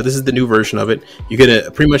version, but this is the new version of it. You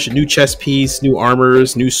get pretty much a new chest piece, new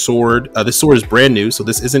armors, new sword. This sword is brand new, so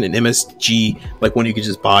this isn't an MSG like one you can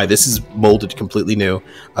just buy. This is molded completely new.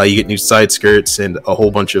 You get new side skirts and a whole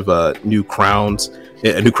bunch of new crowns.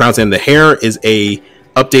 New crowns, and the hair is a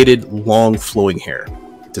updated long flowing hair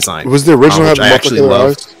design. Was the original have multicolor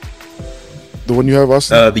eyes? The one you have,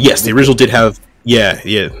 Austin? Yes, the original did have.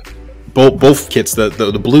 Yeah. Both kits,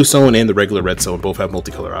 the blue sewn and the regular red sewn, both have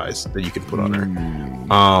multicolor eyes that you can put on her.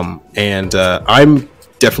 And I'm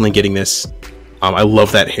definitely getting this. I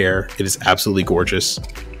love that hair. It is absolutely gorgeous.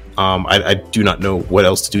 I do not know what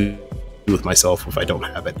else to do with myself if I don't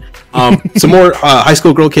have it. Some more high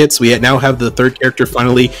school girl kits. We now have the third character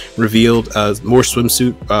finally revealed. More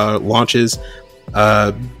swimsuit launches.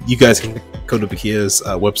 You guys can go to Bakia's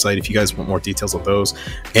website if you guys want more details on those.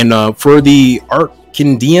 And for the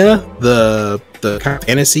Arcandia, the kind of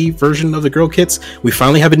fantasy version of the girl kits, we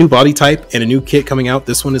finally have a new body type and a new kit coming out.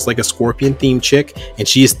 This one is like a scorpion themed chick, and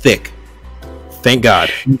she is thick. Thank God.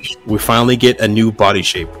 We finally get a new body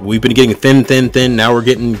shape. We've been getting thin. Now we're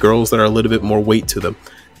getting girls that are a little bit more weight to them.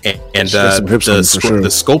 And the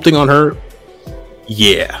sculpting on her,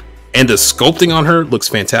 yeah. And the sculpting on her looks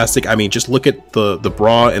fantastic. I mean, just look at the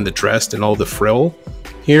bra and the dress and all the frill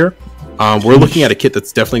here. We're looking at a kit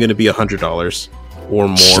that's definitely going to be $100 or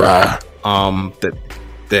more.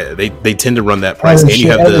 They tend to run that price. And you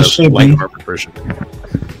have the light armored version.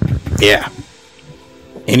 Yeah.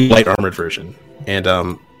 Any light armored version.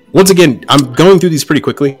 And once again, I'm going through these pretty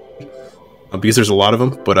quickly because there's a lot of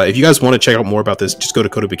them. But if you guys want to check out more about this, just go to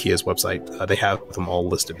Kotobukiya's website. They have them all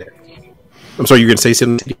listed there. I'm sorry, you're going to say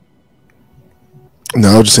something? No,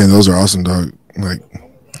 I was just saying those are awesome, dog. Like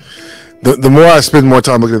the more I spend more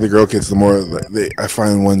time looking at the girl kits, the more I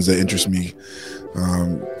find ones that interest me.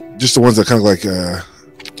 Just the ones that kind of like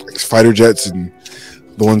fighter jets and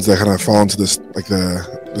the ones that kind of fall into this like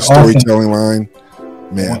the storytelling line.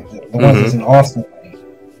 Man, the one that's an awesome.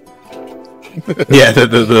 Yeah,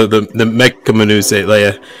 the Mecha Manu say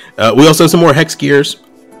Leia. We also have some more hex gears.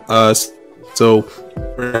 So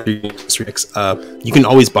you can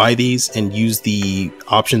always buy these and use the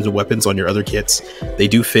options and weapons on your other kits. They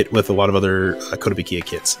do fit with a lot of other Kotobukiya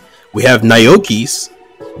kits. We have Naoki's.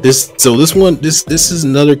 This is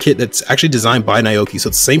another kit that's actually designed by Naoki. So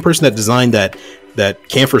it's the same person that designed that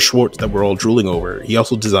Camphor Schwartz that we're all drooling over. He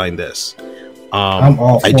also designed this. I'm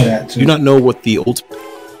all for that too. Do not know what the old.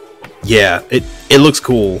 Yeah, it looks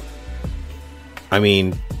cool. I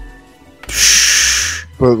mean,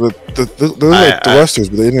 but they're like thrusters,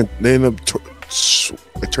 but they end up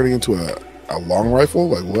turning into a long rifle.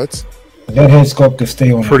 Like what? That head sculpt could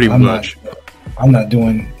stay on. Pretty much. I'm not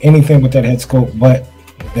doing anything with that head sculpt, but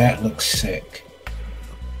that looks sick,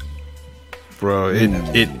 bro.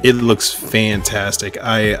 It looks fantastic.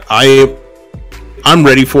 I'm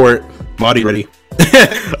ready for it. Body ready.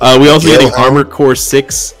 We also getting Armored Core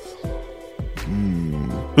 6.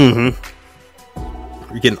 We're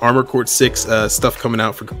getting Armored Core 6 stuff coming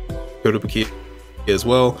out for Kotobukiya as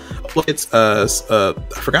well. It's I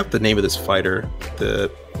forgot the name of this fighter.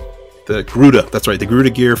 The Garuda. That's right. The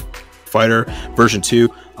Garuda Gear Fighter version 2.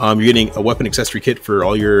 You're getting a weapon accessory kit for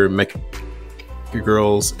all your mecha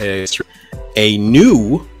girls. A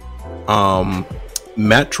new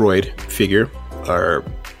Metroid figure, or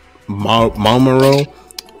Mamoru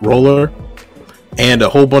roller, and a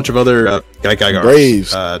whole bunch of other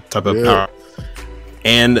Braves type of power,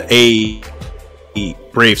 and a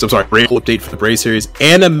Braves. I'm sorry, Brave update for the Brave series,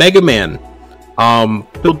 and a Mega Man.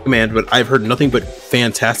 Build command, but I've heard nothing but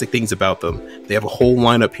fantastic things about them. They have a whole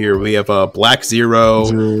lineup here. We have a Black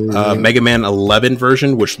Zero, Mega Man 11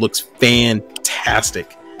 version, which looks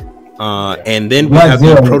fantastic. And then we have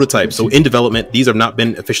the prototype. So in development, these have not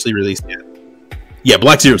been officially released yet. Yeah,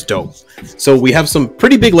 Black Zero's dope. So we have some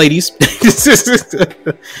pretty big ladies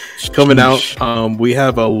coming out. We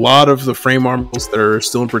have a lot of the frame arms that are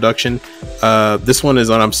still in production. This one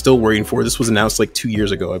is on. I'm still waiting for. This was announced like 2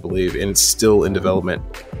 years ago, I believe, and it's still in development.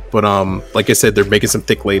 But like I said, they're making some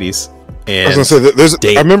thick ladies. And I was gonna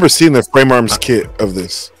say, I remember seeing the frame arms kit of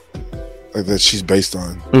this, like that she's based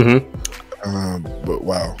on. But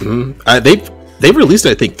wow, they've released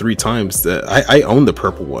it, I think 3 times. I own the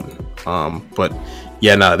purple one. But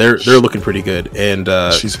yeah, they're looking pretty good, and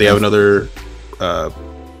they have another.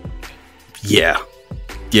 Yeah,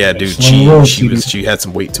 dude, she had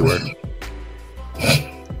some weight to her.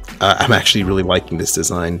 I'm actually really liking this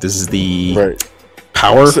design. This is the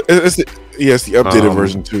power. It's the updated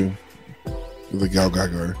version too. The Gal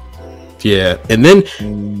Gagar. Yeah, and then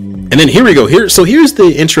here we go. Here's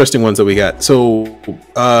the interesting ones that we got. So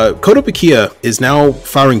Kotobukiya is now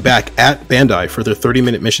firing back at Bandai for their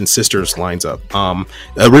 30-minute mission sisters lines up.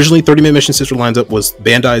 Originally 30-minute mission sister lines up was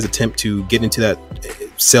Bandai's attempt to get into that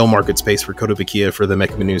sale market space for Kotobukiya for the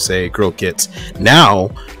Mecha Manuse girl kits. Now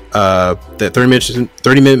that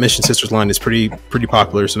 30-minute mission sisters line is pretty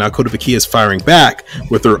popular, so now Kotobukiya is firing back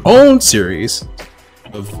with their own series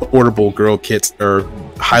of affordable girl kits that are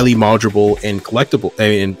highly modular and collectible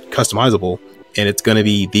and customizable, and it's going to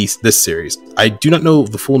be this series. I do not know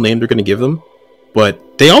the full name they're going to give them,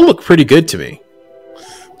 but they all look pretty good to me.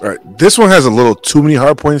 All right, this one has a little too many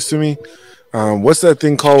hard points to me. What's that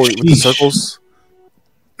thing called with the circles?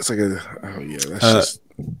 It's like that's just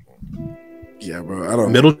bro. I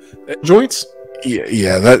don't middle joints.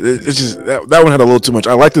 Yeah, that one had a little too much.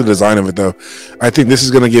 I like the design of it though. I think this is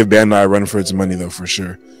going to give Bandai a run for its money though, for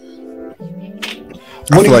sure.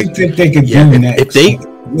 What do you think they could do next?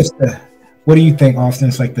 What do you think, Austin?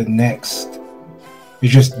 It's like the next.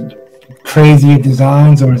 It's just crazier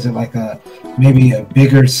designs, or is it like maybe a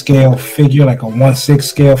bigger scale figure, like a 1/6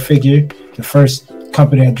 scale figure? The first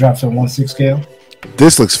company that drops a 1/6 scale.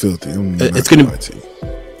 This looks filthy. It's going to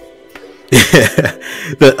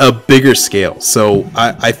a bigger scale. So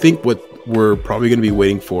I think what we're probably going to be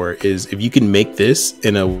waiting for is if you can make this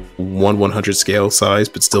in a 1/100 scale size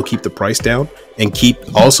but still keep the price down and keep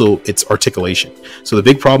also its articulation. So the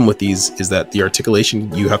big problem with these is that the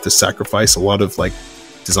articulation, you have to sacrifice a lot of like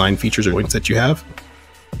design features or points that you have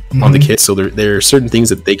on the kit. So there are certain things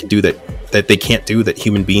that they can do that they can't do that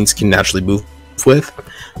human beings can naturally move with.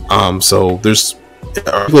 So there's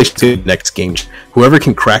articulation to the next game. Whoever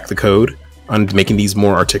can crack the code on making these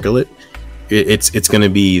more articulate, it's going to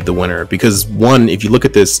be the winner. Because one, if you look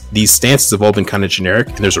at this, these stances have all been kind of generic,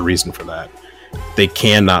 and there's a reason for that. They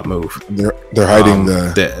cannot move. They're hiding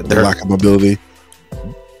the lack of mobility.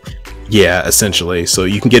 Yeah, essentially. So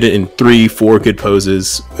you can get it in 3-4 good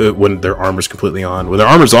poses when their armor's completely on. When their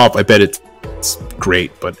armor's off, I bet it's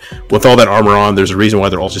great. But with all that armor on, there's a reason why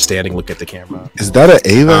they're all just standing, look at the camera. Is that an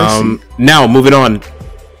Ava? Now, moving on.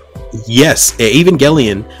 Yes,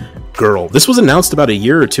 Evangelion girl. This was announced about a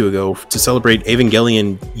year or two ago to celebrate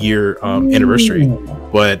Evangelion year anniversary,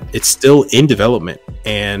 but it's still in development,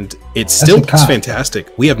 and it still looks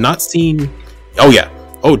fantastic. We have not seen...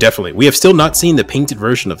 Oh, definitely. We have still not seen the painted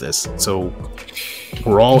version of this, so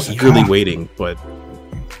we're all eagerly waiting, but...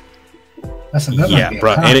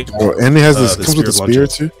 bro. And it has this comes with the spear,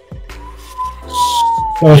 too?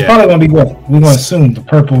 So it's probably going to be what? We're going to assume the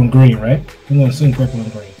purple and green, right? We're going to assume purple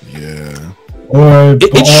and green. Yeah. Or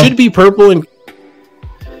it should be purple and...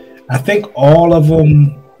 I think all of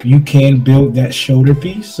them, you can build that shoulder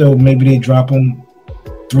piece, so maybe they drop them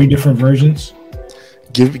 3 different versions.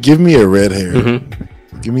 Give me a red hair. Mm-hmm.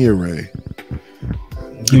 Give me a Ray.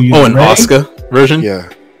 An Asuka version? Yeah.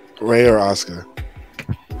 Ray or Asuka.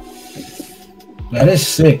 That is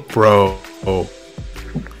sick. Bro.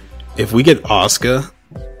 If we get Asuka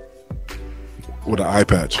with an eye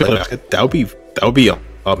patch, that would be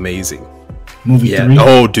amazing. Movie 3.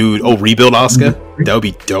 Oh, dude. Oh, rebuild Asuka? That would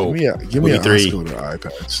be dope. Give me an 3 with an eye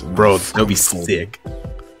patch. Bro, that would be sick.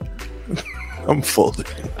 I'm folded.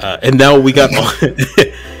 And now we got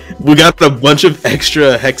we got a bunch of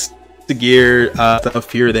extra Hexagear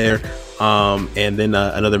stuff here, there, and then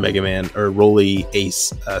another Mega Man or Rolly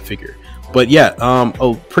Ace figure. But yeah,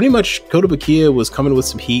 pretty much Kotobukiya was coming with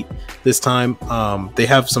some heat this time. They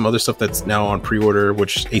have some other stuff that's now on pre-order,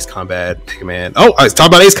 which Ace Combat, Mega Man. Oh, I was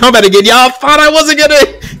talking about Ace Combat again. Y'all thought I wasn't gonna.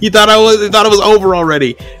 You thought it was over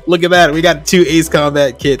already. Look at that. We got 2 Ace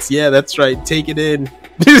Combat kits. Yeah, that's right. Take it in.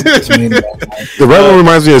 The red one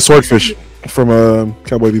reminds me of Swordfish from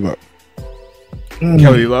Cowboy Bebop.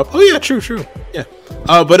 Cowboy Bebop. Oh yeah, true. Yeah.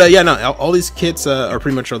 No. All these kits are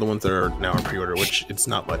pretty much the ones that are now on pre-order, which it's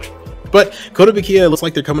not much. But Kotobukiya looks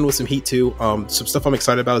like they're coming with some heat too. Some stuff I'm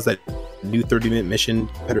excited about is that new 30-minute mission,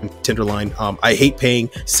 Tenderline. I hate paying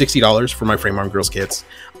 $60 for my Frame Arm Girls kits.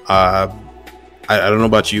 I don't know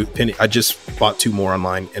about you, Penny. I just bought 2 more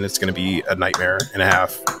online, and it's going to be a nightmare and a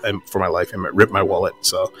half for my life, and rip my wallet.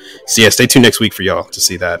 So yeah, stay tuned next week for y'all to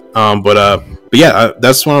see that. But yeah,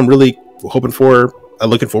 that's what I'm really hoping for.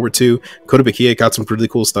 Looking forward to. Kotobukiya got some really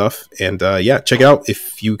cool stuff, and yeah, check it out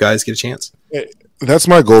if you guys get a chance. That's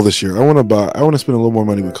my goal this year. I want to spend a little more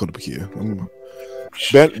money with Kotobukiya.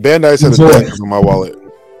 Bandai's had a dent on my wallet.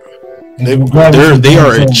 They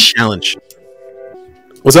are a challenge.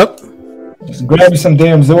 What's up? Just grab me some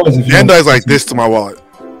damn Zords. If Bandai's like this to my wallet.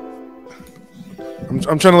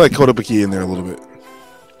 I'm trying to let Kotobukiya in there a little bit.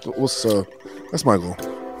 That's my goal.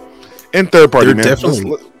 And third party, man.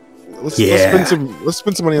 Definitely. Let's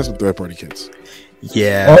spend some money on some third party kits.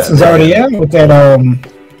 Yeah. This is already in with that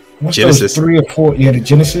Genesis 3 or 4. Yeah, the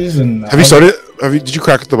Genesis and. Have you started? Did you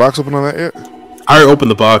crack the box open on that yet? I already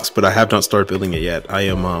opened the box, but I have not started building it yet. I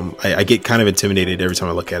am I get kind of intimidated every time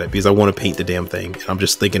I look at it because I want to paint the damn thing, and I'm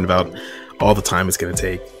just thinking about all the time it's gonna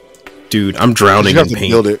take. Dude, I'm drowning in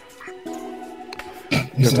paint. Build it.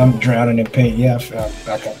 He said, I'm drowning in paint. Yeah,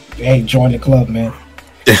 hey, join the club, man.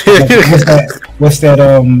 What's that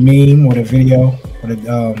meme or the video or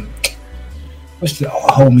the what's the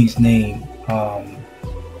homie's name?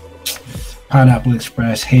 Pineapple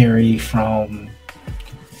Express, Harry from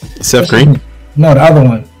Seth Green? No, the other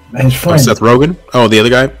one. His friend. Seth Rogen? Oh, the other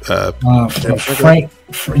guy?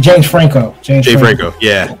 James Franco. Jay Franco,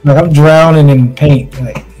 yeah. Like, I'm drowning in paint.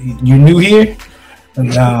 Like, you new here?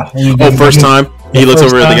 First time? He looks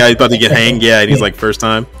over at the guy he's about to get hanged. Yeah, and he's like, first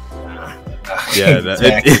time? Yeah.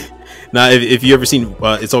 Exactly. Now, if you ever seen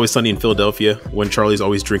It's Always Sunny in Philadelphia, when Charlie's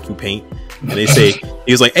always drinking paint, and they say,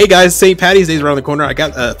 he was like, hey guys, St. Patty's Day's around the corner. I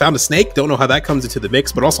got found a snake. Don't know how that comes into the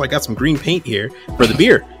mix, but also I got some green paint here for the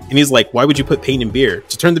beer. And he's like, why would you put paint in beer?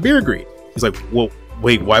 To turn the beer green. He's like, well,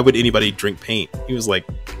 wait, why would anybody drink paint? He was like,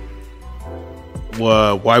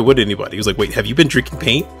 well, why would anybody? He was like, wait, have you been drinking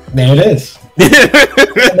paint? There it is.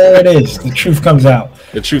 There it is. The truth comes out.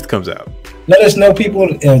 The truth comes out. Let us know, people.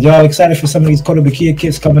 Y'all excited for some of these Kotobukiya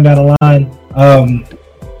kits coming down the line?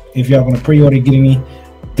 If y'all going to pre-order, get any,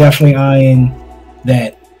 definitely eyeing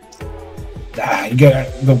that. You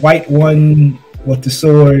got the white one with the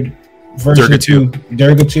sword version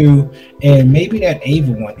Durga 2, and maybe that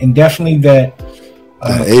Ava one, and definitely that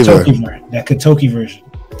Kotoki version.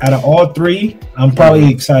 Out of all 3, I'm probably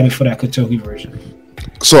excited for that Kotoki version.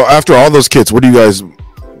 So after all those kits, what do you guys?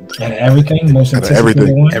 Out of everything, most anticipated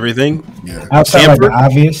one. Everything. Yeah. Outside like the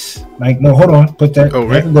obvious, like no, hold on, put that. Oh,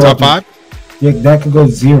 right. Top 5. Yeah, that could go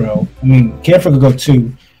 0. I mean, Camper could go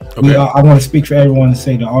 2. Okay. I want to speak for everyone and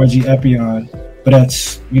say the RG Epion, but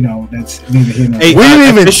that's that's neither here nor there. Hey, we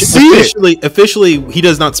didn't even see it. Officially, he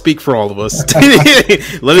does not speak for all of us. Let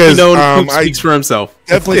it be known who speaks for himself.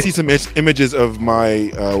 Definitely see some images of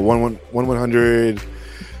my 1/100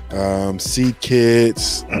 seed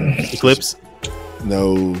kits. Eclipse.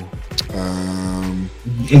 No.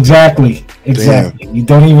 Exactly. Damn. You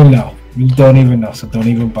don't even know. So don't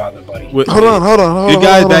even bother, buddy. Hold on. Good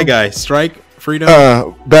guy, bad guy. Strike, freedom.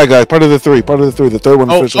 Bad guy. Part of the three. The third one.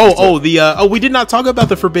 We did not talk about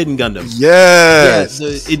the Forbidden Gundam. Yes.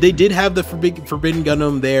 They did have the Forbidden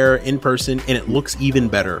Gundam there in person, and it looks even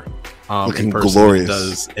better. Looking in person glorious. It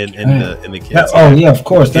does in the kits. Of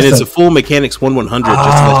course. And it's a full Mechanics 1/100,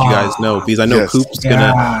 just to let you guys know, because I know Coop's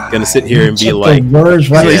gonna sit here and be like, words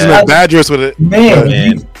right. He's gonna badger us with it.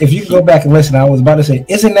 Man. If you go back and listen, I was about to say,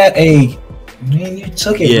 isn't that man, you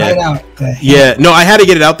took it right out. Yeah, no, I had to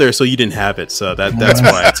get it out there so you didn't have it, so that's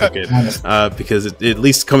why I took it. Because at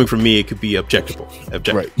least coming from me, it could be objective.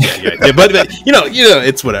 Right. Yeah, but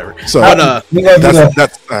it's whatever. So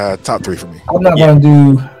that's top 3 for me. I'm not gonna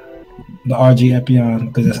do the RG Epion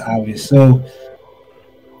because it's obvious. So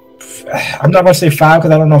I'm not gonna say 5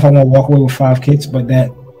 because I don't know if I'm gonna walk away with 5 kits. But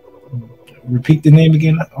that, repeat the name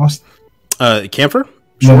again, Austin. Camphor.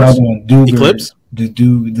 No, another one. Eclipse. The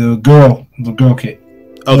girl kit.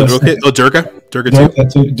 Oh, the girl kit. Oh, Durga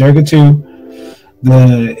 2. Durga 2.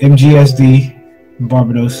 The MGSD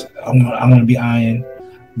Barbados. I'm gonna be eyeing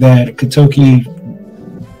that Kotoki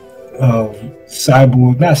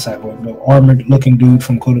cyborg, not cyborg, but armored looking dude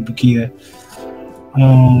from Kotobukiya.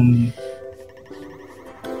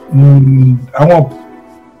 I want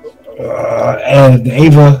the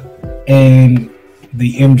Ava and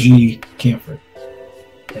the MG Camphor.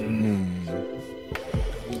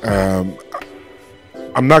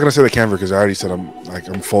 I'm not gonna say the Camphor because I already said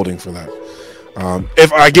I'm folding for that.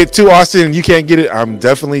 If I get 2 Austin and you can't get it, I'm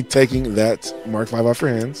definitely taking that Mark 5 off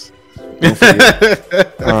your hands.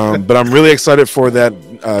 But I'm really excited for that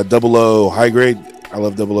 00 high grade. I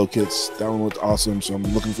love 00 kits. That one looked awesome, so I'm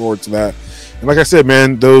looking forward to that. And like I said,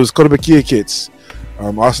 man, those Kotobukiya kits,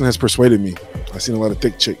 Austin has persuaded me. I've seen a lot of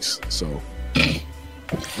thick chicks, so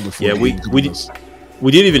yeah, we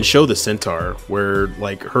didn't even show the Centaur, where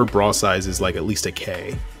like her bra size is like at least a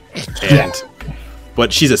K, and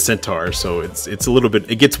but she's a Centaur, so it's a little bit,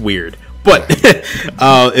 it gets weird. But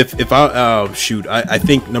if I shoot, I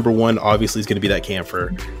think number 1 obviously is going to be that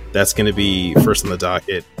Camphor. That's going to be first on the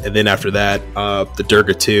docket, and then after that, the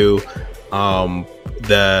Durga 2,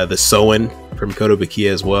 the Soen from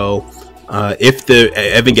Kotobukiya as well. If the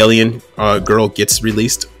Evangelion girl gets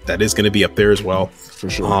released, that is going to be up there as well. For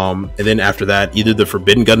sure. And then after that, either the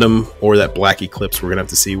Forbidden Gundam or that Black Eclipse. We're going to have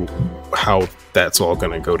to see how that's all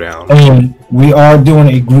going to go down. And we are doing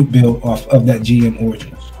a group build off of that GM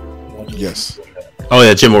Origins. Yes. Oh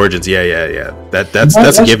yeah, Gym Origins. Yeah. That's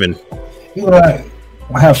a given. You know,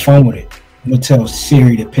 I have fun with it. We'll tell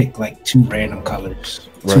Siri to pick like 2 random colors,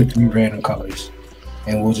 3 random colors,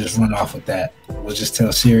 and we'll just run off with that. We'll just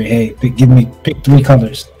tell Siri, hey, pick 3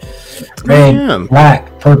 colors: red,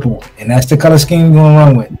 black, purple, and that's the color scheme we're going to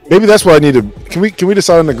run with. Maybe that's what I need to. Can we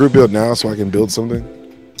decide on the group build now so I can build something?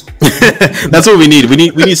 That's what we need. We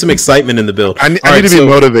need some excitement in the build. I need to be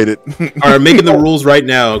motivated. All right, making the rules right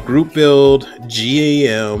now. Group build,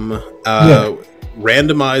 GAM,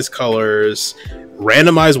 randomized colors,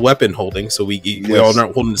 randomized weapon holding. So we all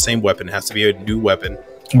aren't holding the same weapon. It has to be a new weapon.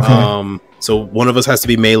 Okay. So one of us has to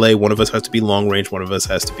be melee, one of us has to be long range, one of us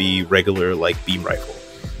has to be regular like beam rifle.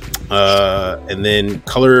 And then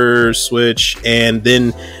color switch, and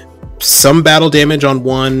then some battle damage on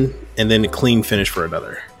one, and then a clean finish for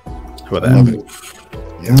another. How about that?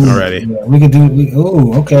 Alrighty. Yeah, we could do.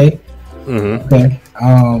 Oh, okay. Mm-hmm. Okay.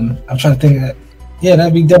 I'm trying to think. Yeah,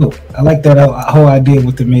 that'd be dope. I like that whole idea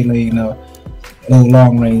with the melee, the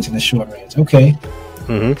long range and the short range. Okay.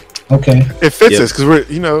 Mm-hmm. Okay. It fits us because we're,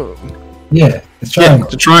 Yeah, the triangle.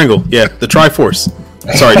 Yeah, the triangle. Yeah, the Triforce.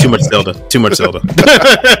 Sorry, too much Zelda. Too much Zelda.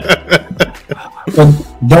 But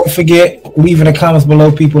don't forget, leave in the comments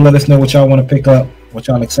below, people. Let us know what y'all want to pick up, what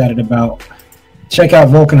y'all excited about. Check out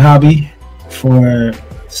Vulcan Hobby for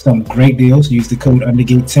some great deals. Use the code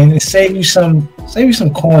UNDERGATE10 and save you some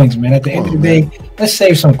coins, man. At the end of the day, let's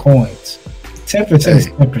save some coins. 10% is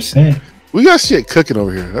 10%. We got shit cooking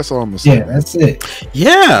over here. That's all I'm gonna say. Yeah, that's it.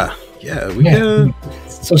 Yeah. We got.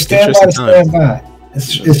 So stand by to stand by.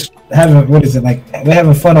 It's having, what is it like? We're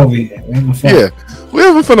having fun over here. We're having fun. Yeah, we're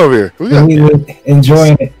having fun over here. We're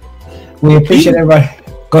enjoying it. We appreciate everybody.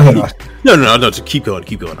 Go ahead, Austin. No. Keep going.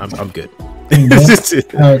 I'm good.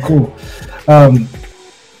 All right, cool.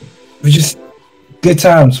 We just good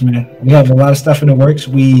times, man. We have a lot of stuff in the works.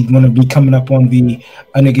 We want to be coming up on the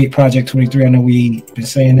Undergate Project 23. I know we've been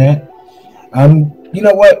saying that. You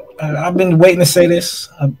know what? I've been waiting to say this.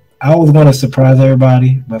 I was going to surprise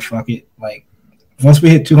everybody, but fuck it. Like, once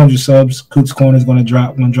we hit 200 subs, Coot's Corner is going to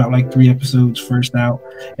drop. We're going to drop like 3 episodes first out,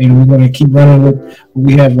 and we're going to keep running with.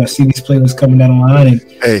 We have a CDs playlist coming down the line, and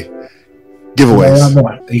hey, giveaways.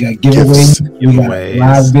 You got giveaways. You got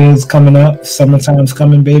live bids coming up. Summertime's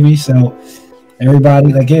coming, baby. So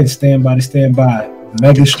everybody, again, stand by.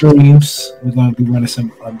 Mega streams. We're going to be running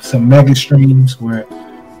some mega streams where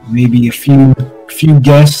maybe a few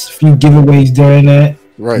guests, a few giveaways during that.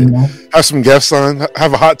 Right. Have some guests on.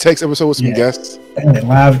 Have a hot takes episode with some guests. And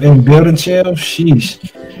live in building chill.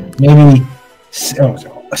 Sheesh. Maybe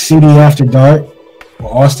a CD after dark.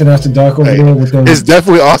 Or Austin after dark over there. With those. It's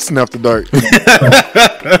definitely Austin after dark.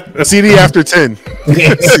 CD after 10. CD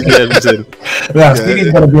after 10. Yeah,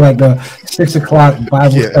 CD's gonna be like the 6 o'clock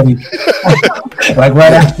Bible study. Like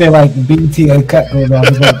right after like the BT Uncut goes off.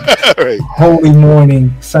 It's like holy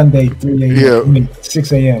morning, Sunday, 3 a.m. Yeah. I mean,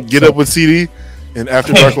 6 a.m. Get up with CD and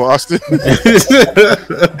after dark with Austin.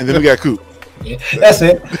 And then we got Coop. Yeah, that's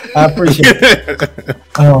it. I appreciate it.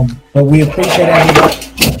 But we appreciate everybody.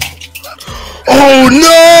 Oh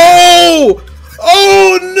no!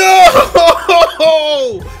 Oh no!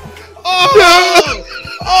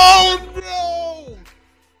 Oh no!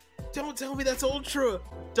 Don't tell me that's Ultra.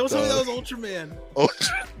 Don't tell me that was Ultraman.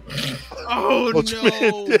 Ultra. Oh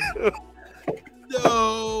Ultraman.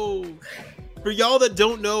 No! For y'all that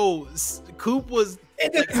don't know, Coop was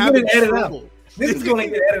It's having gonna edit out. trouble. This is gonna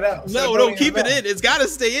get edited out. No, don't keep it in. It's got to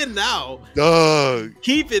stay in now. Dog.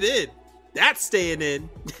 Keep it in. That's staying in.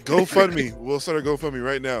 GoFundMe. We'll start a GoFundMe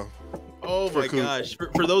right now. Oh my Coop. gosh.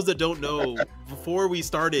 For those that don't know, before we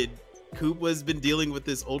started, Coop has been dealing with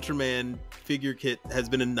this Ultraman figure kit. Has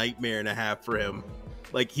been a nightmare and a half for him.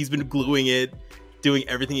 Like, he's been gluing it, doing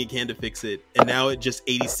everything he can to fix it, and now it just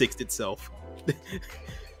 86'd itself.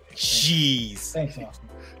 Jeez. Thanks, Austin.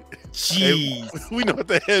 Jeez. Hey, we know what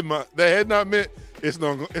the head not meant. It's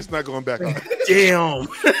not going back on. Damn.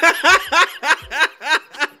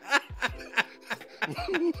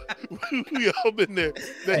 We all been there.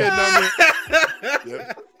 The head not meant.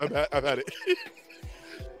 Yep, I've had it.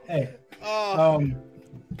 Hey.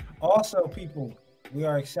 Also, people, we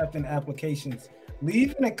are accepting applications.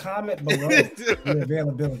 Leave in a comment below your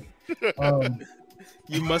availability.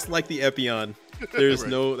 You must like the Epion. There's Right.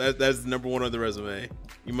 no that's number one on the resume.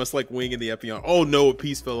 You must like Wing and the Epion. Oh no, a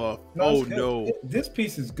piece fell off. No, it's good. No. This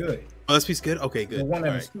piece is good. Oh, this piece good? Okay, good. The one that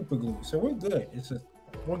All was right. super glue. So we're good.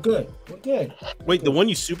 We're good. We're good. Wait, the one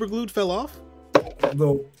you super glued fell off?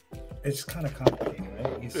 Though it's kind of complicated,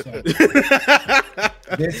 right?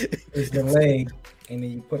 This is the leg, and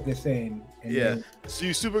then you put this in. And Yeah. then, So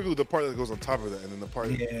you super glue the part that goes on top of that, and then the part.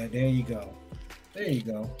 yeah, there you go. There you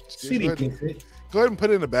go. Just CD go ahead gets it. Go ahead and put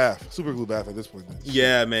it in a bath, super glue bath at this point. Then.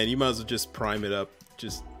 Yeah, man, you might as well just prime it up.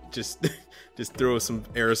 Just throw some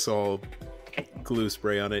aerosol glue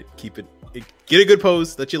spray on it. Keep it get a good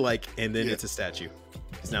pose that you like, and then it's a statue.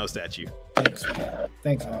 It's now a statue.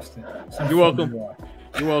 Thanks, Austin. You're welcome.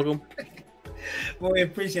 You're welcome. Well, we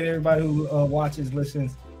appreciate everybody who watches,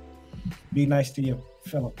 listens. Be nice to your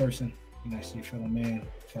fellow person. Be nice to your fellow man,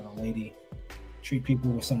 fellow lady. Treat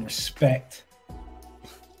people with some respect.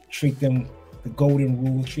 Treat them the golden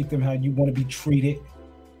rule. Treat them how you want to be treated.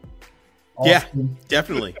 Austin. Yeah,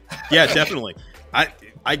 definitely. Yeah, definitely.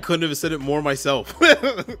 I couldn't have said it more myself.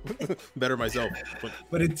 Better myself.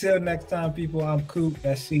 But until next time, people, I'm Coop.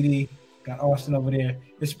 That's CD. Got Austin over there.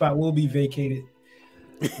 This spot will be vacated.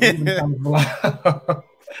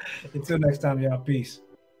 Until next time, y'all. Peace.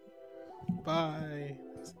 Bye.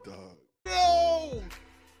 Dog. No!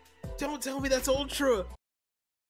 Don't tell me that's Ultra.